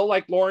until,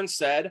 like Lauren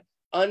said,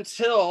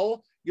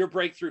 until your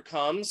breakthrough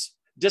comes,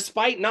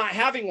 despite not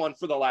having one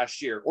for the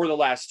last year or the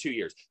last 2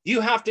 years. You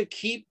have to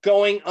keep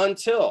going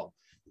until.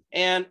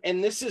 And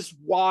this is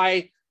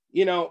why,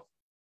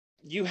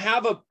 you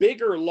have a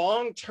bigger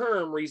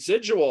long-term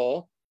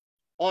residual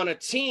on a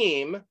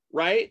team,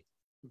 right?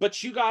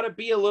 But you got to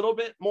be a little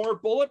bit more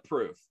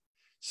bulletproof.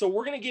 So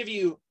we're going to give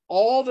you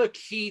all the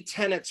key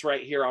tenets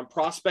right here on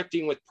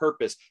prospecting with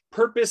purpose.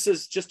 Purpose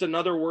is just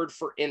another word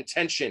for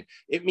intention.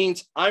 It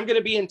means I'm going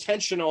to be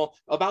intentional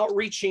about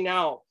reaching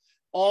out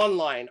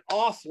online,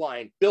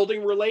 offline,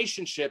 building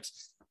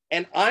relationships.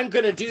 And I'm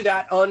going to do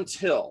that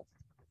until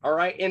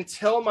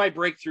my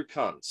breakthrough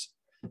comes.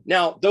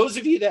 Now, those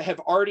of you that have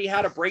already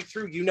had a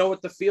breakthrough, you know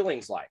what the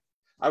feeling's like.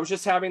 I was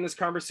just having this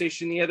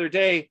conversation the other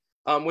day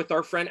with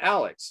our friend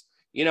Alex,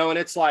 and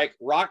it's like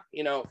I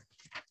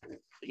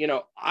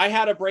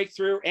had a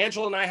breakthrough.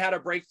 Angela and I had a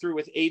breakthrough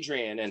with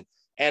Adrian,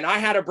 and I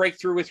had a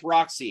breakthrough with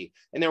Roxy,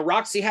 and then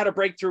Roxy had a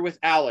breakthrough with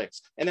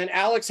Alex, and then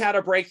Alex had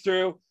a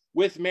breakthrough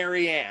with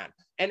Marianne,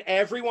 and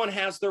everyone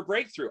has their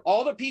breakthrough.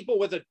 All the people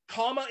with a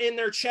comma in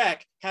their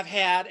check have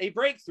had a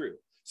breakthrough.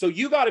 So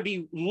you got to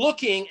be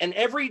looking and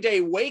every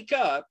day wake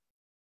up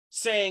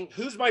saying,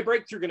 who's my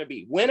breakthrough going to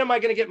be? When am I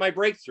going to get my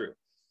breakthrough?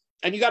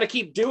 And you got to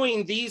keep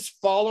doing these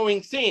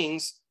following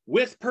things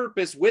with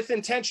purpose, with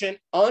intention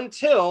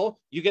until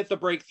you get the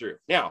breakthrough.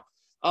 Now,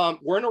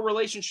 we're in a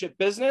relationship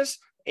business,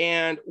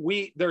 and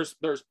there's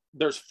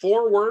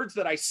 4 words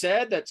that I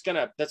said that's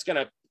gonna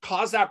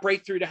cause that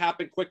breakthrough to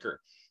happen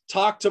quicker.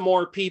 Talk to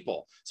more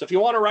people. So if you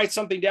want to write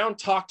something down,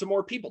 talk to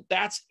more people.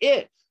 That's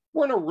it.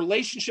 We're in a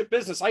relationship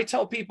business. I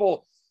tell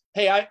people,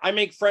 hey, I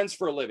make friends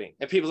for a living.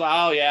 And people say,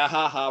 oh yeah,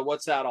 haha,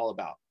 what's that all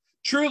about?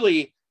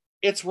 Truly,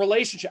 it's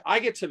relationship. I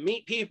get to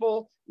meet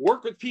people,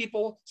 work with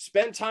people,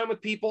 spend time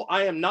with people.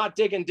 I am not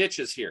digging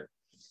ditches here.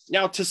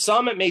 Now, to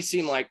some, it may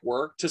seem like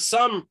work. To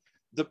some,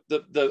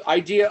 the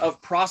idea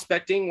of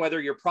prospecting, whether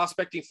you're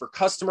prospecting for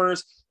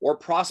customers or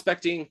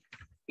prospecting,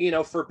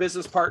 for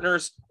business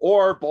partners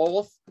or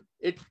both,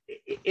 it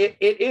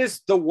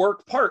is the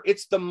work part.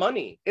 It's the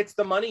money. It's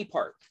the money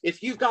part.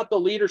 If you've got the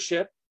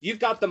leadership, you've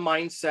got the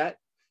mindset,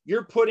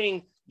 you're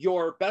putting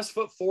your best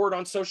foot forward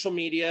on social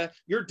media,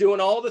 you're doing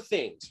all the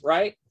things,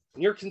 right?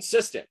 And you're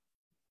consistent.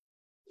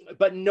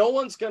 But no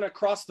one's going to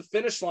cross the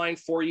finish line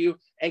for you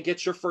and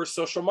get your first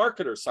social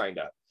marketer signed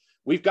up.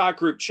 We've got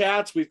group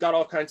chats. We've got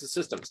all kinds of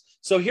systems.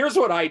 So here's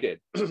what I did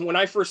when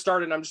I first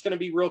started. I'm just going to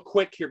be real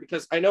quick here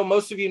because I know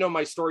most of you know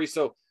my story.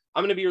 So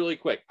I'm going to be really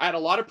quick. I had a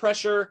lot of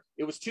pressure.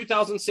 It was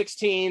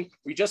 2016.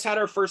 We just had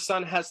our first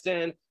son,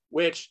 Heston,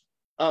 which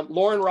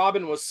Lauren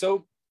Robin was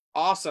so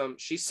awesome.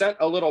 She sent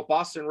a little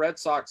Boston Red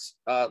Sox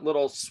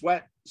little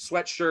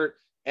sweatshirt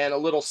and a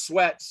little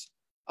sweats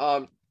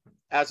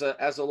as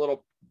a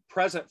little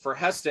present for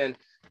Heston.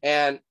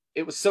 And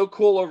it was so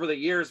cool over the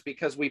years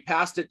because we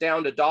passed it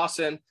down to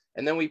Dawson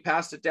And then we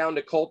passed it down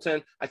to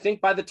Colton. I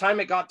think by the time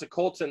it got to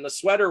Colton, the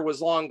sweater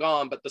was long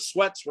gone, but the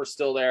sweats were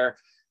still there.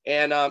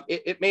 And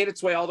it made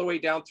its way all the way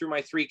down through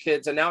my 3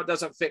 kids. And now it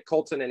doesn't fit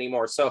Colton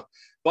anymore. So,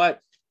 but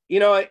you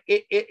know,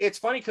 it's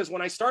funny because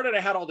when I started, I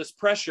had all this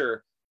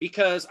pressure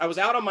because I was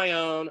out on my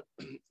own.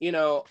 You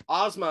know,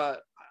 Ozma,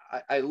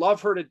 I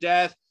love her to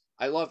death.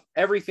 I love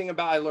everything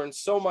about, I learned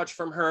so much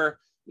from her,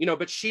 you know,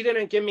 but she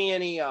didn't give me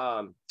any,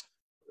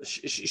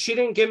 she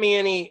didn't give me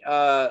any,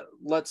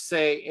 let's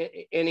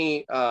say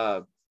any,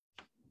 how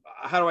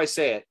do I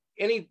say it?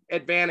 Any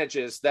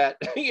advantages that,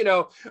 you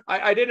know,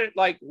 I didn't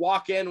like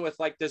walk in with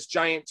like this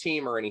giant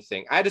team or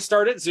anything. I had to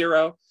start at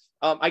 0.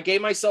 I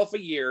gave myself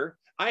a year.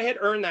 I had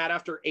earned that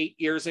after 8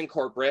 years in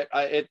corporate.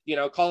 You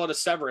know, call it a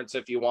severance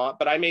if you want,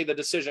 but I made the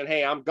decision,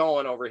 hey, I'm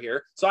going over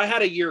here. So I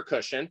had a year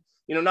cushion.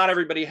 You know, not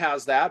everybody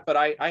has that, but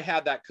I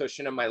had that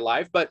cushion in my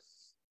life. But,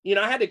 you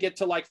know, I had to get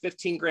to like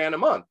 15 grand a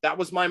month. That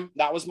was my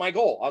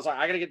goal. I was like,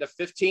 I got to get to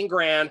 15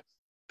 grand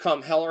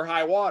come hell or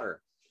high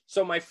water.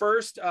 So my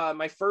first,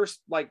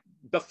 like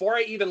before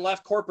I even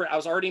left corporate, I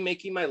was already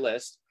making my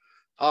list.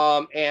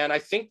 And I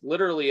think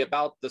literally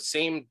about the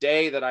same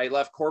day that I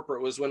left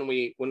corporate was when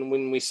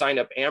we signed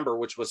up Amber,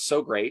 which was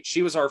so great.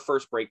 She was our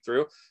first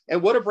breakthrough,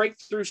 and what a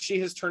breakthrough she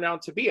has turned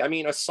out to be. I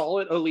mean, a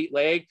solid elite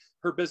leg.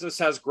 Her business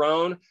has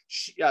grown.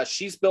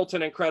 She's built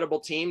an incredible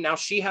team. Now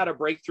she had a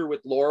breakthrough with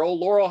Laurel.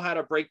 Laurel had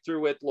a breakthrough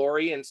with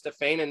Lori and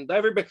Stefan, and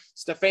everybody.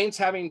 Stefan's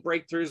having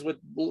breakthroughs with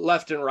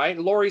left and right,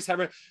 and Lori's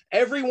having.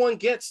 Everyone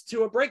gets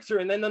to a breakthrough,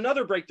 and then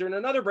another breakthrough, and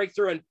another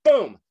breakthrough, and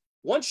boom!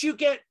 Once you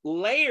get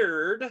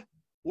layered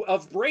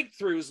of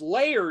breakthroughs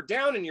layered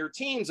down in your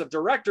teams of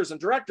directors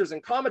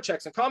and comma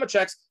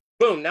checks,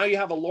 boom, now you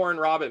have a Lauren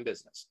Robin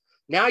business.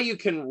 Now you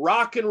can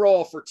rock and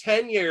roll for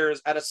 10 years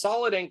at a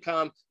solid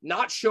income,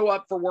 not show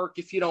up for work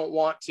if you don't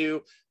want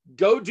to,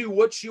 go do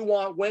what you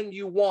want when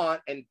you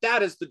want. And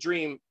that is the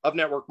dream of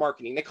network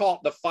marketing. They call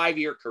it the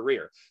 5-year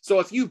career. So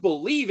if you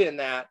believe in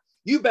that,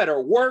 you better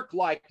work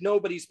like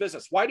nobody's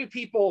business. Why do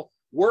people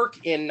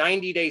work in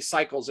 90-day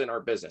cycles in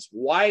our business?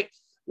 Why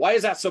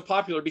is that so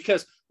popular?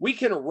 Because we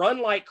can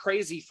run like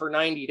crazy for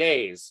 90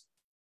 days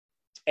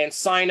and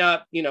sign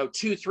up, you know,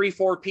 2, 3,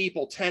 4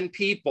 people, 10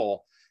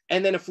 people.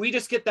 And then if we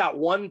just get that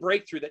one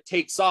breakthrough that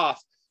takes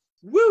off,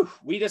 woo,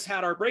 we just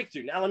had our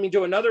breakthrough. Now let me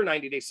do another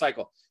 90-day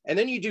cycle. And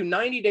then you do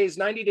 90 days,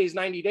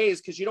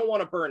 because you don't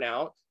want to burn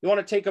out. You want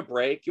to take a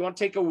break. You want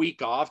to take a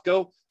week off,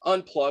 go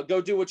unplug, go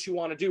do what you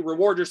want to do,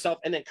 reward yourself,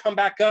 and then come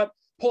back up,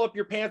 pull up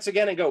your pants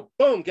again and go,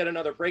 boom, get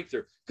another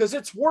breakthrough. Because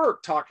it's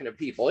work talking to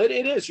people. It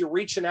is. You're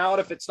reaching out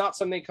if it's not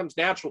something that comes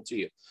natural to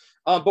you.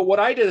 But what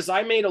I did is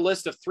I made a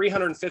list of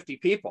 350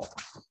 people.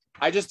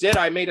 I just did.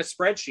 I made a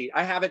spreadsheet.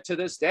 I have it to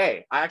this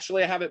day. I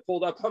actually have it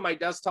pulled up on my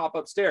desktop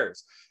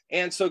upstairs.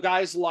 And so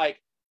guys,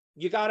 like,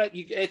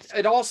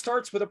 it all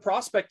starts with a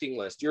prospecting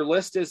list. Your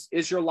list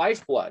is your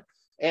lifeblood.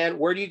 And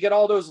where do you get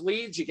all those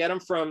leads? You get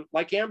them from,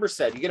 like Amber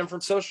said, you get them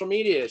from social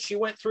media. She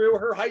went through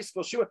her high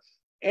school.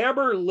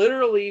 Amber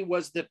literally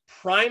was the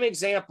prime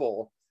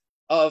example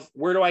of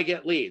where do I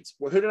get leads?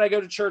 Who did I go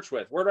to church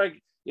with? Where do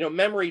I,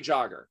 memory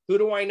jogger? Who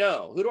do I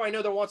know? Who do I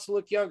know that wants to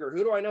look younger?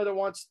 Who do I know that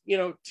wants,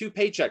 2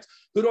 paychecks?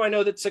 Who do I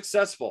know that's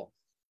successful?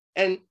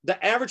 And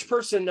the average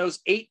person knows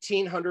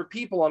 1,800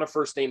 people on a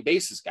first name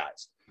basis,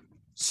 guys.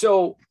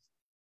 So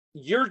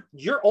you're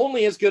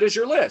only as good as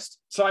your list.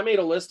 So I made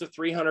a list of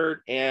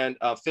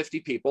 350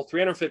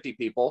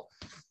 people.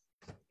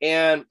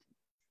 And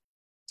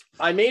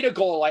I made a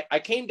goal. I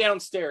came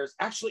downstairs.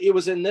 Actually, it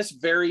was in this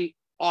very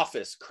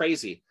office,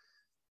 crazy.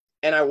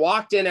 And I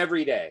walked in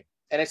every day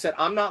and I said,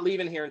 I'm not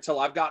leaving here until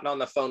I've gotten on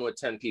the phone with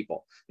 10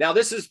 people. Now,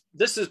 this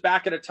is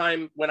back at a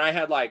time when I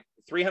had like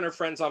 300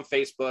 friends on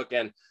Facebook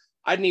and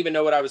I didn't even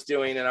know what I was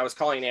doing. And I was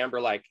calling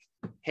Amber like,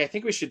 hey, I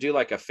think we should do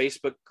like a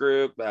Facebook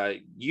group.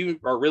 You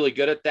are really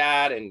good at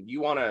that. And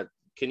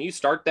can you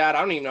start that?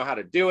 I don't even know how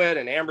to do it.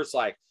 And Amber's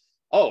like,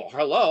 oh,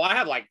 hello. I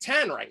have like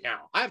 10 right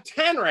now. I have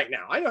 10 right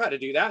now. I know how to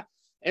do that.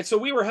 And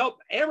so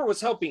Amber was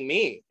helping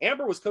me.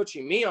 Amber was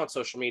coaching me on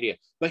social media.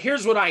 But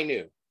here's what I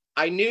knew.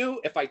 I knew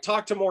if I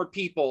talked to more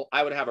people,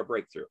 I would have a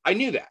breakthrough. I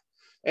knew that.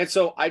 And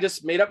so I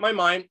just made up my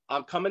mind.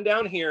 I'm coming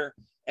down here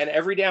and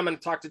every day I'm going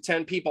to talk to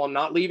 10 people. I'm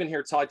not leaving here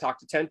until I talk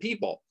to 10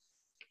 people.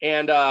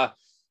 And I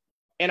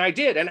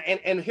did.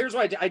 And here's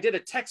what I did. I did a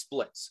text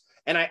blitz.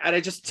 And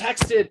I just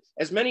texted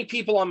as many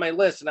people on my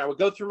list and I would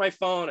go through my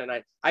phone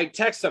and I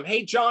text them,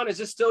 hey, John, is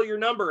this still your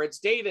number? It's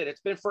David. It's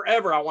been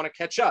forever. I want to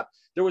catch up.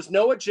 There was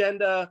no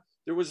agenda.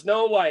 There was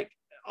no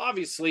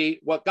obviously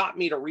what got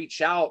me to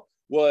reach out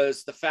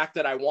was the fact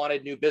that I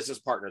wanted new business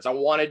partners. I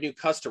wanted new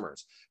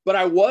customers, but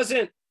I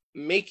wasn't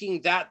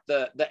making that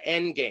the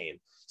end game.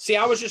 See,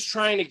 I was just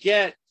trying to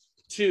get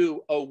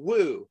to a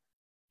woo,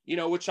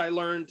 which I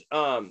learned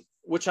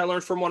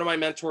from one of my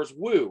mentors,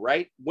 woo,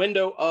 right?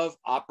 Window of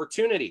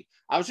opportunity.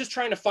 I was just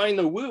trying to find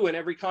the woo in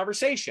every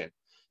conversation.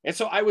 And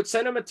so I would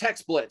send them a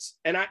text blitz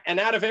and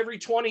out of every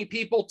 20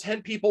 people,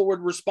 10 people would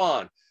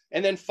respond.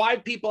 And then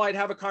 5 people I'd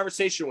have a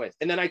conversation with,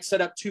 and then I'd set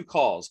up 2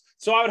 calls.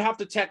 So I would have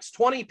to text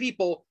 20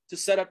 people to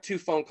set up 2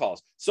 phone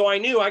calls. So I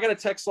knew I got to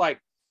text like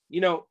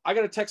I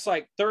got to text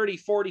like 30,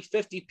 40,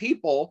 50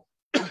 people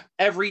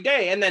every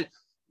day. And then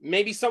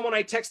maybe someone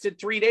I texted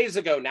 3 days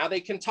ago, now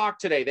they can talk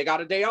today. They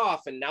got a day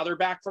off and now they're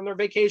back from their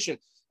vacation.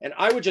 And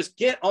I would just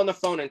get on the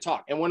phone and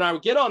talk. And when I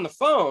would get on the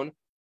phone,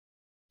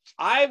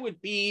 I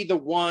would be the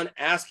one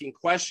asking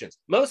questions.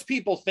 Most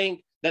people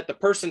think that the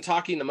person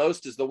talking the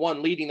most is the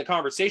one leading the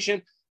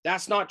conversation.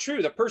 That's not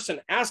true. The person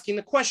asking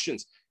the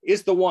questions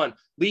is the one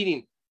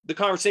leading the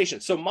conversation.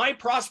 So my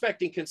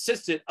prospecting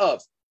consisted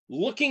of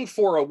looking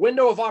for a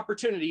window of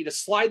opportunity to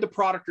slide the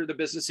product or the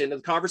business into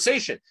the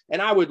conversation.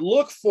 And I would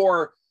look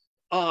for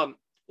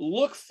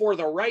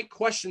the right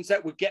questions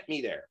that would get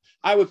me there.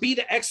 I would be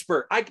the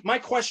expert. My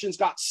questions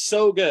got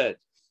so good.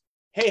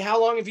 Hey,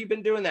 how long have you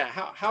been doing that?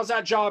 How's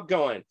that job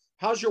going?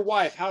 How's your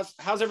wife?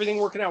 How's everything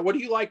working out? What do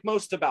you like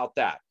most about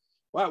that?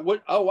 Wow.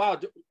 Wow.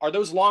 Are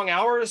those long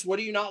hours? What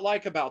do you not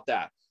like about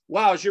that?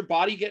 Wow. Is your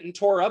body getting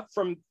tore up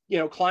from,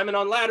 climbing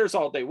on ladders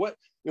all day? What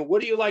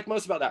do you like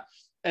most about that?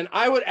 And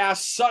I would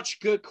ask such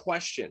good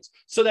questions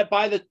so that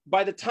by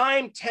the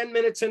time 10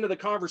 minutes into the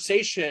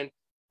conversation,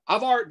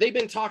 they've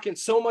been talking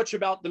so much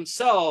about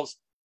themselves.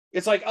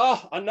 It's like,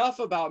 oh, enough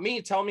about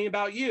me. Tell me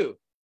about you.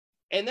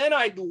 And then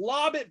I'd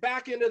lob it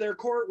back into their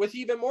court with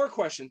even more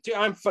questions. Dude,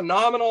 I'm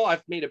phenomenal.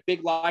 I've made a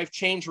big life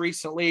change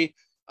recently.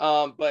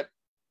 But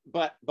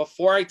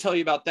before I tell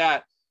you about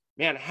that,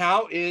 man,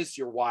 how is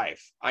your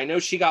wife? I know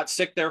she got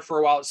sick there for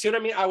a while. See what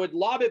I mean? I would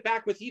lob it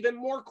back with even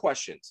more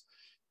questions.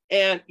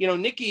 And,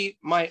 Nikki,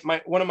 my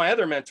one of my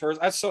other mentors,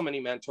 I have so many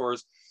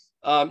mentors.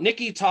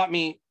 Nikki taught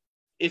me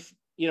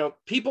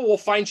people will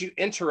find you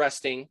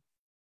interesting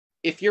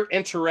if you're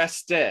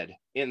interested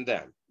in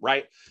them,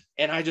 right?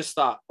 And I just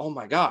thought, oh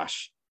my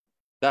gosh,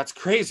 that's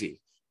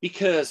crazy,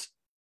 because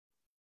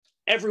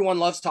everyone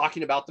loves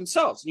talking about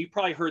themselves. And you've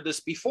probably heard this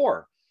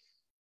before,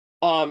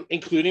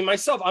 including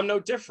myself. I'm no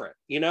different,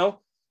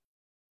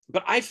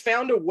 but I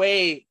found a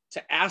way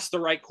to ask the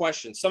right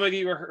questions. Some of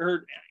you have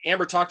heard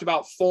Amber talked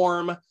about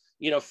form,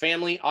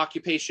 family,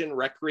 occupation,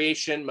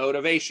 recreation,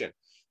 motivation,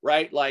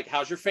 right? Like,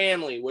 how's your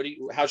family?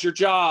 How's your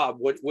job?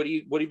 What have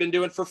you been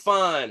doing for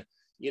fun?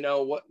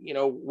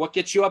 What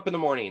gets you up in the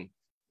morning?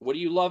 What do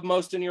you love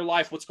most in your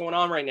life? What's going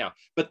on right now?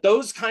 But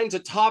those kinds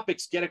of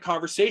topics get a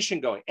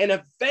conversation going. And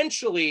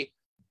eventually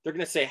they're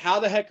going to say, how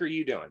the heck are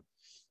you doing?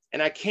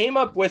 And I came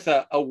up with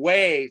a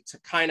way to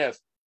kind of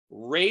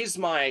raise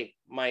my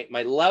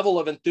level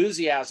of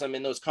enthusiasm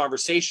in those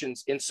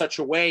conversations in such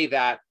a way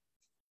that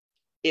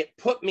it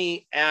put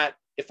me at,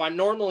 if I'm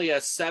normally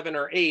a 7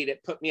 or 8,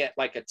 it put me at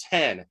like a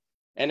 10.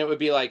 And it would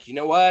be like, you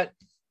know what?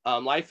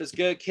 Life is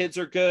good. Kids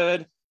are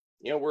good.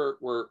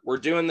 We're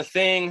doing the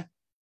thing.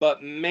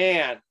 But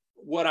man,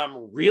 what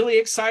I'm really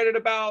excited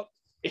about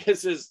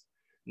is this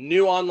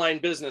new online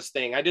business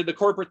thing. I did the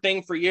corporate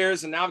thing for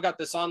years, and now I've got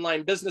this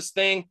online business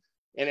thing,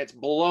 and it's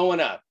blowing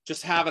up,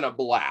 just having a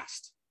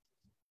blast.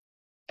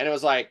 And it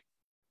was like,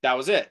 that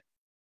was it.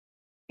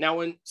 Now,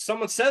 when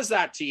someone says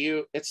that to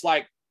you, it's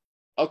like,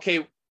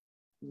 okay,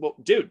 well,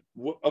 dude,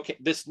 okay,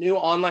 this new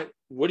online,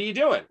 what are you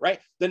doing?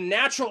 Right? The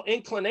natural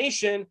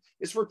inclination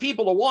is for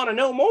people to want to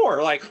know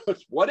more. Like,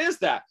 what is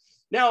that?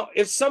 Now,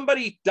 if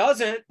somebody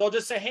doesn't, they'll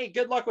just say, hey,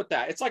 good luck with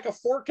that. It's like a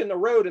fork in the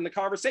road in the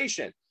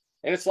conversation.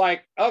 And it's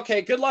like,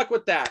 okay, good luck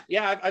with that.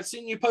 Yeah, I've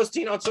seen you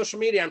posting on social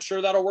media. I'm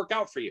sure that'll work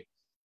out for you.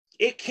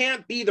 It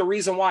can't be the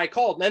reason why I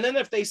called. And then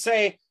if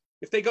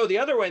they go the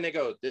other way and they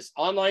go, this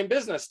online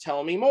business,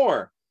 tell me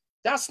more.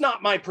 That's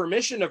not my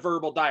permission to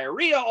verbal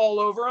diarrhea all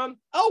over them.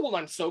 Oh, well,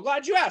 I'm so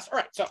glad you asked. All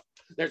right, so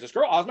there's this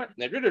girl, Ozma,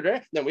 then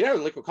we have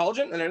liquid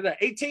collagen, and then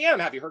at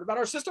ATM, have you heard about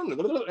our system?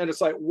 And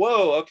it's like,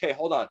 whoa, okay,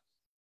 hold on.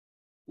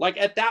 Like,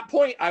 at that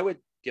point, I would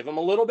give them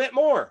a little bit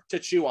more to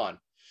chew on.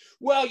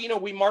 Well,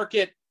 we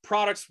market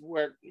products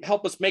where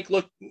help us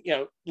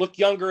look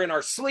younger in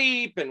our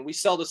sleep, and we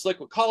sell this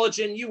liquid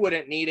collagen. You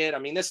wouldn't need it. I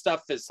mean, this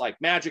stuff is like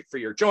magic for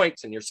your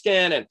joints and your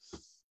skin, and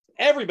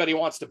everybody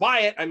wants to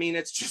buy it. I mean,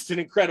 it's just an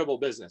incredible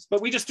business,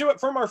 but we just do it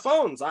from our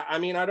phones. I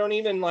mean, I don't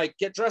even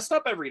get dressed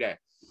up every day.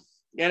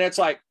 And it's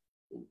like,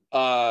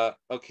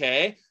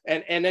 okay.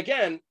 And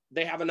again,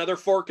 they have another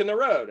fork in the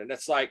road, and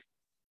it's like,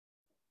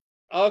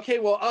 okay,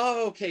 well,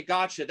 oh, okay,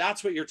 gotcha.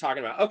 That's what you're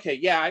talking about. Okay,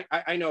 yeah,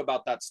 I know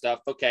about that stuff.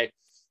 Okay,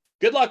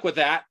 good luck with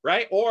that,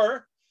 right?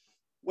 Or,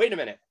 wait a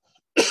minute,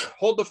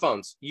 hold the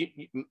phones. You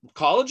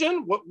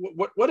collagen?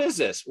 What is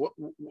this?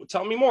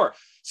 Tell me more.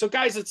 So,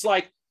 guys, it's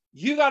like,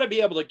 you got to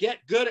be able to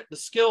get good at the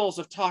skills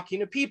of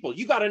talking to people.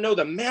 You got to know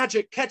the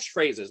magic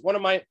catchphrases. One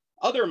of my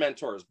other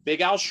mentors,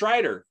 Big Al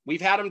Schreider,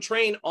 we've had him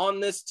train on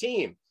this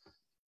team.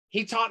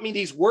 He taught me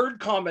these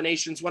word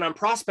combinations when I'm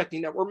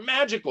prospecting that were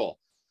magical,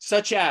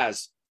 such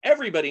as,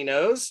 everybody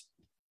knows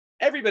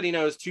 2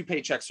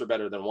 paychecks are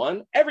better than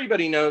 1.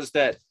 Everybody knows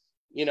that,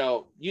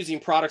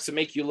 using products that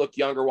make you look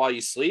younger while you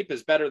sleep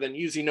is better than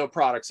using no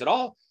products at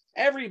all.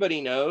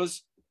 Everybody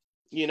knows,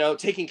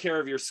 taking care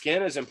of your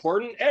skin is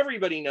important.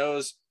 Everybody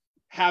knows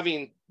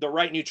having the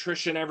right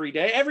nutrition every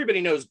day.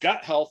 Everybody knows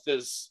gut health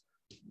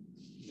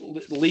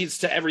leads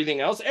to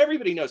everything else.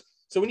 Everybody knows.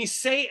 So when you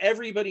say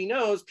everybody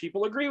knows,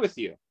 people agree with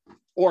you.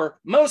 Or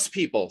most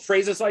people,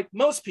 phrases like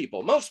most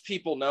people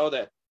know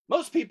that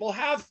most people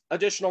have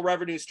additional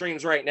revenue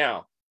streams right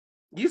now.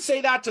 You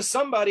say that to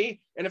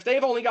somebody, and if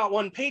they've only got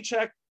one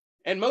paycheck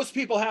and most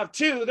people have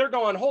two, they're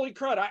going, holy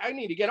crud, I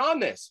need to get on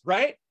this,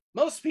 right?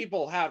 Most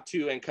people have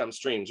two income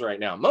streams right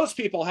now. Most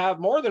people have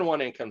more than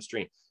one income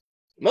stream.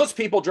 Most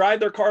people drive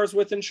their cars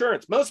with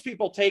insurance. Most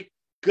people take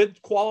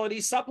good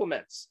quality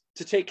supplements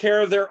to take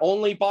care of their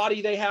only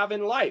body they have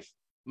in life.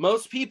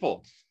 Most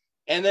people.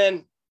 And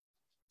then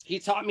he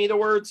taught me the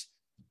words,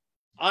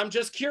 I'm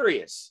just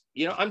curious.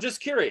 I'm just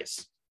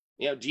curious.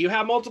 Do you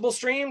have multiple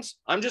streams?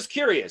 I'm just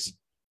curious.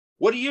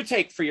 What do you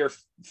take for your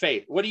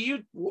faith?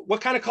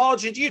 What kind of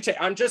college did you take?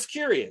 I'm just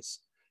curious,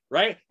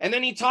 right? And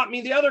then he taught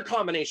me the other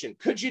combination.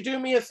 Could you do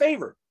me a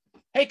favor?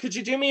 Hey, could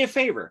you do me a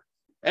favor?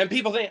 And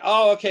people think,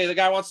 oh, okay, the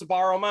guy wants to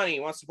borrow money,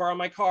 wants to borrow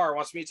my car,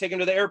 wants me to take him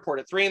to the airport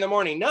at 3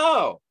 a.m.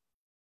 No.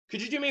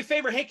 Could you do me a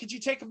favor? Hey, could you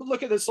take a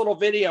look at this little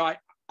video?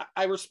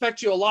 I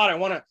respect you a lot. I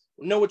want to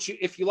know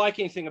if you like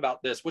anything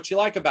about this, what you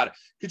like about it.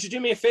 Could you do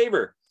me a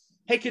favor?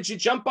 Hey, could you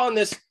jump on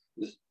this,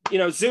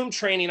 Zoom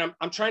training?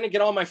 I'm trying to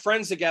get all my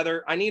friends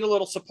together. I need a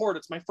little support.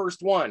 It's my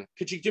first one.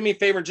 Could you do me a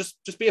favor and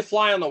just be a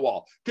fly on the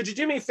wall? Could you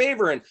do me a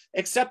favor and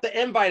accept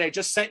the invite I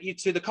just sent you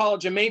to the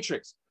College of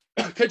Matrix?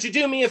 Could you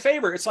do me a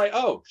favor? It's like,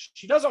 oh,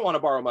 she doesn't want to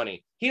borrow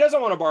money. He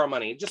doesn't want to borrow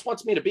money. He just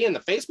wants me to be in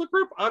the Facebook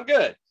group. I'm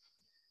good.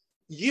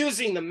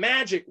 Using the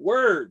magic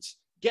words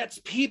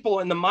gets people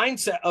in the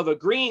mindset of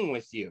agreeing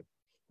with you,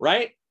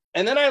 right?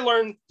 And then I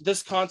learned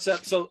this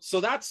concept.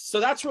 So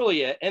that's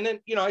really it. And then,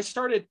 I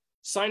started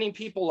signing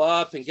people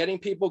up and getting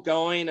people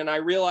going. And I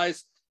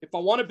realized if I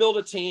want to build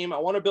a team, I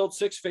want to build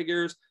 6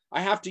 figures,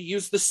 I have to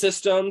use the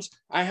systems.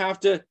 I have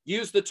to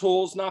use the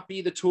tools, not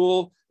be the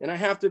tool. And I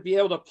have to be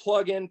able to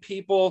plug in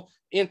people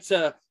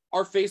into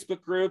our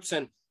Facebook groups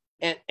and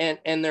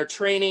their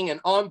training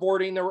and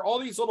onboarding. There were all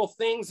these little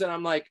things that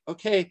I'm like,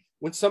 okay,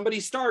 when somebody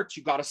starts,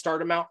 you got to start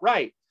them out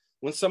right.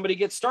 When somebody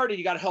gets started,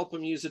 you got to help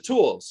them use the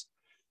tools.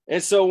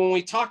 And so when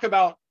we talk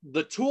about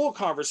the tool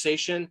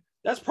conversation,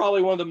 that's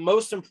probably one of the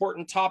most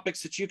important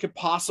topics that you could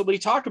possibly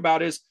talk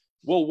about is,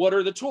 well, what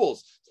are the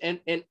tools? And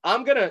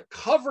I'm going to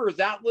cover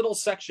that little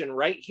section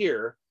right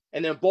here.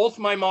 And then both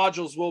my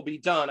modules will be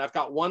done. I've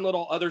got one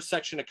little other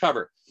section to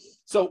cover.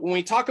 So when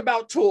we talk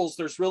about tools,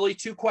 there's really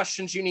 2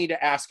 questions you need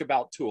to ask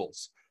about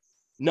tools.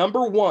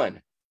 Number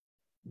 1,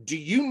 do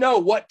you know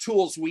what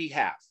tools we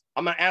have?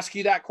 I'm going to ask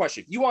you that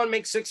question. You want to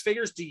make 6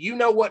 figures? Do you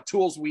know what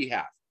tools we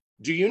have?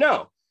 Do you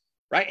know?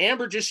 Right?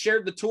 Amber just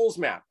shared the tools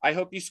map. I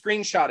hope you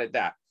screenshotted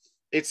that.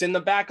 It's in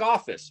the back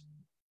office.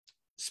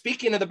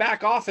 Speaking of the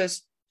back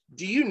office,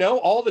 do you know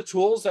all the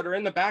tools that are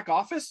in the back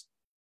office?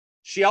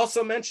 She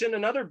also mentioned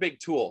another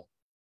big tool,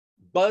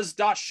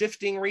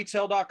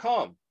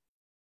 buzz.shiftingretail.com.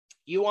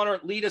 You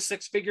want to lead a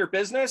 6-figure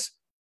business?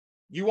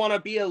 You want to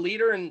be a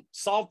leader and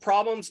solve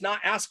problems, not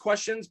ask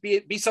questions,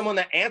 be someone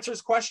that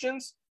answers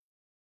questions?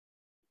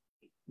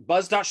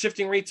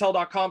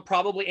 Buzz.shiftingretail.com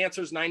probably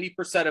answers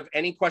 90% of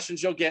any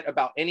questions you'll get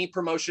about any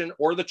promotion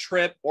or the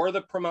trip or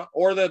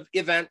the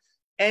event,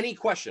 any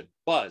question.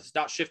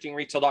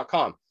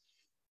 Buzz.shiftingretail.com.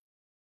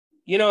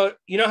 You know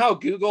how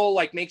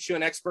Google makes you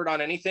an expert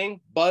on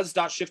anything?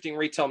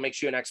 Buzz.shiftingretail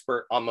makes you an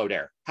expert on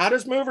Modere. How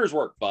does movers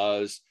work?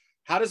 Buzz.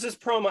 How does this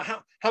promo?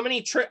 How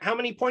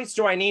many points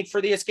do I need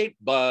for the escape?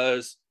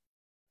 Buzz.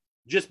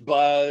 Just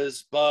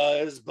buzz.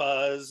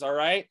 All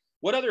right.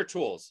 What other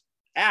tools?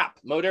 App,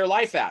 Modere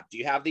Life app. Do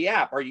you have the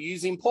app? Are you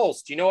using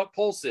Pulse? Do you know what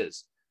Pulse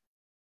is?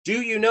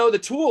 Do you know the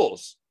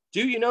tools?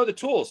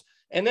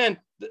 And then,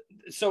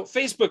 so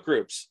Facebook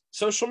groups,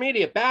 social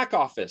media, back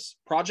office,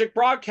 project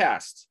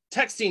broadcasts,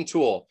 texting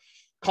tool,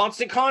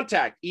 constant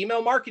contact,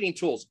 email marketing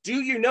tools.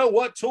 Do you know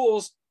what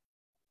tools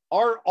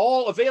are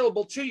all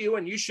available to you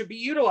and you should be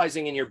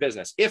utilizing in your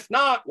business? If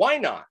not, why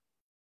not?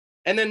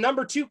 And then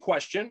number 2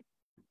 question,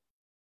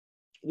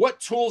 what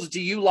tools do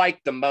you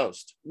like the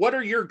most? What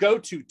are your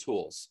go-to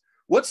tools?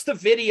 What's the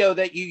video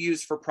that you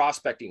use for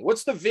prospecting?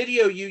 What's the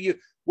video you use?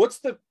 What's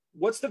the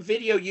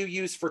video you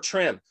use for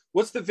trim?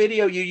 What's the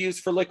video you use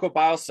for liquid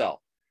biocell?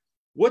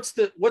 What's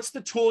the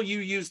tool you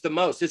use the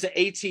most? Is it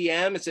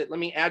ATM? Is it, let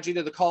me add you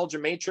to the College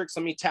of Matrix.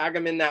 Let me tag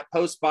them in that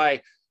post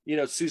by,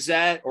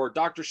 Suzette or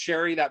Dr.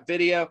 Sherry, that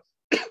video.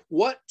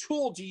 What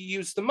tool do you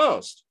use the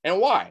most and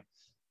why?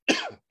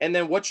 And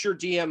then what's your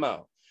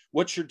DMO?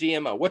 What's your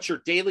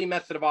daily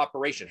method of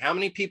operation? How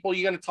many people are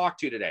you going to talk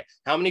to today?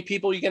 How many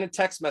people are you going to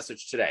text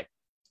message today?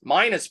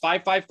 Mine is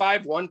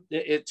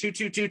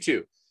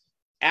 555-12222.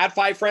 Add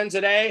 5 friends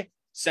a day,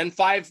 send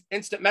 5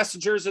 instant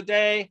messengers a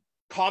day,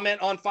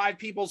 comment on 5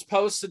 people's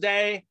posts a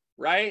day,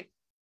 right?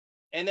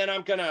 And then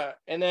I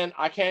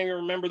can't even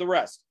remember the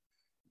rest.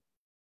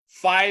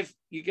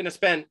 You're going to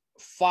spend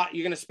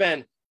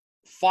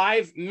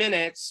 5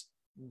 minutes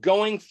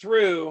going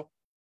through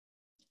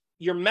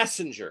your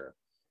messenger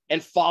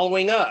and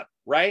following up,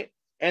 right?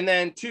 And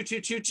then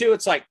 2222,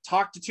 it's like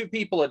talk to 2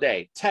 people a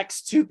day,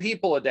 text 2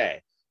 people a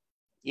day,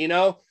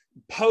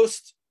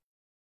 post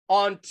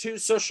on 2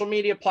 social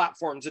media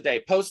platforms a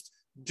day,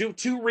 do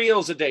 2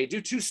 reels a day,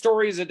 do 2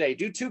 stories a day,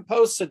 do 2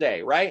 posts a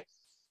day, right?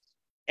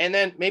 And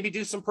then maybe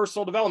do some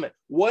personal development.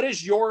 What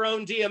is your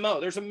own DMO?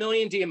 There's a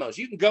million DMOs.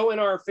 You can go in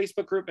our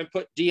Facebook group and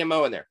put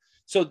DMO in there.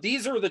 So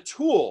these are the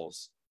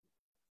tools.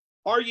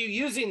 Are you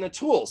using the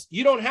tools?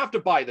 You don't have to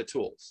buy the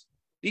tools.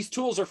 These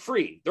tools are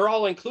free. They're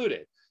all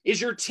included.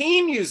 Is your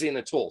team using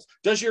the tools?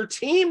 Does your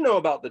team know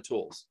about the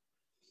tools?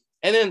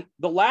 And then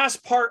the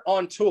last part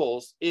on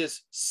tools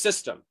is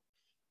system.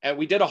 And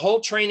we did a whole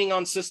training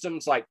on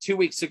systems like 2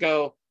 weeks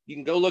ago. You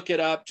can go look it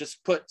up.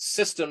 Just put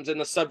systems in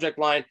the subject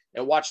line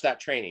and watch that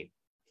training.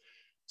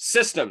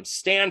 Systems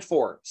stand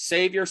for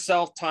save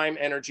yourself time,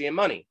 energy, and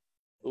money.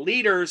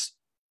 Leaders,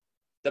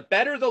 the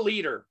better the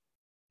leader,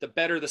 the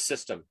better the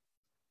system.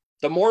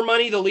 The more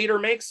money the leader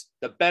makes,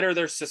 the better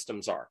their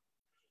systems are.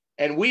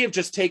 And we have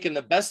just taken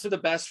the best of the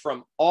best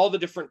from all the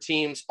different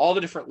teams, all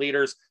the different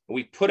leaders, and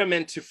we put them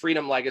into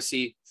Freedom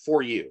Legacy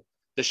for you.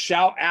 The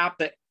Shout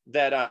app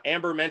that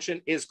Amber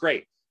mentioned is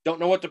great. Don't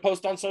know what to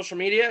post on social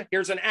media?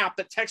 Here's an app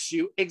that texts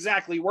you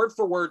exactly word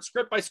for word,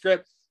 script by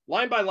script,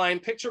 line by line,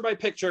 picture by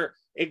picture,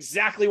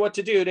 exactly what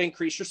to do to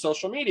increase your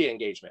social media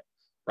engagement,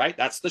 right?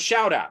 That's the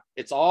Shout app.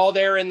 It's all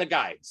there in the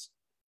guides.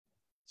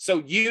 So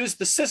use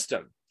the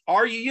system.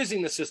 Are you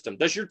using the system?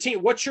 Does your team,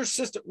 what's your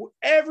system?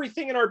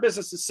 Everything in our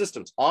business is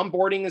systems.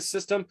 Onboarding is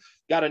system.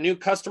 Got a new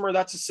customer,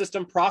 that's a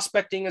system.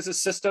 Prospecting is a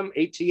system.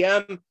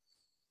 ATM,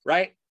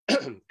 right?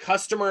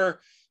 Customer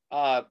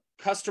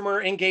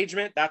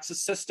engagement, that's a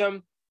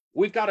system.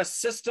 We've got a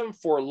system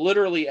for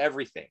literally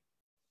everything.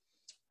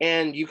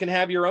 And you can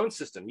have your own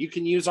system. You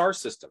can use our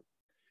system.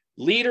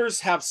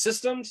 Leaders have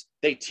systems.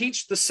 They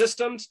teach the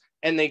systems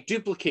and they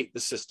duplicate the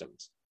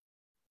systems.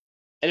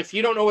 And if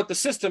you don't know what the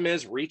system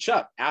is, reach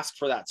up, ask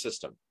for that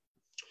system.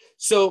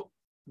 So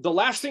the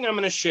last thing I'm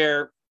going to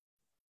share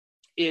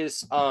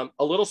is a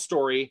little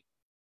story.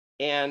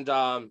 And,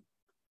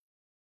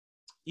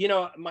 you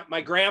know,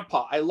 my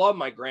grandpa, I love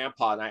my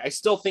grandpa, and I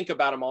still think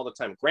about him all the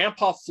time.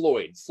 Grandpa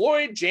Floyd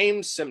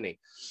James Simney.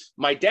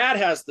 My dad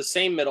has the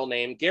same middle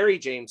name, Gary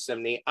James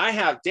Simney. I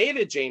have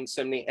David James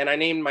Simney, and I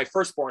named my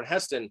firstborn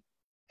Heston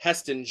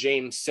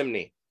James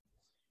Simney.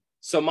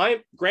 So my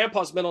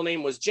grandpa's middle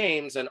name was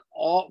James, and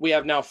we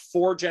have now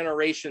 4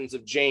 generations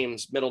of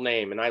James middle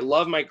name. And I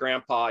love my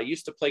grandpa. I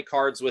used to play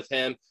cards with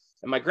him,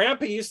 and my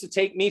grandpa used to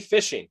take me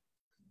fishing.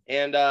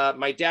 And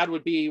my dad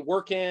would be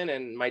working,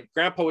 and my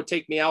grandpa would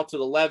take me out to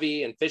the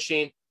levee and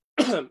fishing.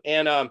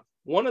 And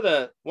one of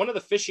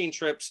the fishing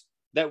trips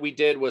that we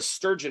did was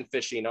sturgeon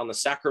fishing on the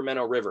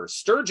Sacramento River.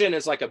 Sturgeon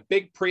is like a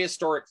big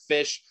prehistoric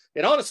fish.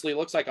 It honestly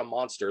looks like a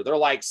monster. They're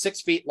like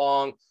 6 feet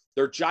long.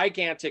 They're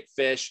gigantic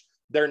fish.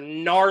 They're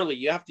gnarly.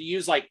 You have to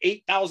use like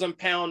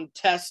 8,000-pound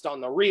test on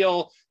the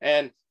reel.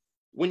 And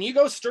when you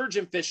go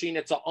sturgeon fishing,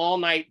 it's an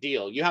all-night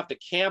deal. You have to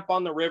camp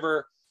on the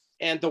river.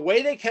 And the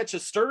way they catch a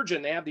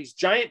sturgeon, they have these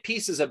giant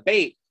pieces of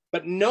bait,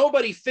 but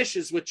nobody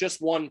fishes with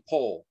just one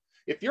pole.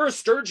 If you're a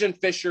sturgeon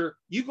fisher,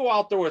 you go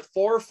out there with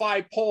 4 or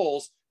 5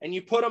 poles and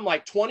you put them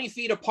like 20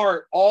 feet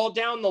apart all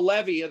down the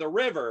levee of the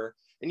river.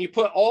 And you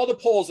put all the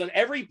poles, and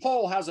every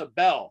pole has a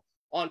bell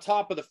on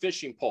top of the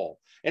fishing pole.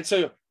 And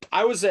so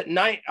I was at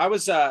night, I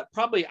was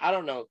probably, I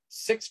don't know,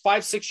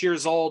 5, 6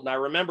 years old. And I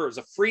remember it was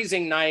a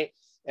freezing night,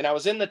 and I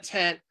was in the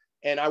tent,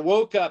 and I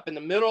woke up in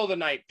the middle of the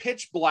night,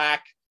 pitch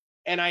black.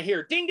 And I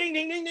hear ding, ding,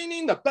 ding, ding, ding,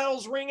 ding, the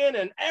bell's ringing,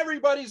 and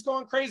everybody's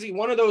going crazy.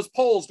 One of those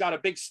poles got a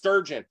big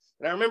sturgeon.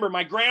 And I remember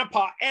my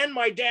grandpa and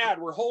my dad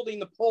were holding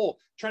the pole,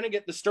 trying to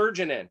get the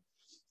sturgeon in.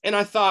 And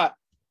I thought,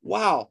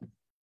 wow,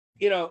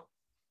 you know,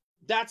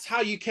 that's how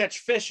you catch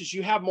fish, is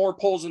you have more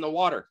poles in the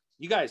water.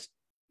 You guys,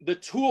 the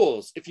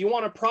tools, if you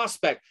want to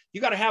prospect,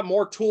 you got to have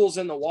more tools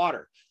in the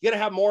water. You got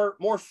to have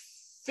more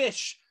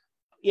fish,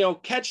 you know,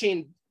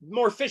 catching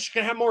more fish.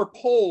 You can have more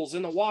poles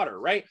in the water,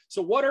 right?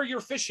 So what are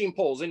your fishing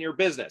poles in your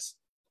business,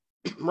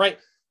 right?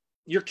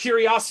 Your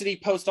curiosity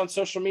post on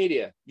social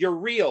media, your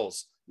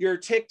reels, your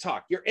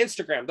TikTok, your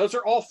Instagram, those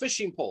are all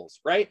fishing poles,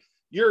 right?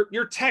 Your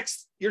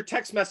text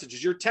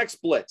messages, your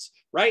text blitz,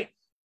 right?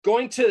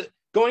 Going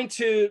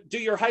to do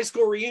your high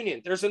school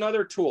reunion. There's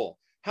another tool.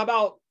 How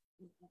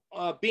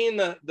about being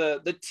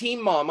the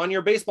team mom on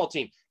your baseball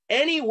team?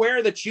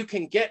 Anywhere that you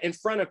can get in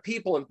front of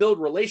people and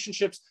build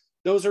relationships,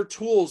 those are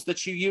tools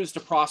that you use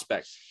to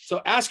prospect.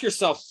 So ask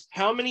yourself,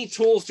 how many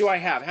tools do I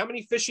have? How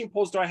many fishing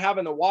poles do I have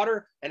in the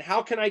water? And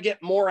how can I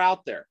get more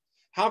out there?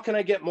 How can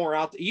I get more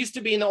out there? It used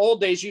to be in the old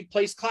days, you'd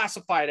place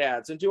classified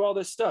ads and do all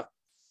this stuff.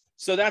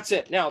 So that's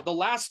it. Now, the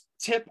last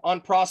tip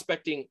on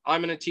prospecting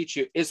I'm going to teach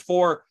you is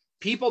for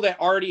people that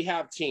already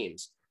have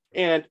teams.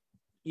 And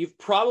you've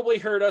probably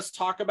heard us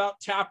talk about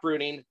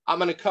taprooting. I'm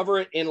going to cover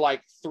it in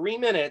like 3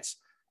 minutes.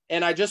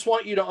 And I just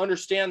want you to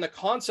understand the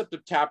concept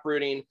of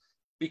taprooting,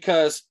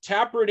 because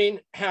taprooting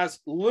has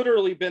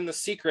literally been the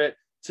secret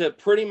to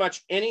pretty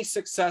much any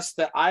success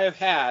that I have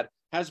had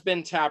has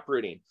been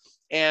taprooting.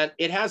 And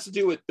it has to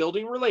do with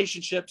building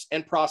relationships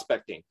and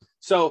prospecting.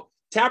 So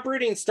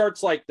taprooting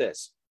starts like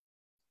this.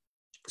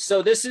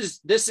 So this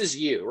is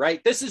you,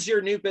 right? This is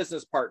your new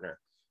business partner.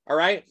 All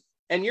right.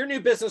 And your new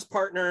business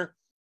partner,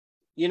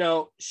 you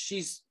know,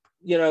 she's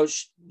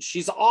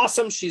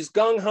awesome. She's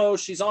gung-ho.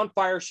 She's on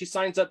fire. She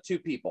signs up 2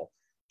 people.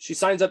 She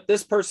signs up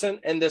this person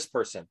and this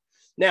person.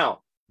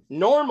 Now,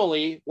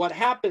 normally what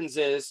happens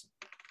is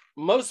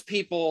most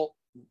people,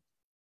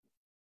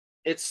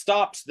 it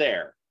stops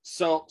there.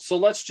 So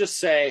let's just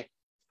say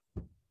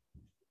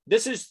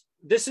this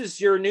is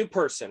your new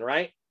person,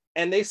 right?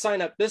 And they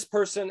sign up this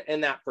person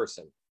and that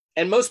person.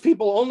 And most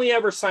people only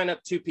ever sign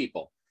up 2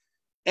 people.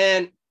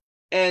 And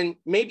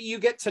maybe you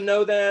get to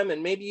know them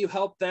and maybe you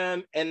help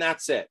them and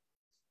that's it.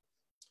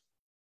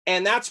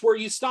 And that's where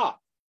you stop.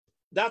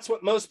 That's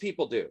what most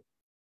people do.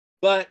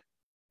 But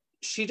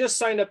she just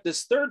signed up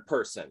this 3rd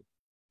person.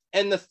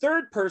 And the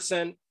 3rd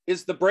person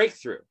is the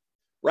breakthrough,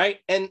 right?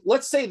 And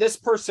let's say this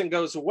person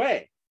goes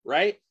away,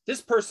 right?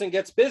 This person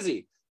gets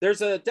busy.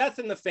 There's a death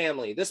in the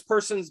family. This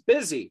person's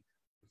busy.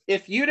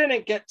 If you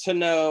didn't get to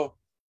know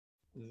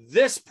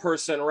this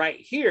person right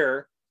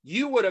here,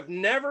 you would have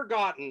never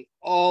gotten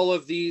all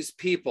of these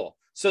people.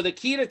 So the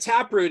key to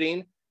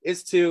taprooting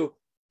is to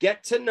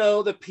get to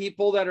know the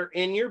people that are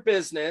in your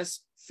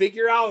business,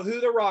 figure out who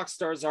the rock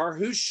stars are,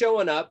 who's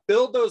showing up,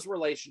 build those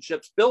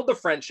relationships, build the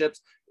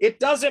friendships. It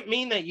doesn't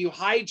mean that you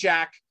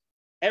hijack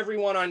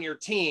everyone on your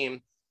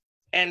team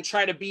and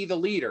try to be the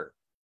leader.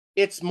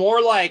 It's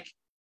more like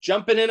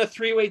jumping in a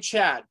 3-way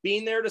chat,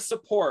 being there to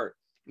support,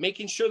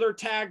 making sure they're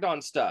tagged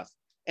on stuff.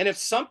 And if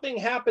something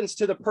happens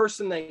to the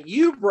person that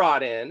you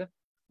brought in,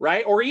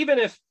 right? Or even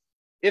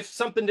if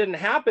something didn't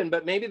happen,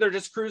 but maybe they're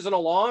just cruising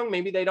along,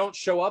 maybe they don't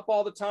show up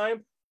all the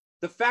time.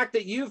 The fact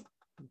that you've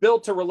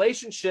built a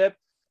relationship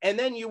and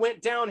then you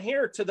went down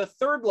here to the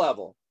 3rd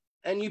level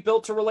and you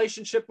built a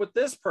relationship with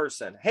this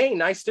person. Hey,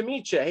 nice to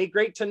meet you. Hey,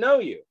 great to know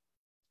you,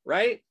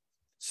 right?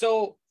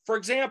 So for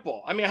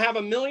example, I mean, I have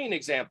a million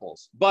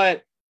examples,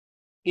 but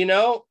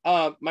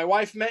my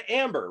wife met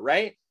Amber,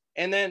 right?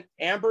 And then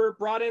Amber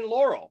brought in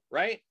Laurel,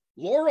 right?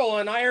 Laurel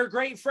and I are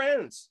great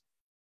friends.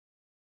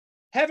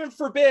 Heaven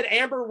forbid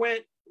Amber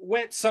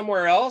went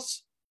somewhere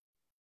else.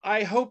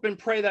 I hope and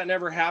pray that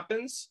never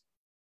happens.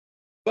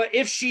 But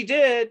if she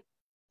did,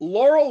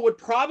 Laurel would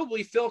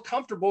probably feel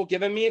comfortable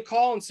giving me a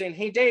call and saying,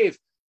 hey, Dave,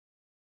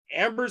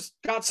 Amber's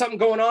got something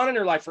going on in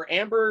her life, or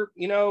Amber,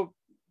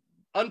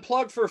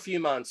 unplugged for a few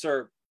months,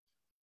 or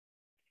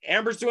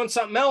Amber's doing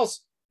something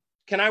else.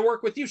 Can I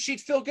work with you?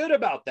 She'd feel good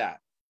about that.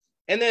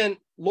 And then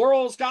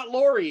Laurel's got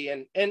Lori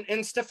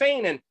and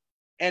Stefan,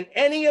 and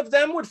any of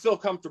them would feel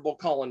comfortable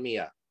calling me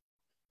up.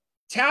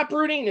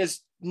 Taprooting is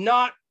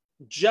not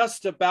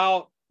just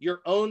about your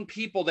own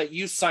people that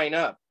you sign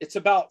up. It's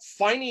about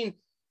finding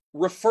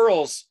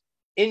referrals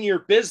in your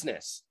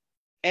business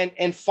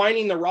and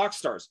finding the rock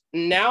stars.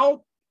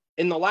 Now,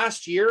 in the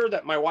last year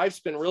that my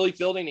wife's been really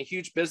building a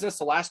huge business,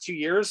 the last 2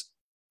 years,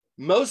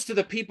 most of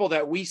the people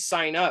that we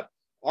sign up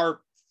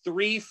are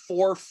 3,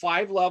 4,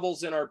 5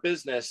 levels in our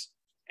business,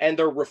 and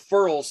they're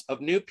referrals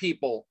of new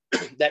people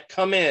that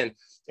come in,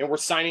 and we're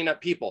signing up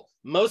people.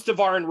 Most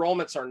of our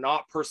enrollments are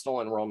not personal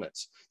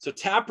enrollments. So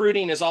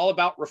taprooting is all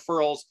about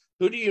referrals.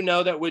 Who do you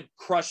know that would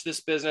crush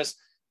this business?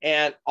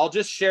 And I'll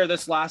just share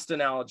this last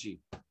analogy.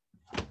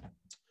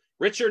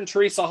 Richard and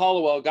Teresa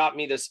Hollowell got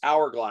me this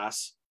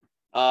hourglass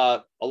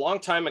a long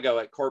time ago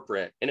at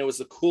corporate, and it was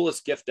the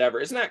coolest gift ever.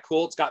 Isn't that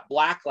cool? It's got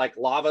black like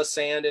lava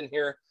sand in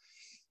here,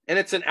 and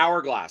it's an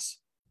hourglass.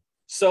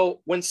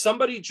 So when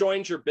somebody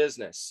joins your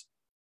business,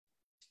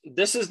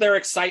 this is their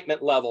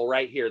excitement level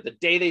right here. The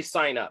day they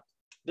sign up,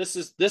 this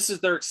is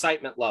their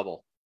excitement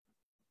level.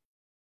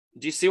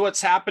 Do you see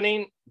what's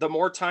happening? The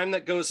more time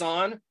that goes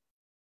on,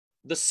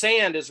 the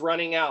sand is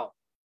running out.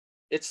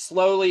 It's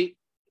slowly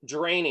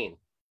draining.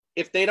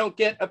 If they don't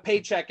get a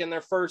paycheck in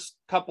their first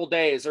couple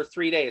days or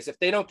 3 days, if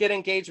they don't get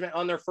engagement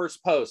on their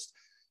first post,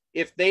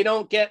 if they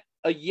don't get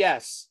a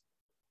yes,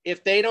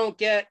 if they don't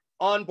get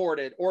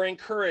onboarded or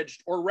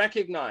encouraged or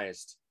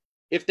recognized,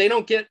 if they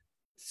don't get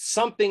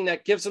something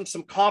that gives them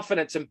some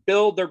confidence and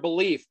build their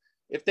belief,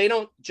 if they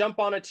don't jump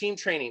on a team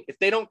training, if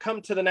they don't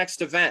come to the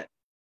next event.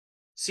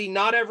 See,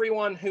 not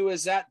everyone who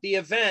is at the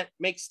event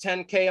makes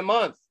 10K a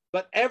month,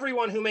 but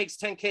everyone who makes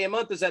 10K a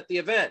month is at the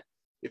event.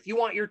 If you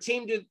want your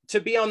team to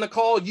be on the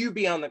call, you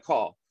be on the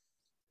call.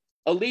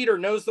 A leader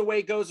knows the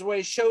way, goes the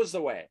way, shows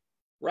the way,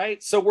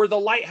 right? So we're the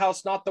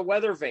lighthouse, not the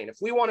weather vane. If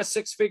we want a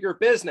 6-figure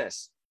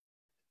business,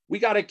 we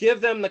got to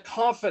give them the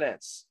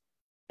confidence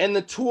and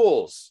the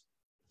tools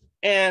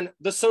and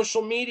the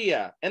social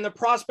media and the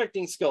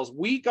prospecting skills.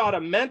 We got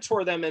to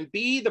mentor them and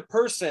be the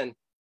person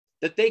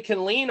that they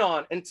can lean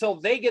on until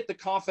they get the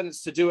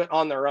confidence to do it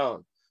on their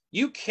own.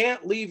 You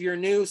can't leave your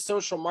new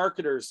social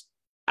marketers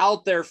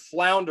out there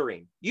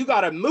floundering. You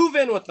got to move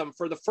in with them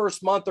for the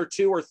first month or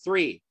 2 or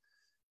 3.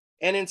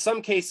 And in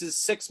some cases,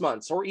 6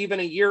 months or even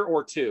a year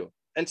or 2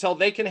 until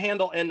they can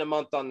handle end of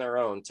month on their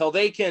own, till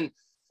they can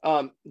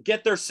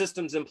get their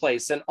systems in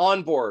place and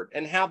onboard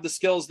and have the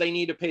skills they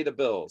need to pay the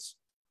bills.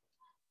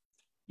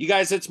 You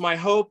guys, it's my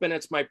hope and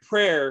it's my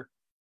prayer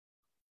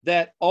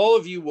that all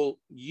of you will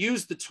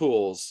use the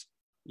tools,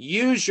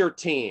 use your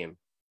team,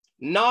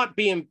 not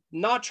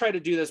try to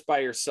do this by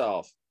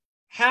yourself.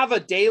 Have a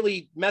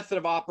daily method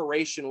of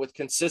operation with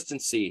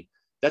consistency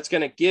that's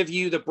going to give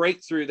you the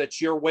breakthrough that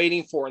you're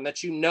waiting for and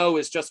that you know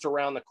is just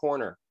around the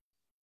corner.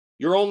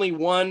 You're only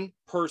one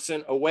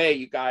person away,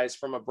 you guys,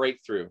 from a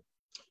breakthrough.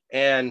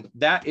 And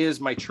that is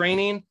my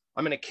training.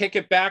 I'm going to kick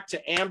it back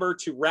to Amber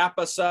to wrap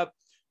us up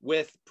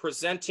with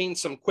presenting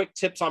some quick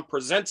tips on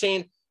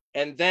presenting.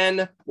 And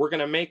then we're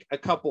going to make a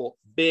couple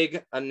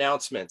big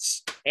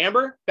announcements.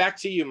 Amber, back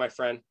to you, my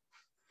friend.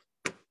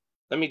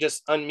 Let me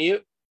just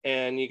unmute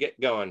and you get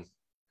going.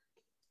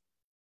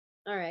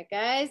 All right,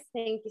 guys.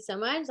 Thank you so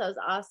much. That was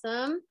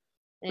awesome.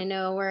 I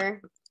know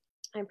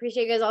I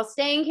appreciate you guys all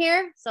staying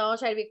here. So I'll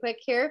try to be quick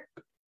here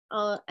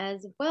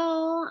as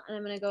well. And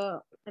I'm going to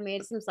go, I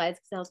made some slides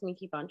because it helps me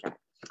keep on track.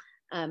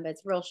 But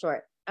it's real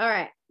short. All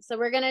right. So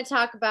we're going to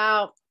talk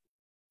about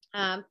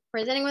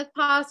presenting with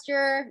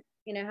posture,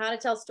 how to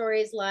tell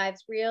stories,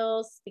 lives,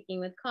 reels, speaking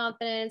with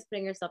confidence,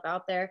 putting yourself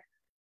out there,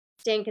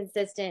 staying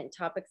consistent,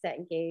 topics that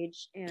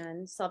engage,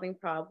 and solving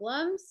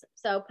problems.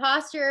 So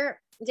posture,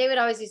 David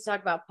always used to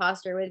talk about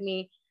posture with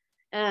me.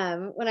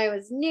 When I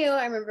was new,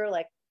 I remember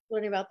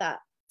learning about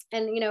that.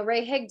 And,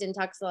 Ray Higdon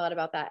talks a lot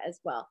about that as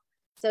well.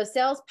 So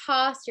sales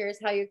posture is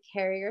how you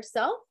carry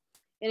yourself.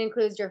 It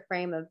includes your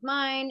frame of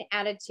mind,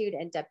 attitude,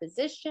 and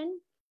deposition.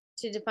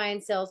 To define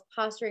sales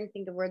posturing,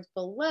 think of words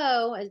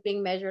below as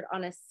being measured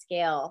on a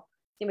scale.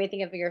 You may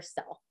think of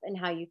yourself and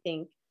how you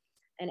think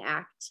and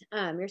act.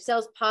 Your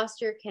sales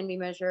posture can be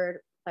measured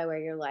by where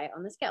you lie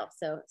on the scale.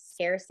 So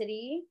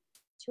scarcity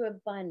to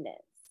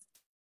abundance,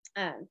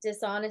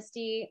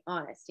 dishonesty,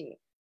 honesty,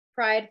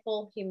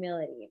 prideful,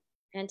 humility,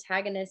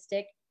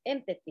 antagonistic,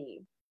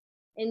 empathy,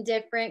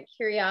 indifferent,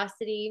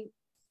 curiosity,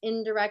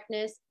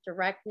 indirectness,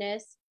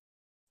 directness,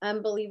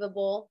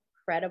 unbelievable,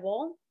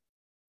 credible,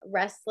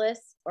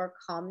 restless, or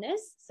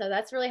calmness. So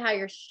that's really how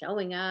you're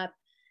showing up.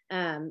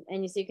 And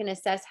so you can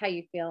assess how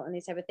you feel and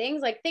these type of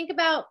things. When I think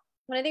about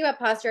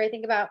posture, I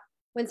think about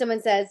when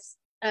someone says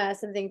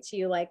something to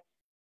you like,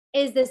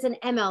 is this an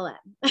MLM?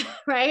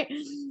 Right?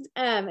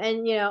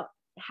 And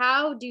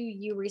how do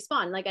you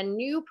respond? Like a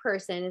new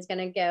person is going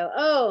to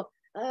go,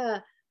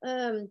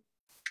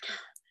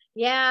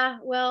 yeah,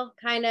 well,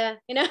 kind of,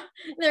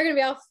 they're going to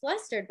be all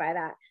flustered by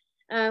that.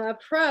 A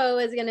pro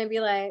is going to be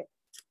like,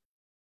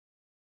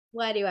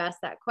 why do you ask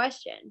that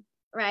question?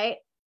 Right?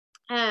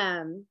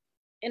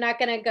 You're not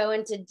going to go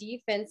into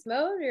defense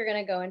mode. You're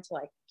going to go into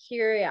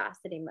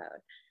curiosity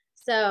mode.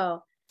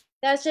 So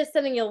that's just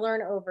something you'll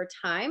learn over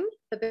time,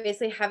 but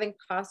basically having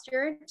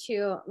posture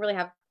to really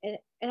have, it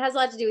has a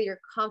lot to do with your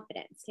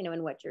confidence,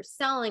 in what you're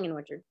selling and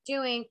what you're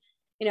doing,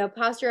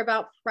 posture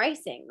about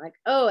pricing,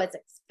 oh, it's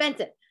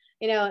expensive,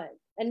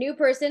 a new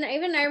person, I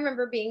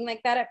remember being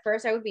like that at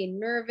first. I would be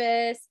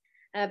nervous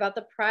about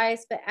the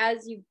price, but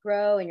as you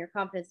grow and your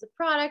confidence in the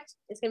product,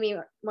 it's going to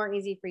be more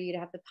easy for you to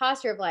have the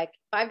posture of $5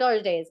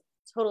 a day is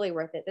totally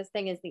worth it. This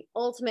thing is the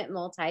ultimate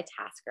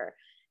multitasker.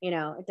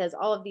 It does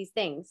all of these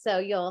things. So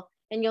you'll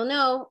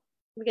know,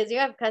 because I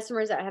have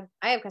customers that have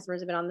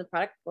been on the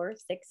product for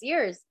 6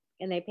 years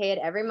and they pay it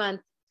every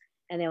month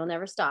and they will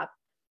never stop.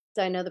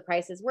 So I know the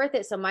price is worth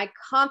it. So my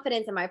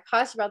confidence and my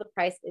posture about the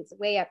price is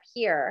way up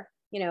here,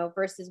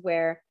 versus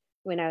where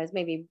when I was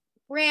maybe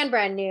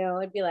brand new,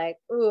 it'd be like,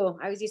 ooh,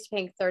 I was used to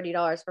paying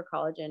 $30 for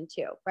collagen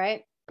too,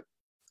 right?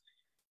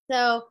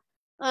 So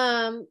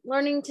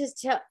learning to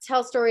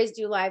tell stories,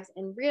 do lives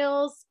and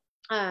reels.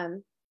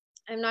 I'm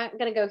not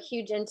going to go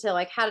huge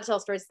into how to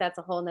tell stories. That's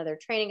a whole nother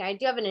training. I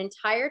do have an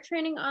entire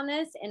training on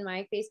this in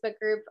my Facebook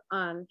group.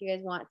 If you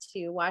guys want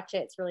to watch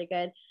it, it's really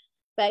good.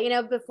 But,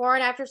 before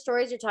and after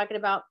stories, you're talking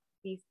about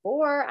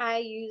before I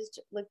used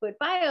liquid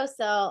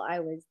biocell, I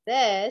was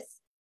this.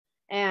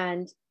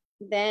 And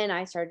then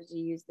I started to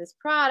use this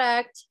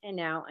product and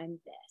now I'm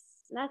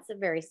this. And that's a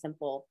very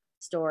simple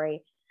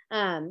story.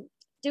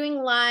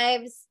 Doing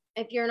lives,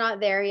 if you're not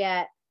there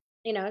yet,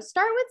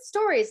 start with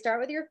stories,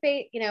 start with your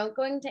face,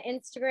 going to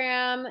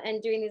Instagram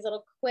and doing these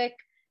little quick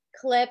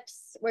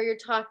clips where you're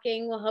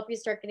talking will help you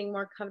start getting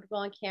more comfortable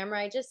on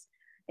camera.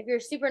 If you're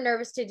super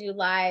nervous to do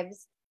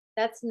lives,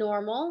 that's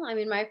normal.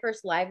 My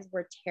first lives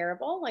were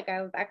terrible.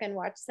 I went back and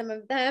watched some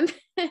of them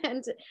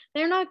and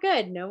they're not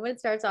good. No one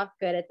starts off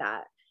good at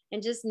that.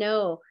 And just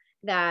know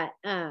that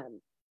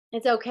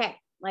it's okay.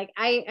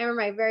 I remember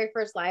my very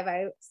first live,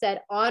 I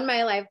said on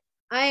my live,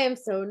 I am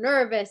so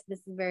nervous. This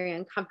is very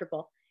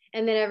uncomfortable.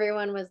 And then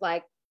everyone was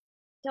like,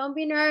 don't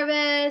be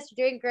nervous.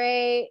 You're doing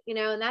great.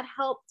 And that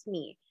helped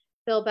me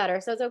feel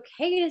better. So it's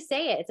okay to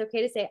say it. It's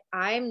okay to say,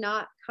 I'm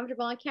not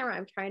comfortable on camera.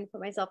 I'm trying to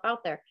put myself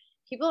out there.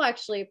 People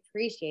actually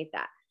appreciate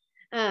that.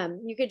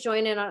 You could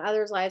join in on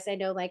others' lives. I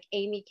know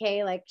Amy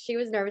K, she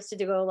was nervous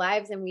to go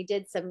lives and we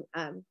did some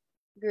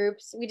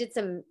groups. We did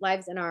some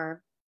lives in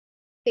our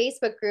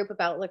Facebook group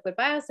about liquid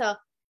biocell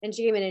and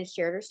she came in and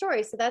shared her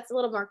story. So that's a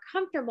little more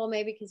comfortable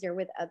maybe because you're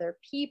with other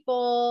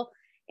people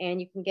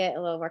and you can get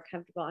a little more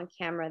comfortable on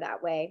camera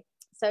that way.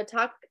 So it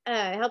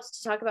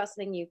helps to talk about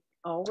something you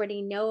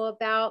already know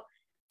about,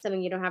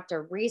 something you don't have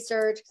to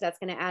research because that's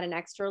going to add an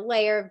extra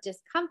layer of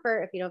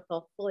discomfort if you don't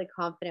feel fully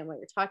confident what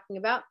you're talking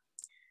about.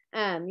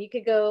 You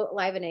could go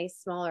live in a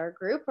smaller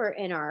group or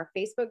in our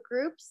Facebook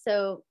group.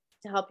 So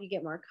to help you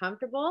get more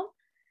comfortable.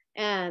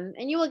 And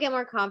you will get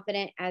more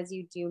confident as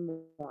you do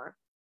more.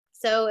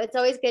 So it's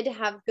always good to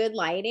have good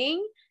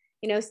lighting,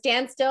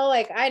 stand still.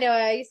 Like, I know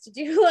I used to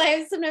do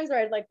lives sometimes where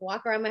I'd like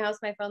walk around my house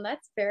with my phone.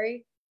 That's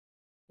very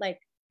like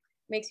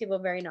makes people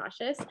very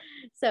nauseous.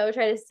 So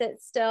try to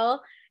sit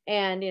still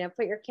and,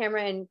 put your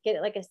camera and get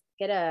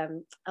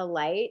a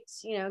light,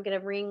 get a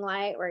ring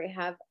light where you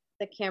have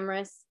the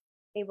cameras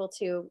able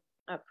to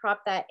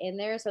prop that in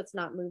there so it's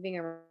not moving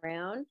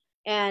around.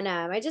 And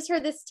I just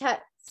heard this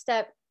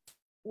step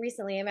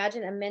recently.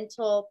 Imagine a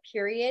mental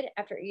period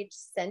after each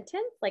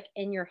sentence, like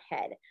in your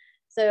head.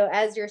 So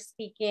as you're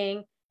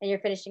speaking and you're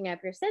finishing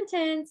up your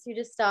sentence, you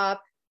just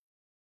stop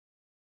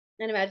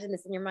and imagine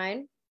this in your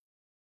mind.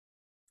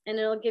 And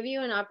it'll give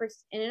you an opportunity,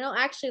 and it'll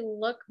actually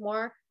look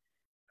more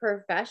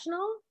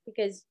professional,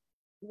 because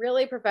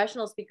really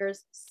professional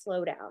speakers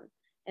slow down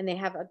and they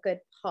have a good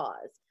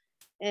pause,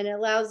 and it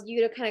allows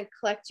you to kind of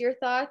collect your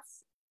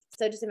thoughts.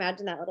 So just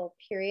imagine that little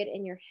period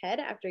in your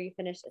head after you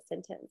finish a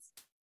sentence.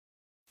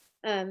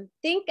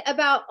 Think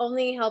about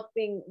only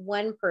helping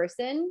one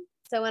person.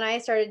 So when I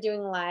started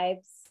doing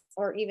lives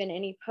or even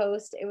any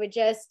post, it would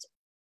just,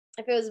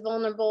 if it was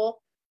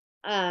vulnerable,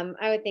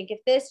 I would think if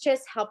this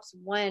just helps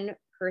one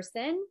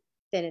person,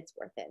 then it's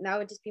worth it. And that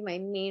would just be my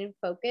main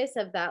focus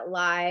of that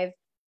live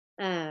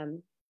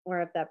or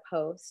of that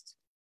post.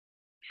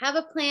 Have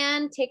a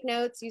plan, take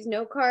notes, use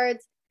note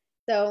cards.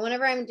 So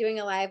whenever I'm doing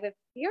a live, if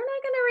you're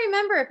not going to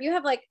remember, if you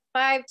have like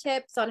 5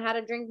 tips on how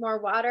to drink more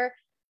water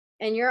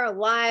and you're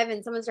alive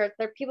and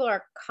people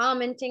are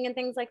commenting and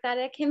things like that,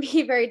 it can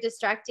be very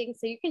distracting.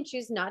 So you can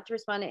choose not to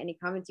respond to any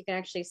comments. You can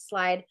actually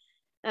slide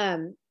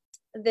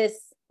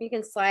you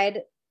can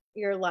slide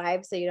your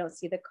live so you don't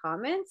see the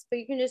comments, but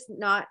you can just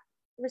not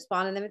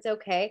respond to them. It's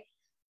okay.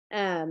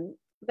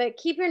 But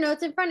keep your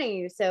notes in front of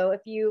you. So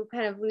if you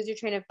kind of lose your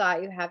train of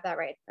thought, you have that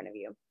right in front of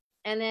you.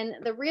 And then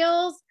the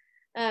reels,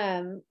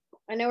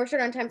 I know we're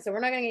short on time, so we're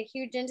not going to get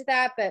huge into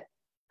that, but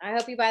I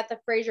hope you buy the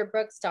Fraser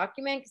Brooks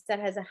document, because that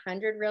has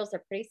 100 reels.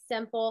 They're pretty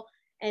simple.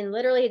 And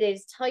literally they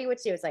just tell you what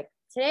to do. It's like,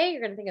 today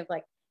you're going to think of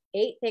like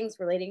 8 things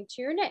relating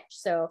to your niche.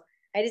 So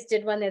I just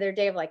did one the other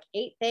day of like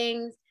 8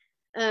 things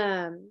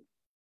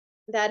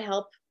that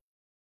help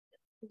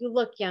you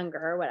look younger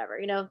or whatever,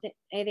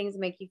 anything to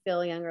make you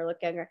feel younger, look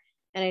younger.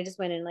 And I just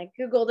went and like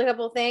Googled a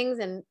couple of things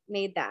and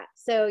made that.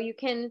 So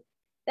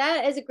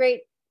that is a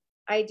great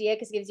idea,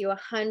 because it gives you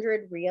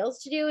 100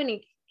 reels to do, and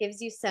it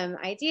gives you some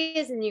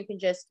ideas, and you can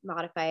just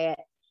modify it.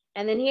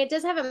 And then he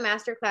does have a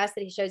master class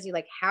that he shows you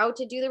like how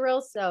to do the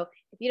reels. So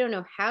if you don't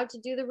know how to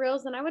do the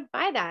reels, then I would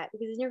buy that,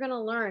 because then you're going to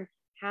learn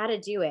how to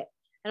do it.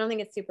 I don't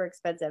think it's super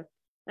expensive.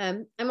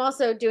 I'm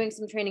also doing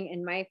some training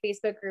in my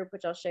Facebook group,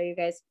 which I'll show you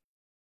guys.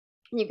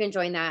 You can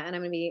join that, and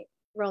I'm going to be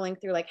rolling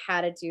through like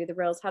how to do the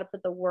reels, how to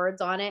put the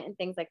words on it and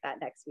things like that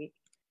next week.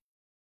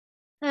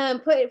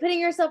 Putting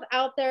yourself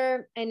out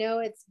there. I know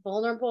it's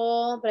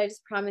vulnerable, but I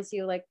just promise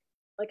you, like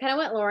kind of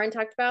what Lauren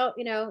talked about,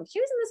 she was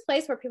in this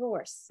place where people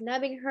were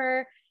snubbing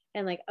her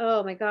and like,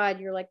 oh my God,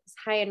 you're like this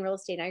high-end real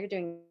estate. Now you're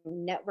doing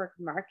network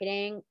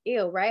marketing.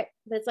 Ew, right?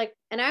 But it's like,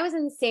 and I was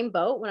in the same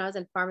boat when I was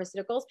in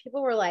pharmaceuticals.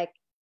 People were like,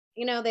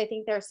 they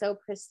think they're so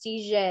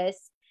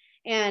prestigious.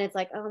 And it's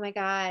like, oh my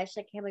gosh,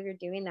 I can't believe you're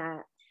doing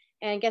that.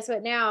 And guess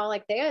what now?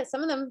 Like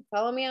some of them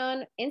follow me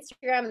on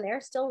Instagram and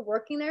they're still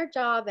working their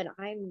job, and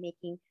I'm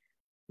making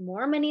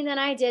more money than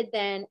I did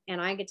then.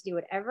 And I get to do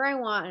whatever I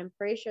want. I'm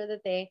pretty sure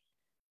that they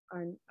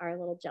are a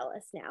little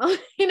jealous now,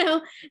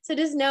 so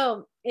just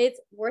know it's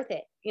worth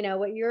it.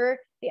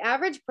 The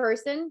average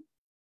person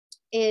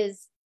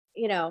is,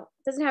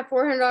 doesn't have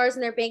 $400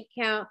 in their bank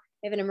account.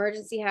 If an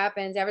emergency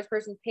happens, the average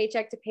person's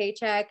paycheck to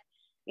paycheck,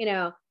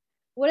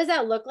 what does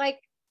that look like?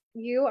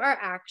 You are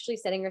actually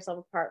setting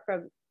yourself apart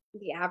from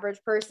the average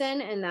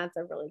person, and that's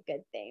a really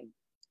good thing.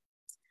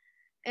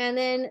 And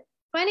then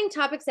finding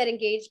topics that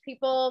engage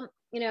people,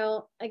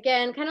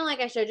 again, kind of like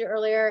I showed you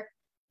earlier,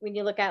 when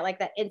you look at like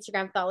that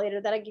Instagram thought leader,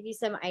 that'll give you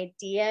some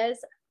ideas.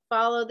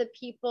 Follow the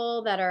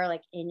people that are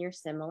like in your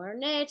similar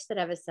niche, that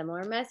have a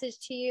similar message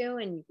to you,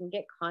 and you can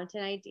get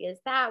content ideas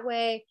that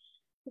way.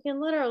 You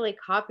can literally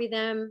copy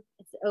them.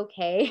 It's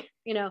okay.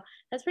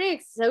 That's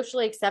pretty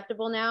socially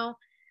acceptable now.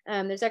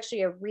 There's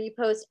actually a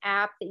repost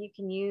app that you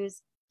can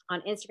use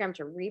on Instagram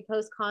to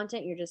repost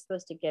content. You're just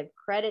supposed to give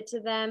credit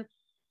to them.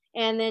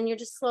 And then you're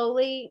just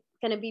slowly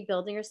going to be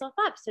building yourself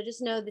up. So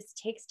just know this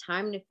takes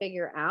time to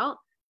figure out,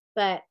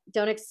 but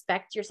don't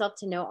expect yourself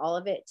to know all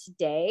of it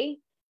today.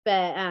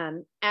 But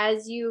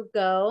as you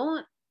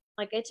go,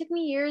 like it took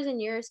me years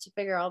and years to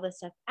figure all this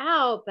stuff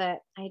out, but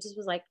I just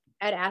was like,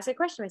 I'd ask a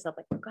question to myself,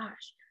 like, oh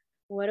gosh,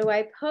 what do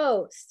I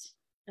post?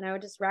 And I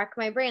would just rack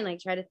my brain, like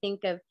try to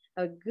think of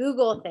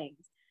Google things,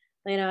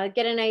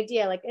 get an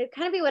idea, like it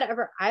kind of be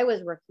whatever I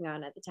was working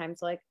on at the time.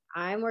 So like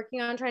I'm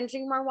working on trying to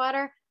drink more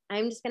water.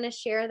 I'm just going to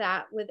share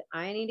that with,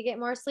 I need to get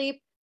more sleep.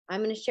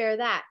 I'm going to share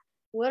that.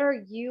 What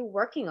are you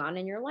working on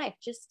in your life?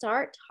 Just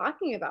start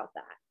talking about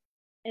that.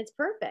 It's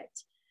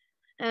perfect.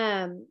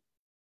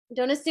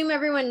 Don't assume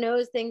everyone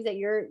knows things that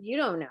you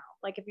don't know.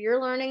 Like if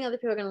you're learning, other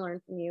people are going to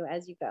learn from you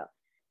as you go.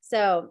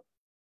 So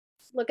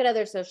look at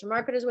other social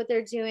marketers, what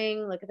they're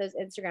doing, look at those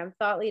Instagram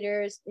thought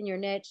leaders in your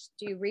niche,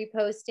 do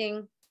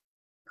reposting,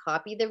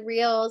 copy the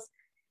reels.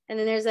 And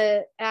then there's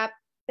a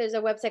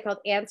website called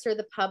Answer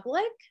the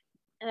Public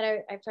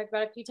that I've talked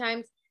about a few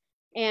times,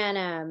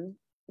 and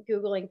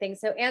Googling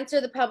things. So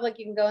Answer the Public,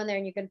 you can go in there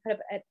and you can put up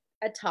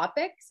a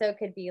topic. So it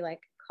could be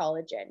like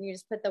collagen. You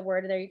just put the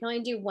word in there. You can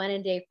only do one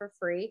a day for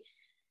free.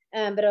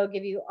 But it'll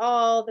give you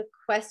all the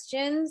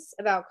questions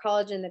about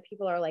collagen that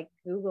people are like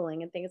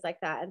Googling and things like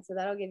that. And so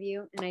that'll give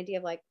you an idea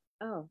of like,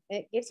 oh,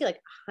 it gives you like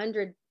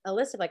a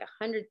list of like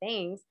 100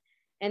 things.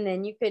 And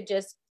then you could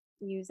just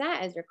use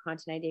that as your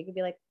content idea. It could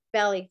be like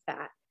belly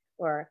fat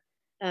or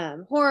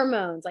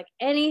hormones, like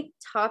any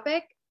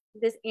topic.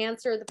 This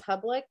Answer the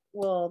Public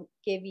will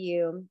give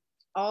you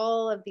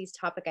all of these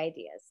topic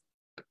ideas.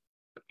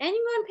 And you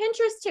can go on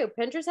Pinterest too.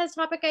 Pinterest has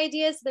topic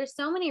ideas. There's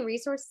so many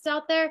resources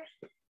out there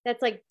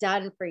that's like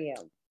done for you.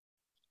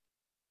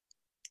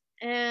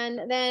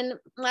 And then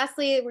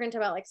lastly, we're going to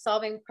talk about like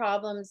solving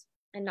problems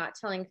and not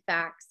telling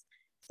facts.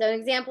 So an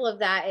example of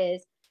that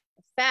is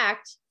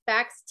facts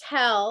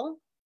tell,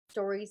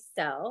 stories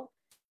sell.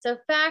 So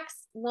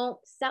facts won't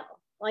sell.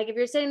 Like if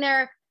you're sitting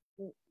there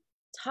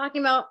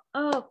talking about,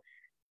 oh,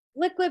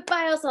 liquid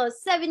biosol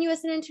has 7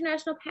 US and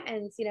international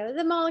patents,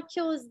 the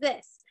molecule is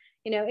this,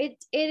 it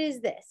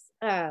is this.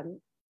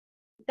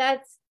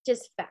 That's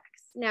just facts.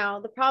 Now,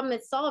 the problem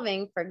it's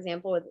solving, for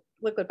example, with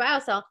liquid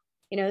biocell,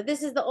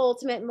 this is the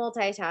ultimate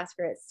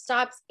multitasker. It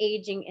stops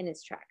aging in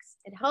its tracks.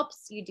 It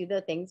helps you do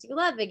the things you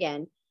love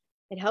again.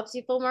 It helps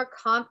you feel more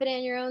confident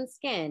in your own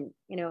skin.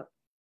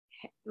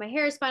 My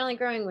hair is finally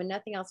growing when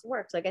nothing else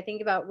works. Like I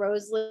think about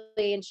Rose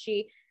Lily, and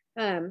she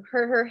hurt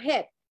her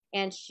hip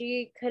and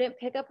she couldn't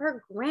pick up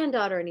her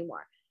granddaughter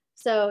anymore.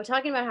 So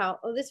talking about how,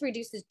 this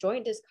reduces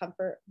joint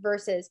discomfort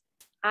versus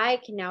I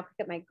can now pick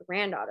up my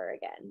granddaughter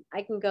again.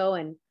 I can go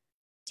and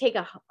take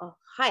a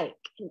hike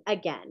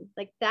again.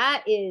 Like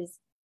that is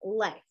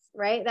life,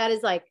 right? That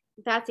is like,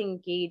 that's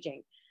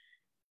engaging.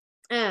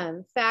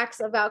 Facts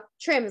about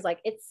trims, like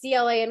it's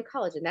CLA and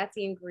collagen. That's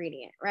the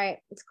ingredient, right?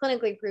 It's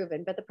clinically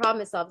proven. But the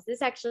problem it solves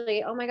this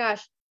actually, oh my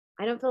gosh,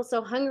 I don't feel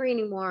so hungry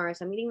anymore.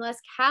 So I'm eating less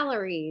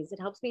calories. It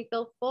helps me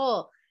feel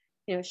full,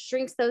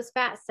 shrinks those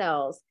fat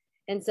cells.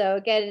 And so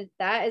again,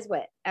 that is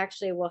what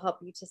actually will help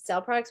you to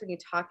sell products when you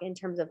talk in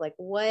terms of like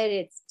what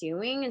it's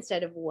doing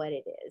instead of what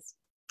it is.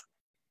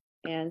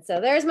 And so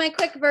there's my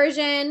quick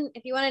version.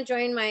 If you want to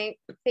join my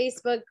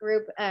Facebook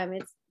group,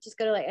 it's just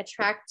go to like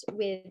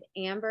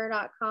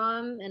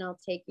attractwithamber.com and I'll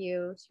take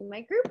you to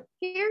my group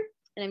here.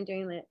 And I'm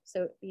doing the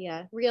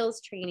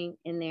Reels training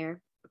in there.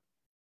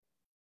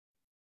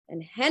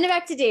 And hand it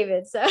back to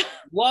David. So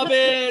love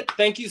it.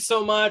 Thank you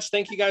so much.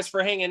 Thank you guys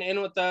for hanging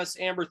in with us.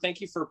 Amber, thank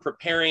you for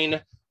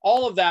preparing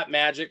all of that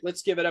magic.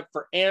 Let's give it up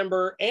for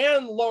Amber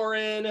and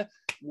Lauren.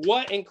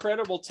 What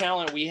incredible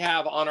talent we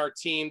have on our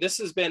team. This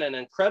has been an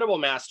incredible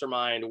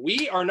mastermind.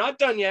 We are not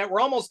done yet.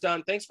 We're almost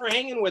done. Thanks for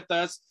hanging with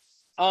us.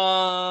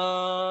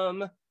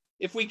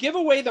 If we give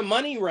away the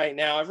money right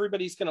now,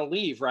 everybody's going to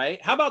leave,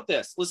 right? How about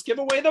this? Let's give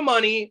away the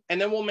money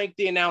and then we'll make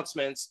the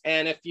announcements.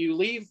 And if you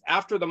leave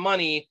after the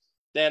money,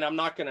 then I'm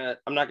not going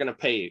to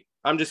pay you.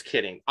 I'm just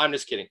kidding. All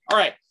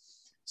right.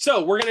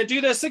 So we're going to do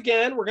this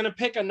again. We're going to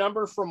pick a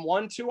number from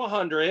 1 to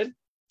 100.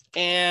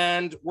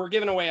 And we're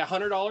giving away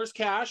 $100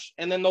 cash.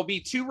 And then there'll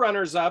be 2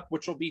 runners up,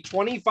 which will be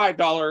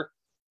 $25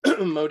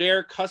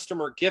 Modere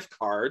customer gift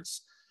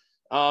cards.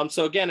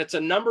 So again, it's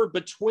a number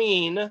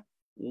between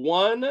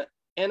 1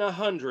 and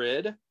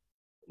 100.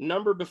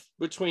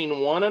 Between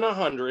 1 and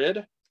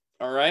 100.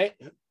 All right.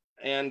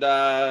 And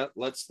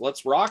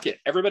let's rock it.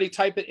 Everybody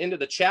type it into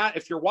the chat.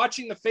 If you're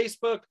watching the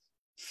Facebook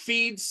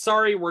feed,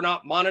 sorry, we're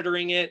not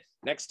monitoring it.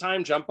 Next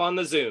time, jump on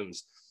the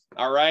Zooms.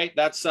 All right.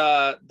 That's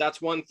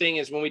one thing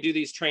is when we do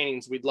these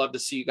trainings, we'd love to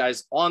see you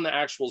guys on the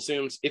actual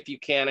Zooms if you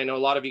can. I know a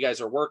lot of you guys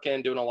are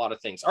working, doing a lot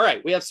of things. All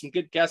right. We have some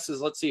good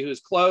guesses. Let's see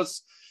who's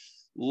close.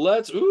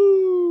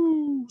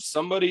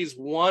 Somebody's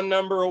one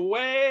number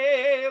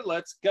away.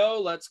 Let's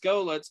go. Last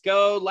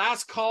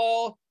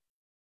call.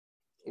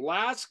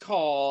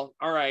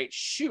 All right.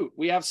 Shoot.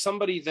 We have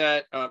somebody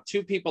that,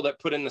 2 people that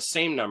put in the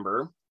same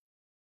number.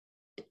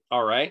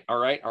 All right.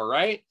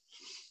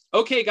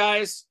 Okay,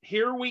 guys,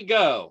 here we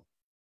go.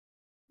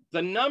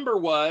 The number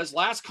was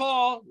last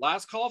call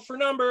for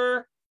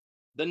number.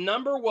 The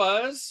number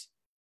was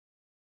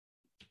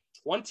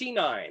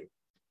 29.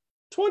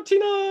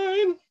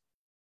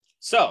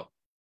 So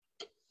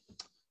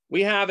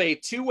we have a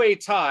 2-way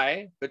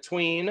tie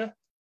between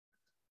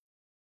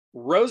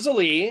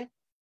Rosalie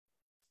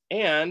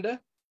and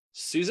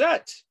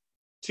Suzette.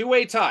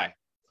 2-way tie.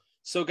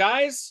 So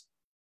guys,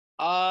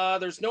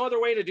 there's no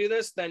other way to do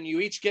this than you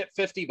each get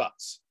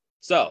 $50.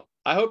 So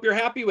I hope you're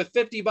happy with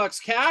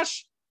 $50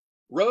 cash.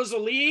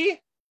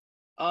 Rosalie,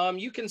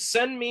 you can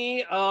send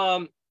me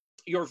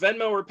your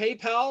Venmo or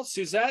PayPal.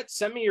 Suzette,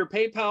 send me your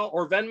PayPal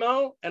or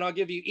Venmo, and I'll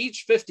give you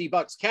each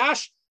 $50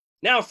 cash.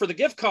 Now for the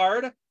gift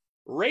card,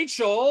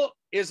 Rachel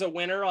is a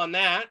winner on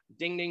that.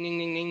 Ding, ding, ding,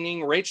 ding, ding,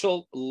 ding.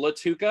 Rachel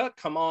Latuca,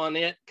 come on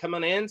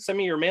in. Send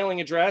me your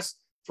mailing address.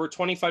 for a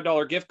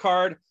 $25 gift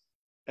card.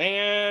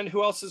 And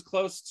who else is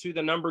close to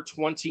the number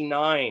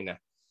 29?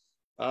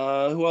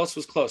 Who else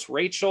was close?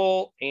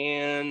 Rachel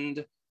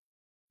and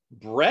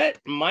Brett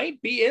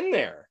might be in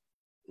there.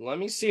 Let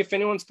me see if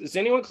is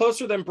anyone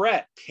closer than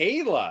Brett?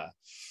 Kayla.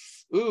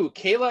 Ooh,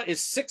 Kayla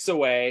is 6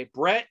 away.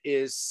 Brett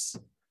is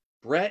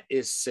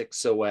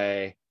 6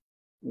 away.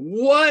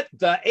 What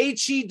the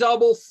HE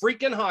double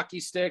freaking hockey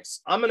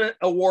sticks. I'm going to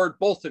award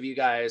both of you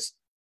guys.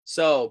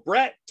 So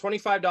Brett,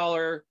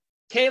 $25.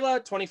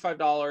 Kayla,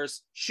 $25.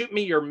 Shoot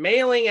me your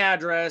mailing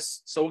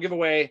address. So we'll give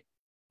away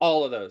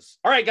all of those.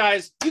 All right,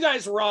 guys, you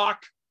guys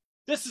rock.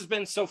 This has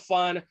been so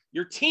fun.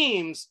 Your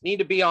teams need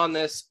to be on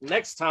this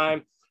next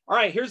time. All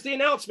right, here's the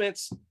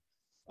announcements.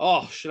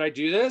 Oh, should I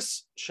do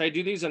this? Should I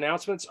do these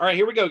announcements? All right,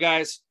 here we go,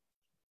 guys.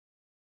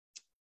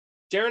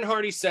 Darren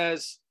Hardy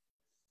says,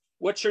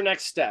 what's your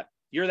next step?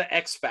 You're the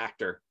X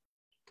factor.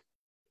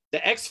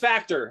 The X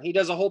factor, he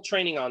does a whole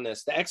training on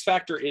this. The X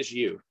factor is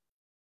you.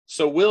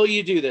 So will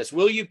you do this?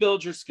 Will you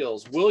build your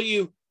skills? Will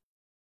you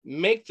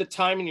make the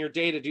time in your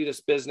day to do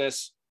this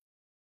business?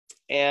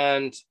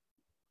 And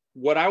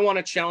what I want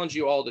to challenge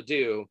you all to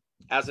do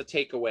as a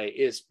takeaway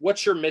is,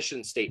 what's your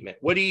mission statement?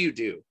 What do you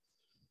do?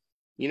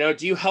 You know,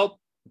 do you help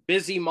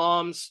busy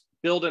moms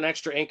build an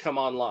extra income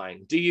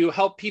online? Do you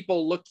help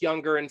people look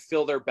younger and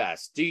feel their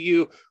best?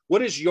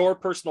 What is your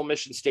personal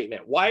mission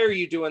statement? Why are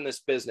you doing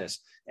this business?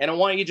 And I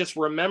want you to just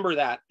remember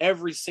that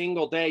every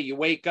single day you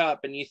wake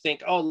up and you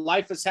think, oh,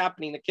 life is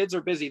happening. The kids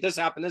are busy. This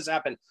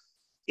happened.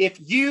 If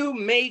you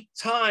make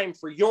time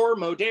for your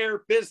Modere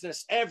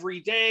business every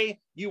day,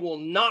 you will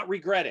not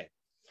regret it.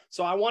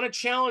 So I want to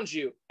challenge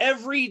you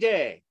every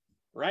day,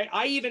 right?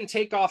 I even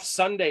take off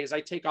Sundays.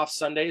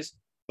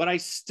 But I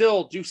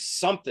still do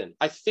something.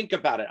 I think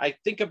about it. I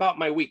think about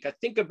my week. I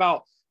think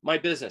about my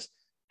business.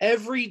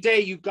 Every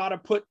day you've got to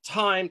put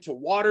time to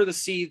water the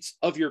seeds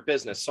of your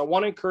business. So I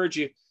want to encourage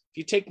you, if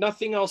you take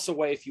nothing else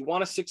away, if you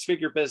want a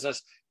 6-figure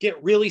business,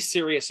 get really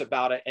serious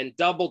about it and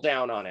double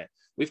down on it.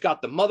 We've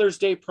got the Mother's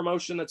Day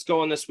promotion that's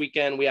going this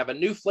weekend. We have a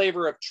new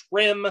flavor of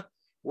Trim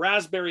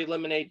raspberry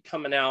lemonade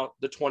coming out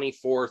the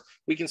 24th.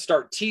 We can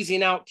start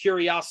teasing out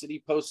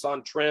curiosity posts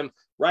on Trim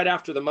right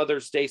after the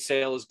Mother's Day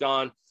sale is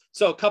gone.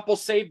 So a couple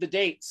save the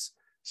dates.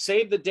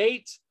 Save the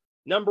date.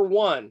 Number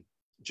 1,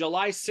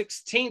 July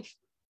 16th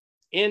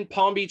in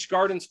Palm Beach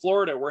Gardens,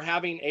 Florida. We're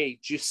having a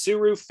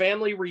Jusuru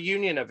family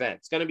reunion event.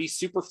 It's going to be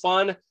super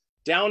fun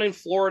down in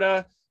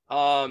Florida.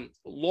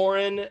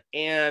 Lauren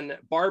and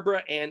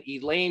Barbara and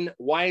Elaine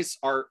Weiss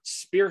are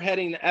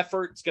spearheading the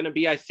effort. It's going to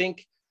be, I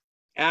think,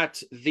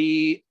 at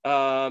the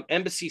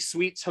Embassy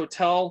Suites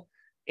Hotel.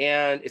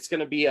 And it's going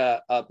to be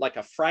like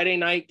a Friday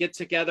night get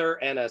together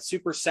and a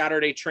super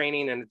Saturday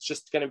training. And it's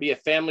just going to be a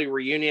family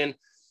reunion.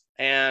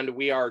 And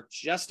we are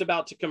just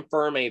about to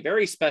confirm a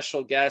very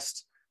special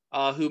guest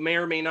who may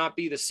or may not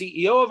be the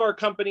CEO of our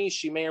company.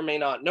 She may or may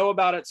not know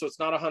about it. So it's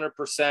not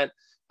 100%.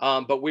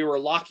 But we were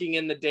locking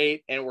in the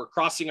date and we're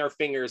crossing our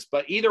fingers.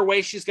 But either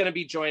way, she's going to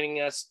be joining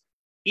us.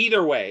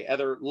 Either way,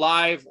 either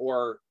live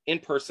or in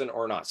person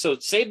or not. So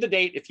save the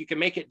date if you can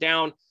make it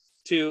down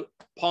to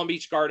Palm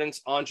Beach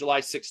Gardens on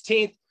July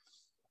 16th.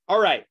 All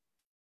right.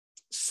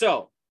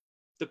 So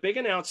the big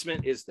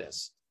announcement is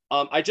this.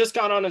 I just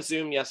got on a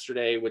Zoom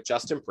yesterday with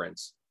Justin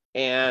Prince,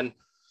 and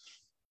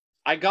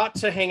I got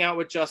to hang out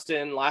with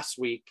Justin last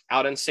week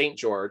out in St.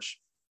 George.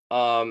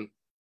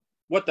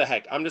 What the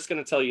heck? I'm just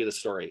going to tell you the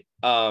story.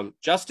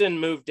 Justin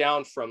moved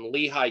down from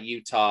Lehi,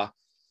 Utah,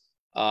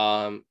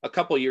 a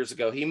couple years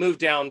ago. He moved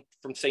down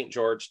from St.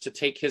 George to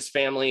take his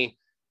family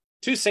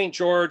to St.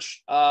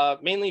 George,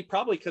 mainly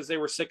probably because they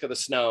were sick of the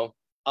snow.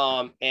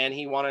 And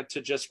he wanted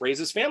to just raise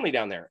his family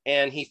down there.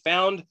 And he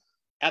found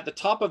at the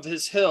top of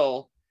his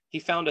hill, he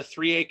found a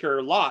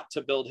 3-acre lot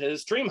to build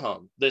his dream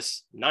home,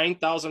 this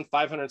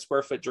 9,500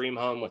 square foot dream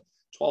home with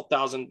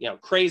 12,000,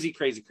 crazy.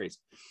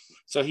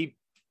 So he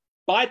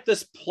bought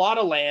this plot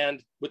of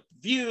land with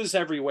views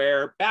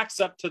everywhere, backs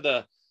up to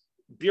the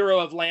Bureau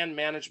of Land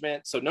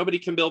Management. So nobody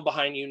can build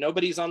behind you.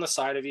 Nobody's on the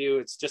side of you.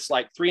 It's just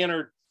like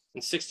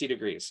 360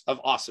 degrees of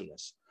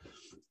awesomeness.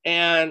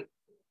 And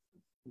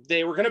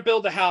they were going to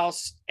build a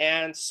house.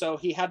 And so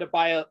he had to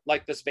buy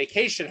this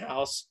vacation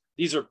house.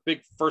 These are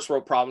big first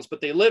world problems,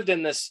 but they lived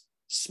in this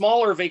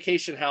smaller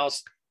vacation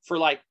house for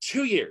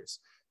 2 years.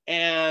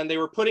 And they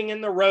were putting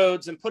in the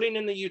roads and putting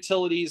in the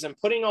utilities and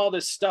putting all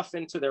this stuff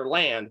into their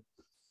land.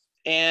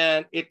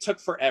 And it took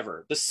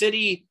forever. The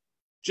city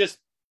just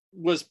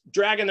was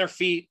dragging their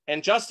feet.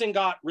 And Justin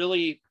got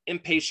really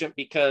impatient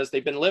because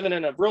they've been living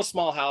in a real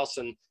small house.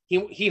 And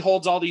he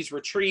holds all these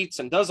retreats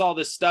and does all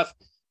this stuff.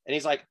 And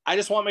he's like, I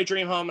just want my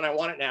dream home and I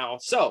want it now.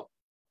 So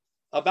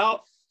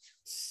about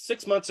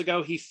 6 months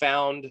ago, he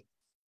found,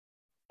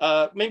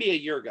 maybe a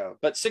year ago,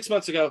 but 6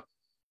 months ago,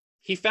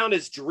 he found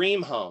his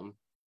dream home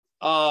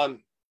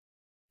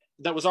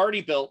that was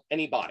already built, and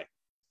he bought it.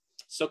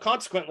 So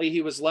consequently,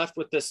 he was left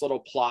with this little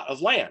plot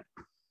of land.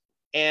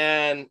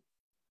 And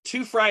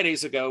 2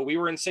 Fridays ago, we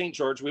were in St.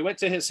 George. We went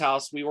to his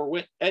house. We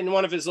were in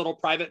one of his little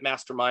private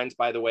masterminds,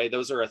 by the way.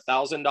 Those are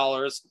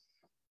 $1,000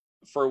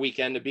 for a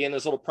weekend to be in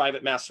this little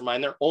private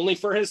mastermind. They're only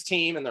for his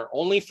team and they're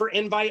only for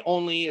invite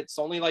only. It's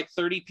only like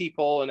 30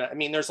 people. And I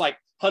mean, there's like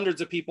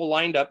hundreds of people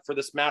lined up for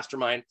this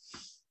mastermind.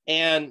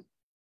 And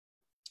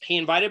he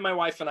invited my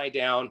wife and I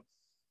down,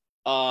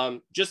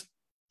 just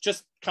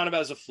kind of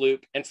as a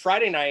fluke. And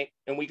Friday night,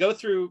 and we go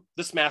through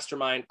this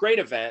mastermind, great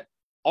event,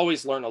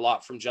 always learn a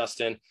lot from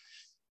Justin.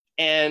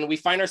 And we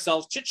find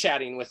ourselves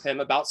chit-chatting with him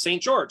about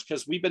St. George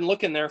because we've been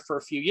looking there for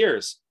a few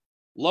years.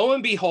 Lo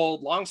and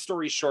behold, long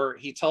story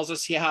short, he tells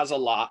us he has a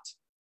lot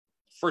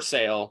for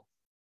sale.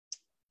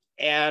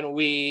 And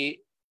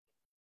we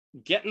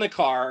get in the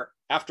car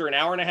after an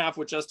hour and a half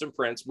with Justin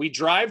Prince. We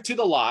drive to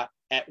the lot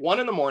at 1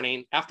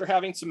 a.m. after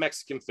having some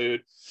Mexican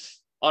food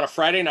on a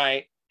Friday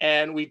night.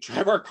 And we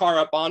drive our car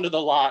up onto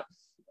the lot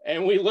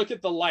and we look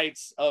at the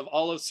lights of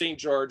all of St.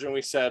 George and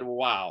we said,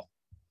 wow.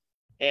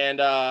 And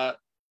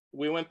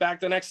we went back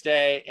the next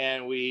day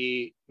and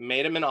we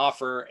made him an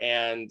offer,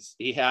 and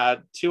he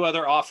had 2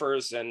 other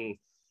offers, and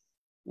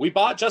we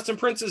bought Justin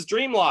Prince's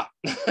dream lot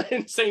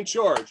in St.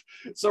 George.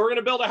 So we're going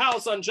to build a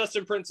house on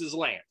Justin Prince's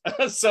land.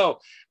 So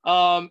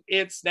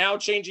it's now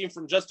changing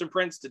from Justin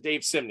Prince to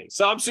Dave Simney.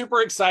 So I'm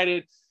super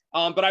excited.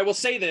 But I will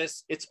say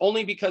this, it's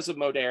only because of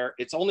Modere.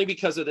 It's only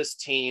because of this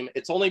team.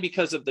 It's only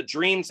because of the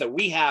dreams that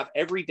we have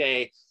every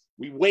day.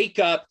 We wake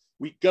up,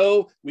 we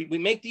go, we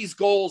make these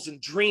goals and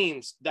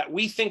dreams that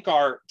we think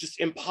are just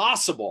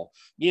impossible,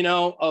 you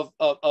know,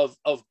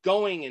 of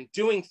going and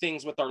doing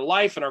things with our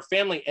life and our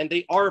family. And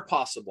they are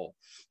possible.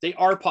 They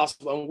are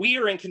possible. And we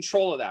are in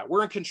control of that.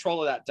 We're in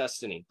control of that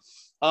destiny.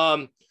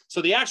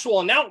 So the actual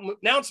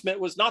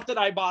announcement was not that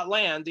I bought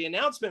land. The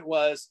announcement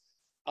was,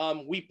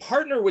 we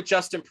partner with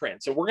Justin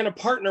Prince, and we're going to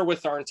partner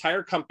with our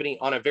entire company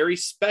on a very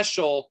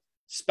special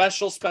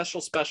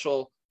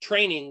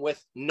training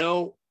with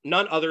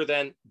none other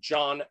than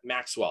John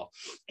Maxwell.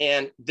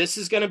 And this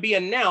is going to be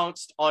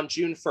announced on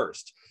June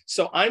 1st.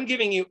 So I'm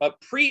giving you a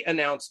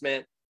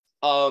pre-announcement,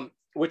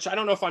 which I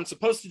don't know if I'm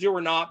supposed to do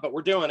or not, but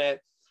we're doing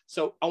it.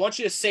 So I want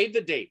you to save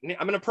the date.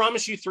 I'm going to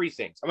promise you 3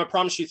 things.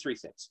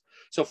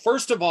 So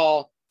first of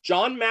all,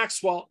 John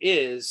Maxwell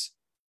is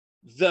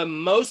the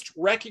most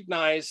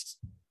recognized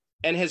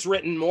and has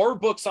written more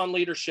books on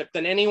leadership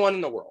than anyone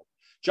in the world.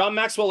 John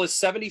Maxwell is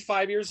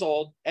 75 years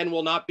old and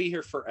will not be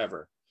here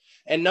forever.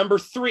 And number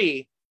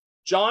 3,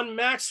 John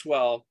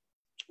Maxwell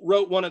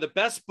wrote one of the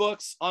best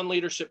books on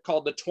leadership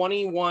called The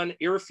 21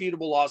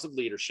 Irrefutable Laws of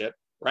Leadership,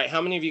 right?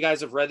 How many of you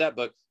guys have read that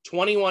book?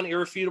 21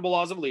 Irrefutable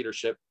Laws of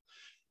Leadership.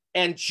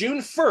 And June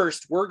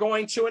 1st, we're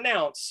going to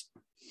announce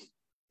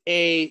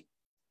a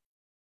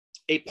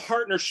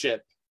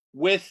partnership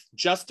with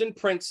Justin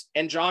Prince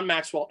and John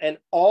Maxwell and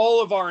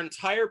all of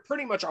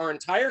pretty much our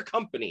entire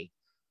company.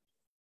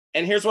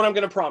 And here's what I'm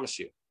going to promise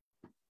you.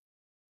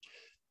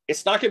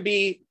 It's not going to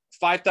be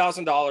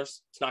 $5,000.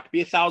 It's not going to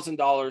be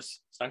 $1,000. It's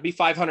not going to be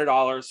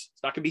 $500. It's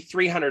not going to be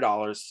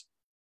 $300.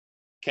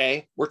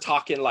 Okay. We're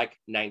talking like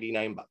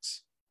 $99.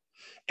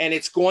 And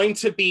it's going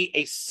to be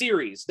a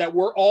series that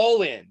we're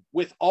all in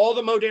with all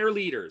the Modere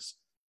leaders.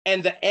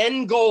 And the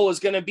end goal is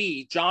going to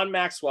be John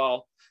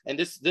Maxwell. And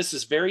this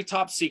is very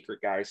top secret,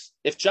 guys.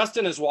 If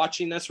Justin is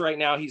watching this right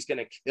now, he's going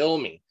to kill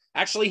me.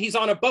 Actually, he's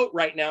on a boat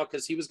right now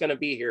because he was going to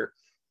be here.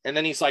 And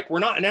then he's like, we're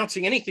not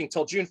announcing anything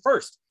till June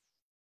 1st.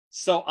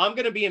 So I'm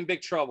going to be in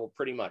big trouble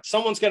pretty much.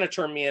 Someone's going to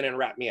turn me in and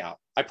rat me out.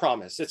 I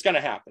promise it's going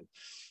to happen.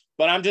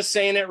 But I'm just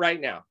saying it right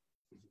now.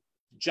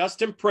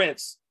 Justin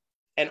Prince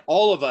and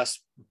all of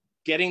us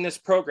getting this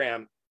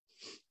program,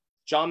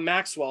 John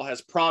Maxwell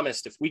has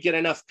promised if we get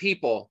enough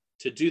people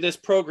to do this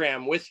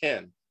program with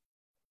him,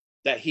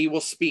 that he will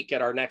speak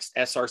at our next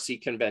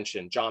SRC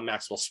convention. John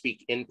Maxwell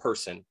speak in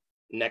person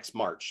next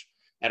March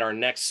at our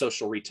next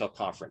social retail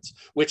conference,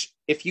 which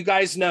if you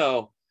guys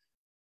know,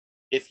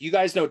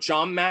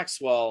 John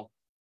Maxwell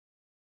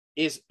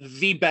is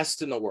the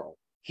best in the world.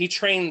 He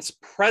trains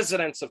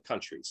presidents of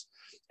countries,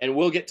 and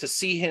we'll get to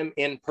see him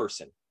in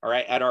person. All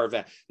right. At our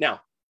event. Now,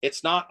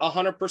 it's not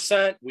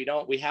 100%. We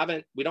don't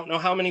know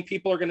how many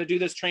people are going to do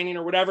this training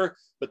or whatever,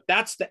 but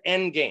that's the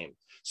end game.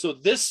 So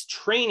this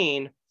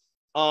training,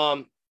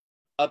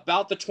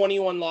 about the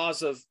 21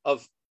 laws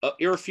of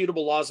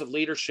irrefutable laws of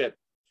leadership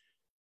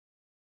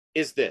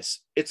is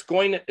this. It's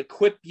going to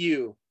equip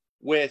you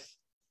with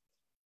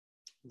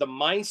the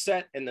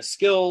mindset and the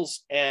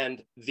skills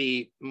and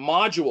the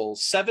modules,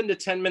 7 to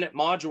 10 minute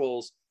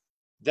modules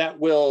that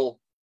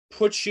will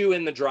put you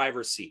in the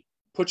driver's seat,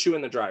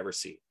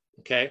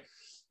 Okay.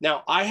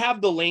 Now I have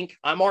the link.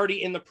 I'm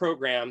already in the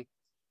program.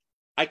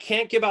 I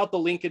can't give out the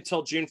link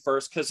until June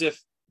 1st, because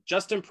if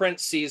Justin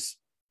Prince sees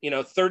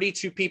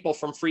 32 people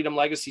from Freedom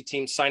Legacy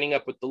Team signing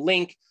up with the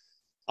link,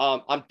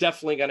 I'm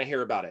definitely going to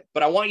hear about it.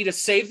 But I want you to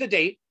save the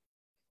date,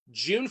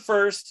 June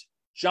 1st,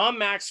 John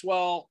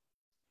Maxwell,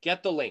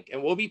 get the link.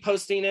 And we'll be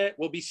posting it.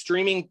 We'll be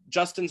streaming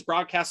Justin's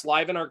broadcast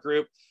live in our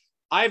group.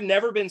 I've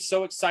never been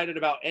so excited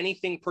about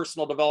anything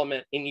personal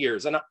development in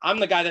years. And I'm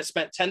the guy that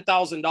spent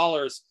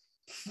 $10,000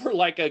 for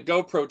like a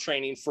GoPro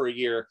training for a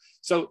year.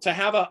 So to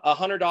have a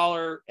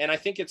 $100, and I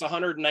think it's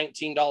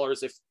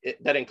 $119 if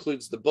that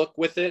includes the book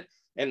with it,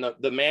 and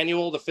the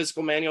manual, the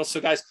physical manual.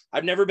 So guys,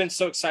 I've never been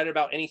so excited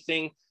about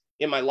anything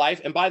in my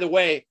life. And by the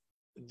way,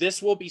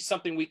 this will be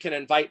something we can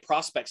invite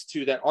prospects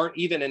to that aren't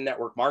even in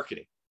network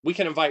marketing. We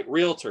can invite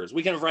realtors.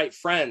 We can invite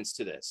friends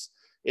to this.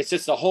 It's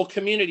just a whole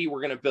community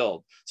we're going to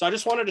build. So I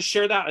just wanted to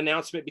share that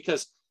announcement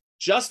because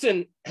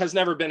Justin has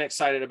never been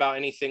excited about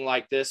anything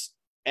like this.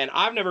 And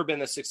I've never been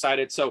this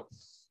excited. So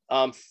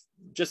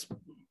just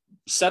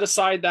set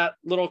aside that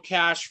little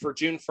cash for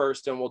June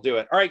 1st and we'll do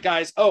it. All right,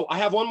 guys. Oh, I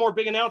have one more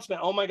big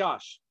announcement. Oh my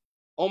gosh.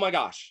 Oh my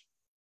gosh.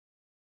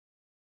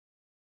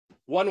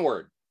 One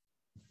word.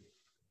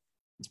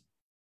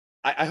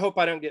 I hope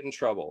I don't get in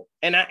trouble.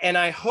 And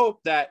I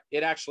hope that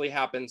it actually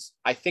happens.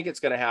 I think it's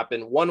going to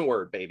happen. One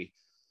word, baby.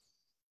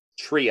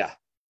 TRIA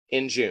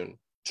in June.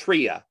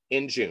 TRIA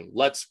in June.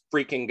 Let's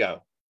freaking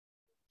go.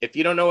 If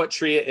you don't know what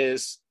TRIA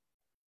is,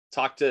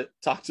 talk to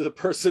the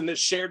person that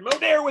shared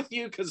Modere with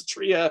you, because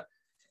TRIA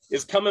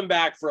is coming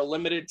back for a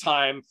limited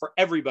time for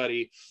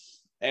everybody.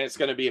 And it's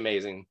going to be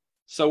amazing.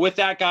 So with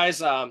that,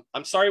 guys, I'm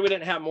sorry we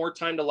didn't have more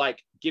time to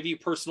like give you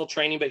personal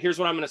training, but here's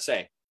what I'm going to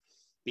say.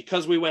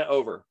 Because we went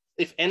over,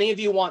 if any of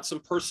you want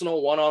some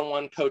personal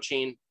one-on-one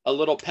coaching, a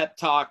little pep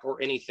talk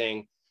or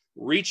anything,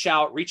 reach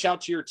out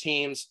to your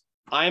teams.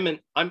 I'm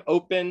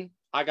open.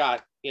 I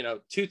got,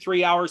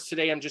 2-3 hours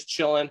today. I'm just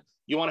chilling.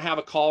 You want to have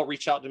a call,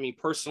 reach out to me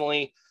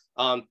personally.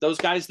 Those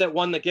guys that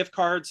won the gift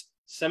cards,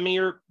 send me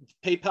your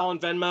PayPal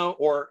and Venmo,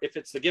 or if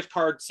it's the gift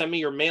card, send me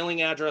your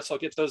mailing address. I'll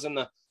get those in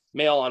the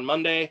mail on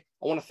Monday.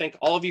 I want to thank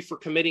all of you for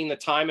committing the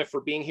time and for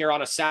being here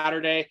on a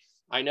Saturday.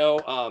 I know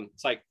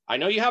I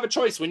know you have a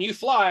choice when you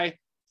fly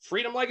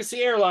Freedom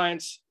Legacy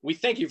Airlines. We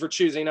thank you for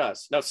choosing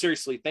us. No,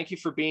 seriously, thank you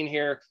for being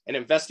here and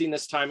investing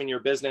this time in your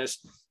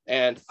business.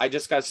 And I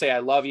just got to say, I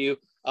love you.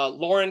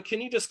 Lauren,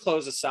 can you just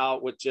close us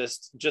out with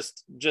just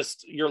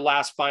your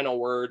last final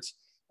words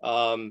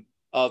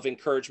of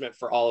encouragement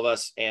for all of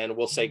us, and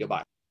we'll say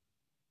goodbye.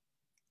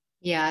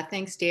 Yeah,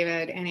 thanks,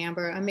 David and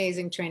Amber.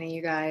 Amazing training,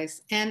 you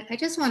guys. And I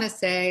just want to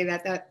say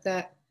that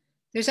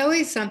there's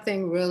always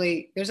something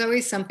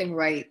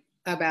right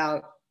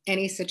about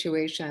any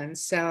situation.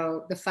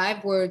 So the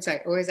 5 words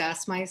I always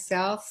ask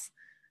myself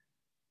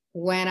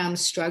when I'm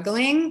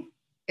struggling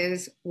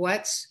is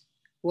what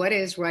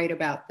is right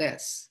about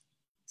this?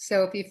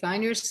 So if you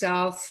find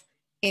yourself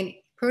in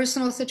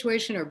personal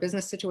situation or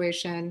business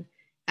situation,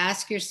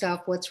 ask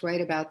yourself what's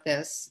right about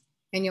this,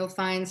 and you'll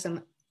find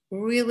some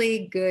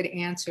really good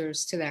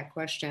answers to that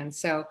question.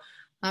 So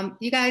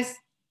you guys,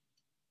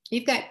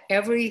 you've got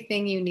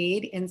everything you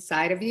need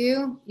inside of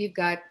you. You've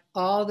got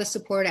all the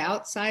support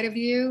outside of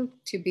you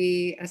to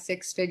be a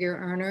 6-figure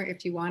earner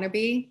if you want to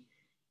be.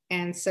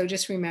 And so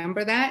just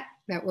remember that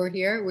we're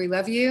here, we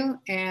love you,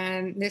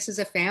 and this is